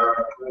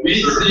 lui,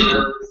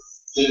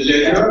 le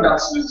gars, quand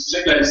tu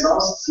checkes la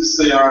licence, si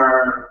c'est un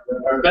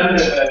pen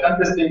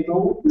testing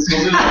tool, c'est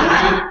supposé le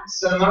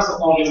seulement sur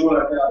ton réseau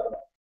local.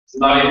 C'est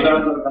dans les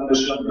pen de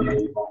shop, mais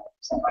bon,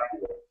 ils sont pas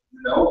actifs.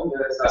 L'autre,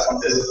 ça s'en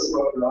teste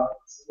là.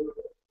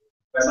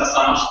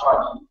 Ça marche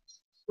pas.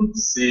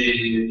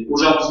 C'est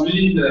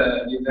aujourd'hui,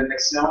 les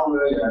détections,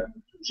 là, il y a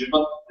j'ai pas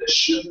de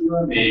chiffres,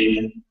 là, mais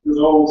une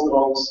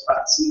grosse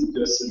partie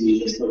de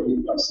ces exploits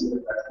comme ça.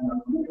 Parce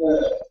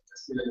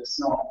que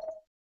si on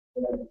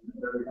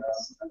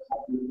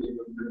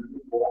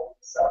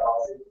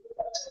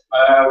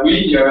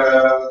oui,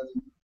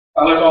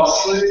 par le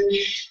passé,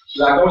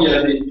 d'accord, il y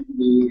avait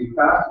des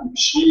pattes, des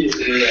fichiers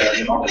étaient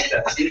des nombres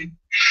statiques.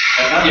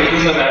 Maintenant, il y a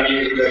plus de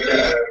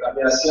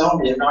variation,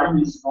 mais il y a quand même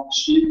des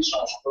fichiers qui ne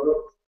changent pas.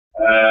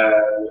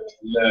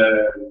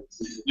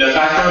 Le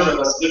package de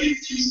JavaScript est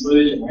utilisé,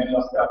 il y a moyen de le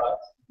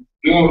reconnaître.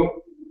 Nous,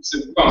 c'est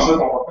tout comme ça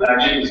qu'on va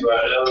plager les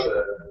URL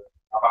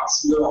en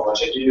partie, là, on va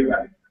checker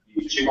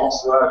les fichiers qu'on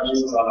reçoit, liés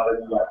sur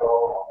l'arrêt du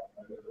accord.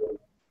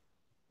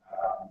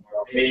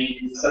 Mais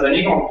ça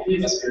devient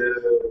compliqué parce que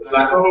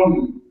l'accord,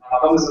 en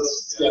termes de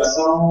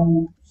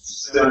certification,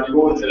 c'est un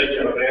niveau, je dirais, qui est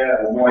à peu près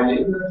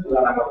moyen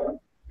dans la moyenne.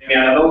 Mais il y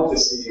en a d'autres,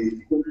 c'est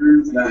beaucoup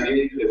plus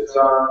dynamique,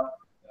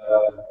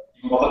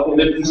 ils vont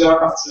apporter plusieurs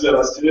parties de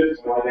JavaScript,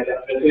 qui vont les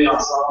interpréter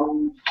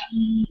ensemble,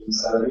 puis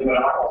ça devient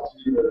vraiment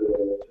compliqué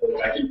de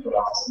craquer pour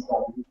lancer le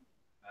contenu.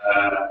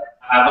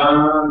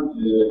 Avant,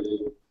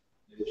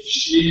 le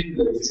fichier,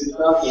 les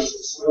étapes de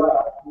ce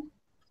soit,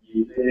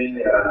 il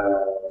était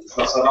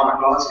transformant en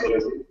classe sur le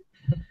réseau.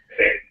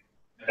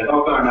 Maintenant,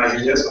 tu as un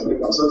IDS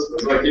comme ça, tu peux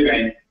dire, OK,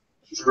 ben,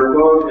 je veux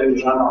pas que les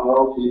gens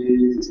downloadent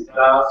les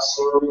étapes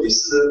sur les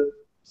sites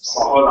qui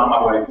ne sont pas dans ma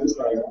whitelist,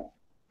 par exemple.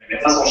 Mais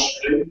maintenant, ils sont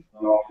chiffrés.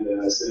 Donc,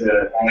 c'est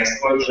mon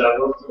exploit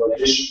Java qui va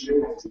déchiffrer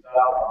mon étape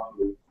dans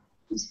le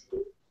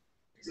discours.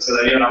 Ça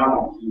devient vraiment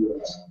compliqué.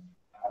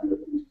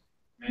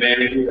 Mais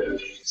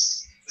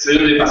c'est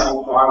une des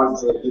façons de faire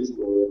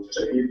pour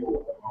checker pour.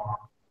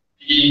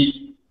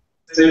 Puis,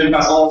 c'est une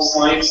façon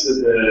simple,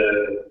 c'est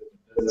de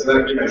dire,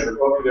 OK, mais je veux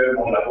pas que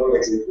mon Java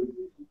exécute.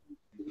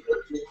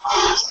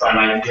 C'est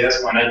un IPS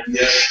ou un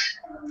IPS,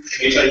 un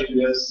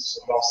HIPS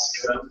sur mon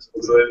système.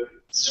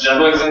 Si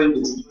Java exécute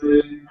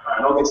exécuter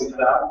un autre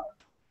exécutable,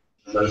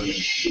 ou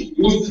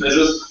tu fais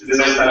juste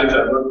désinstaller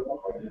Java.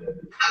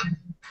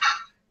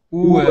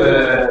 Ou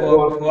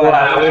faut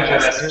aller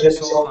JavaScript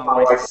sur un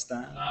web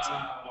existant.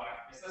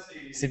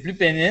 C'est plus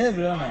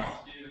pénible, là, mais.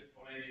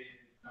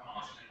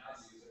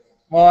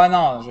 Ouais,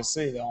 non, je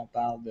sais, là, on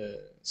parle de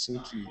ceux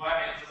qui.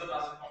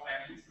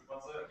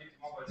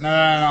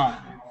 Non.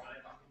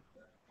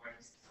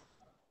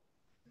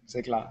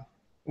 C'est clair.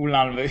 Ou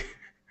l'enlever.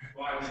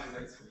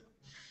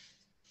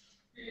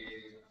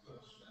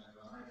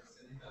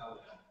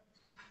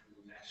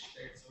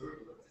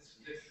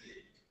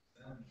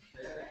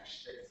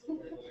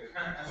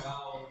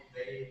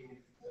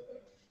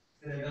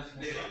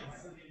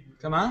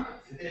 Comment?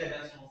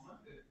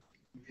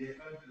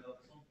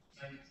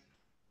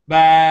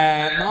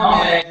 Ben, non,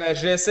 mais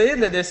je vais essayer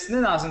de le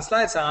dessiner dans une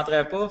slide, ça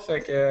rentrait pas, fait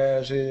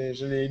que je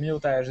l'ai mis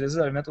je les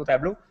ai le mettre au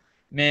tableau.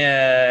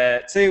 Mais,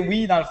 tu sais,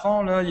 oui, dans le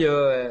fond, là, il y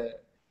a, tu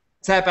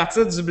sais, à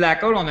partir du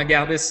black hole, on a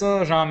gardé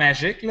ça, genre,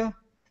 magique, là.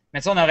 Mais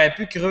tu sais, on aurait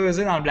pu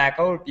creuser dans le black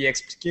hole puis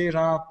expliquer,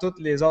 genre, toutes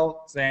les autres,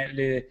 parce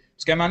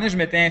qu'à un moment donné, je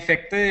m'étais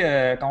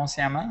infecté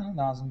consciemment, là,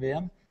 dans une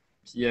VM.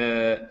 Puis, tu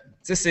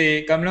sais,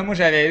 c'est comme là, moi,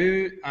 j'avais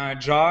eu un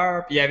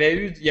jar, puis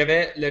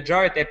le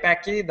jar était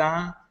packé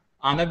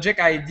en Object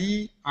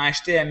ID, en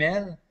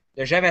HTML.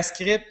 Le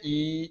JavaScript,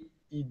 il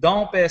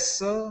dompait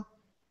ça.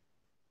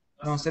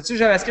 Non, c'était-tu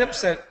JavaScript ou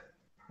c'est.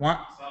 Ouais. Ça,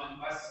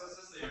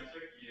 c'est un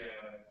truc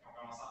qu'on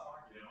commence à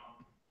faire, qui est vraiment,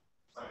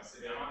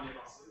 c'est vraiment bien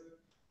pensé.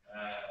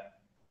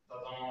 T'as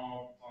ton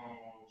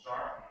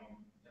genre, ton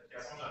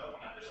application Java,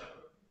 ton appel Java.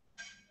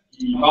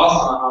 Il passe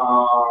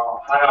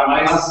en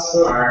paramètres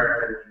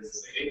un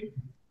string.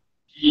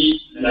 Puis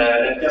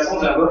l'application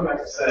Java, quand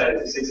ça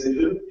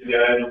s'exécute, il y a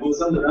une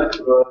routine dedans qui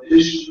va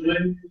déchiffrer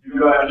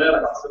l'URL à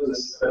partir de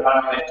ce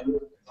paramètre-là.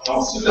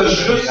 Donc, si tu as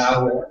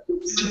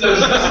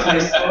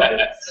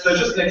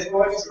juste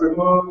l'exploit, tu ne peux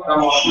pas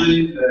ramasser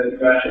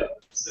l'URL.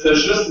 Si tu as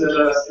juste le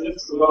JavaScript,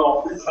 tu ne peux pas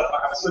non plus, ça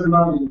fait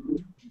absolument des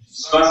coups.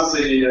 Souvent, c'est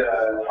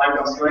time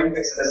constraint,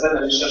 ça essaie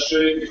d'aller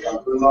chercher, et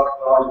comme 2 heures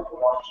plus tard, il faut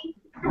voir.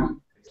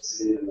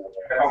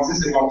 Quand on dit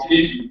c'est compliqué,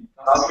 puis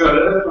dans ce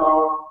cas-là,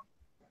 genre,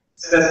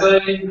 tu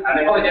essaies à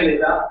n'importe quelle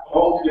étape,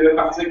 donc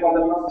partir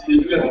complètement du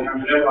début avec un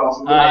vrai rendu.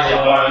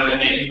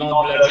 Ils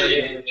vont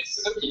bloquer.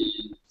 C'est ça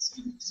qui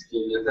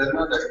il y a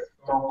tellement de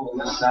composants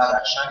dans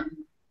la chaîne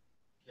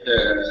que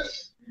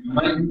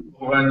même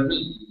pour un ami,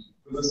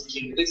 il peut se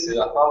critiquer c'est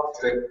la part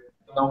qui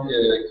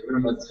veut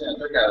modifier un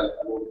truc à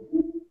l'autre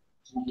bout,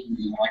 ou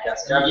qui en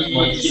cascade.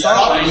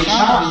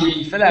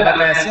 Il fait la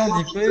rotation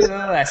d'IP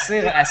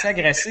assez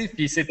agressive,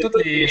 puis c'est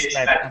toutes les.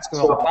 En tout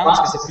cas, on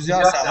pense que c'est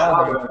plusieurs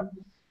serveurs d'un coup.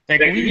 Fait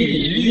que oui,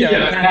 lui, il a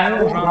un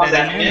panneau genre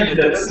d'admin de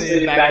tous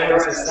ses backdoors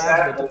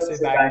SSH, de tous ses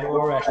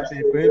backdoors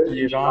HTTP, puis il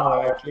est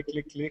genre clic.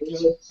 Là.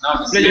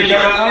 Puis là, il y en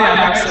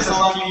a qui se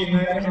sont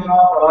cleanés,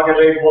 genre, pendant que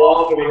j'aille voir,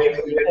 je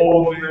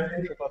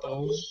sais pas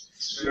trop.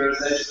 Je veux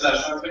juste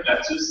lâcher un truc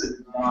là-dessus,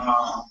 c'est pas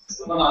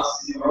dans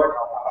CDorked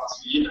en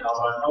particulier, mais dans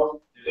un autre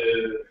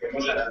que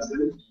moi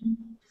j'analysais.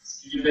 Ce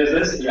qu'il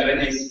faisait, c'est qu'il avait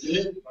des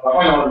scripts.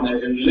 Parfois, ils ont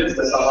une liste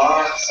de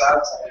serveurs qui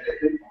savent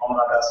s'infecter pour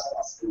condamnation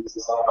dans ces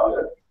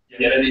serveurs-là.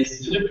 Il y avait des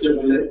scripts qui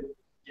roulaient,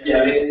 qui qui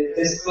avait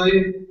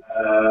testé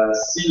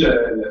si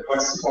le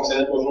proxy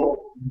fonctionnait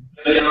toujours.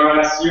 Là, il y avait un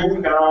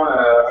ratio quand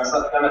un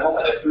certain réponse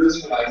avait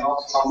plus que, par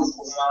exemple,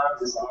 70%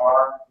 des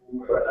serveurs,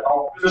 ou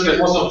plus que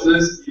 3 sur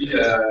 10 qui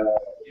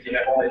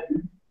répondaient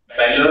plus.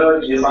 Ben là,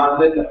 ils les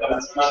enlevaient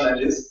automatiquement de la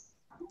liste.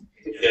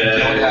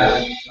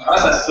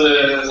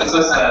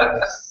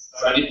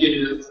 Ça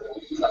liquide.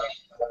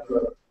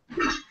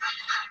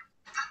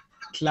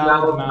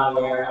 Cloud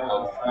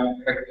malware.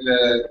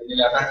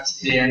 La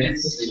partie DNS,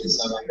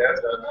 c'est un langage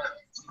vraiment.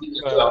 Il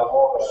doit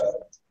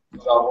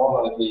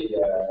avoir des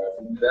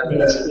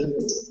nouvelles.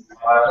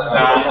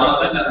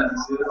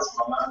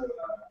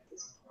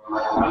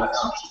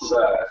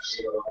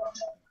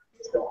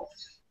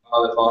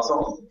 De façon,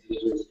 il y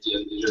a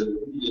déjà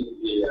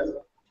des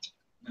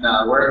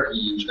malware qui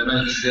justement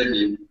utilisaient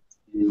des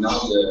noms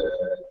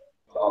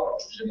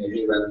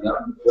générés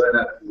random.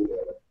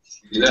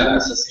 Et là, à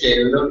ce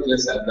scale-là,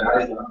 ça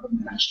va être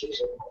comme acheter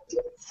ça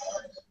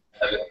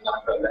avec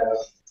l'encolère.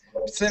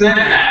 Tu sais, même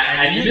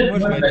à la limite, moi,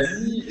 je me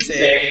dis,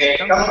 c'est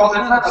comme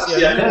complètement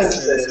optionnel,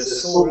 ce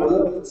saut-là.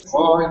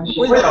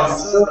 Oui, j'en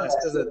dis ça,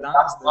 l'espèce de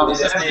danse, mais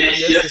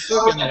c'est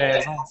sûr qu'il y a une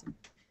raison.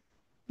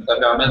 Ça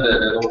permet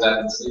de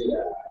l'authentifier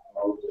à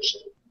autre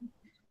chose.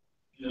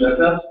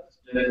 Le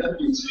fait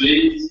qu'il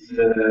utilise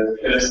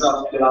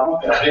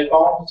la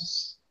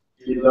réponse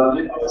qui est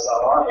donnée par le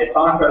serveur est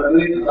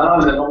encodée dans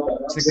le nom de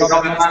domaine. C'est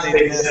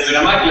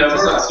vraiment clever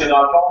parce que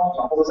dans le fond, ils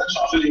n'ont pas besoin de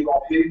changer les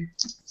conflits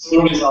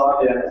sur les serveurs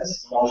DNS.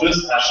 Ils ont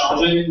juste à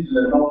changer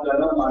le nom de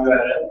domaine dans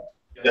l'URL.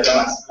 Et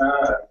automatiquement,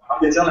 en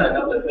question de la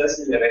note de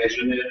test, il aurait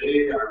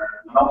généré un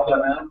nom de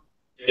domaine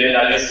et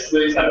la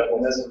récipée, ça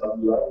répondait sur notre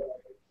URL.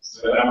 Tu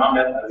veux vraiment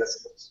mettre la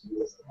récipée sur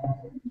le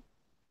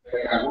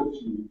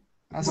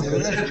Ah, c'est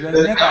vrai, je vais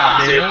le mettre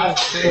en démo.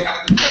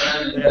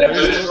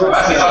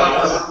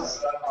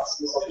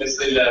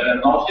 C'est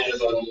le nom qui est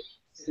résolu.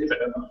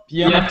 Puis il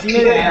y a une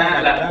clé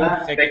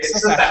là-dedans. Fait que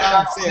ça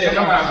change. C'est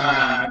comme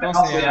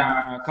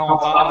un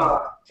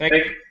compteur. Fait que,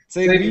 tu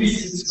sais, oui,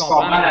 si tu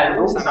comprends la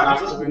loi, ça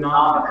marche pour une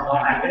heure.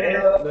 Après,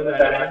 là,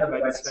 la va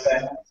être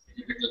différente.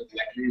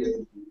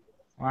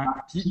 Ouais.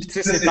 Puis, tu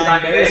sais, c'est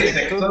time-based,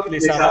 c'est que tous les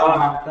serveurs en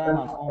même temps,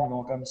 dans le fond, ils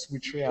vont comme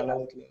switcher à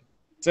l'autre.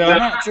 C'est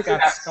vraiment, tu sais,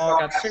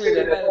 quand tu fais les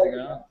détails, c'est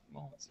comme,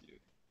 bon,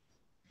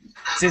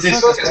 c'est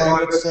sûr que c'est pas un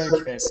gars tout seul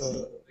qui fait ça.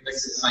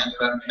 C'est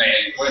synchrone.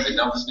 Mais ouais, mais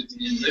donc, ce que tu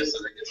viens de dire, ça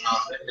veut quasiment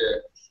dire que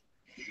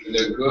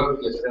le gars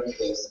qui a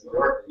fait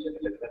CDorked, il a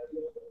fait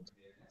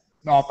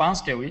Ben, on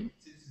pense que oui.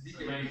 Tu dis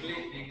que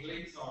les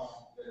clés sont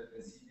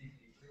le CD,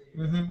 les clés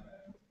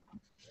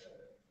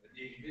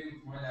dérivées ou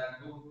moins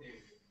l'algo.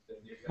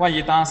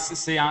 Oui,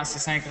 c'est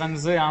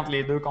synchronisé entre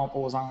les deux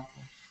composantes.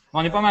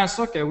 On est pas mal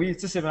sûr que oui.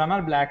 Tu sais, c'est vraiment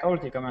le black hole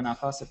qui est comme une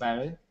affaire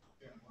séparée.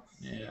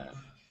 Mais,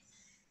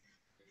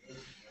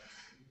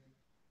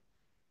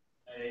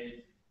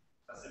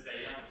 C'est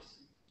payant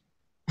aussi.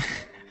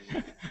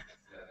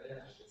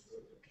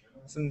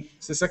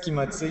 c'est ça qui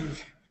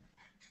motive.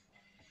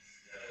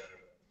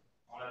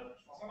 Je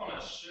pense qu'on a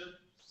chute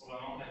sur le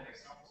nombre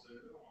d'infections pour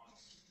ceux-là.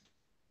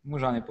 Moi,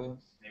 j'en ai pas.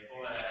 Mais pour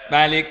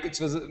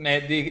Tu veux dire,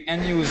 mais des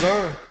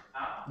end-users,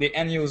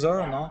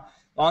 non?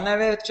 On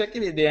avait checké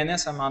les DNS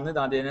à un moment donné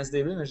dans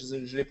DNSDB, mais je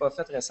ne l'ai pas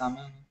fait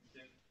récemment.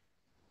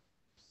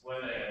 Ouais,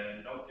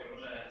 l'autre que moi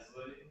j'ai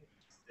analysé,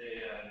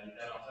 c'était il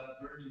était en fait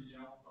 2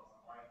 millions dans un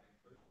point.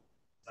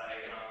 Ça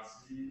avait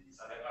grandi,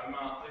 ça avait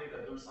augmenté de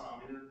 200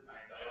 000 à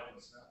l'intérieur d'une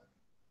semaine.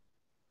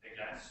 Fait que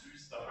là-dessus,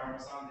 si tu as 1%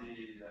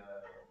 des.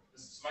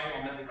 Souvent, ils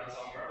vont mettre des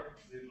ransomware,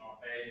 qui disent on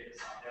paye 100$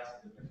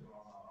 pour détecter le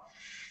ransomware.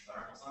 Si tu as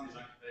 1% des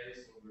gens qui payent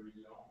sur 2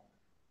 millions,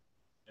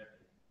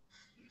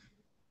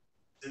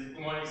 c'est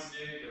beaucoup moins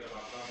risqué que de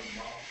rentrer dans une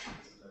banque que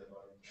si vous allez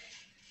voir.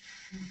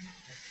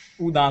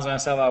 Ou dans un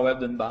serveur web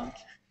d'une banque,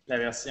 la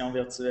version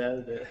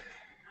virtuelle de.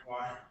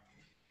 Ouais.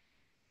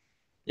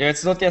 Y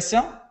avait-il d'autres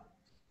questions?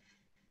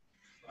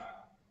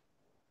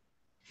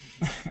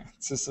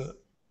 C'est ça.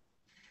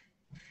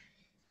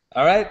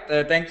 All right.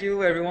 Thank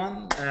you,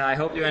 everyone. I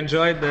hope you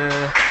enjoyed the.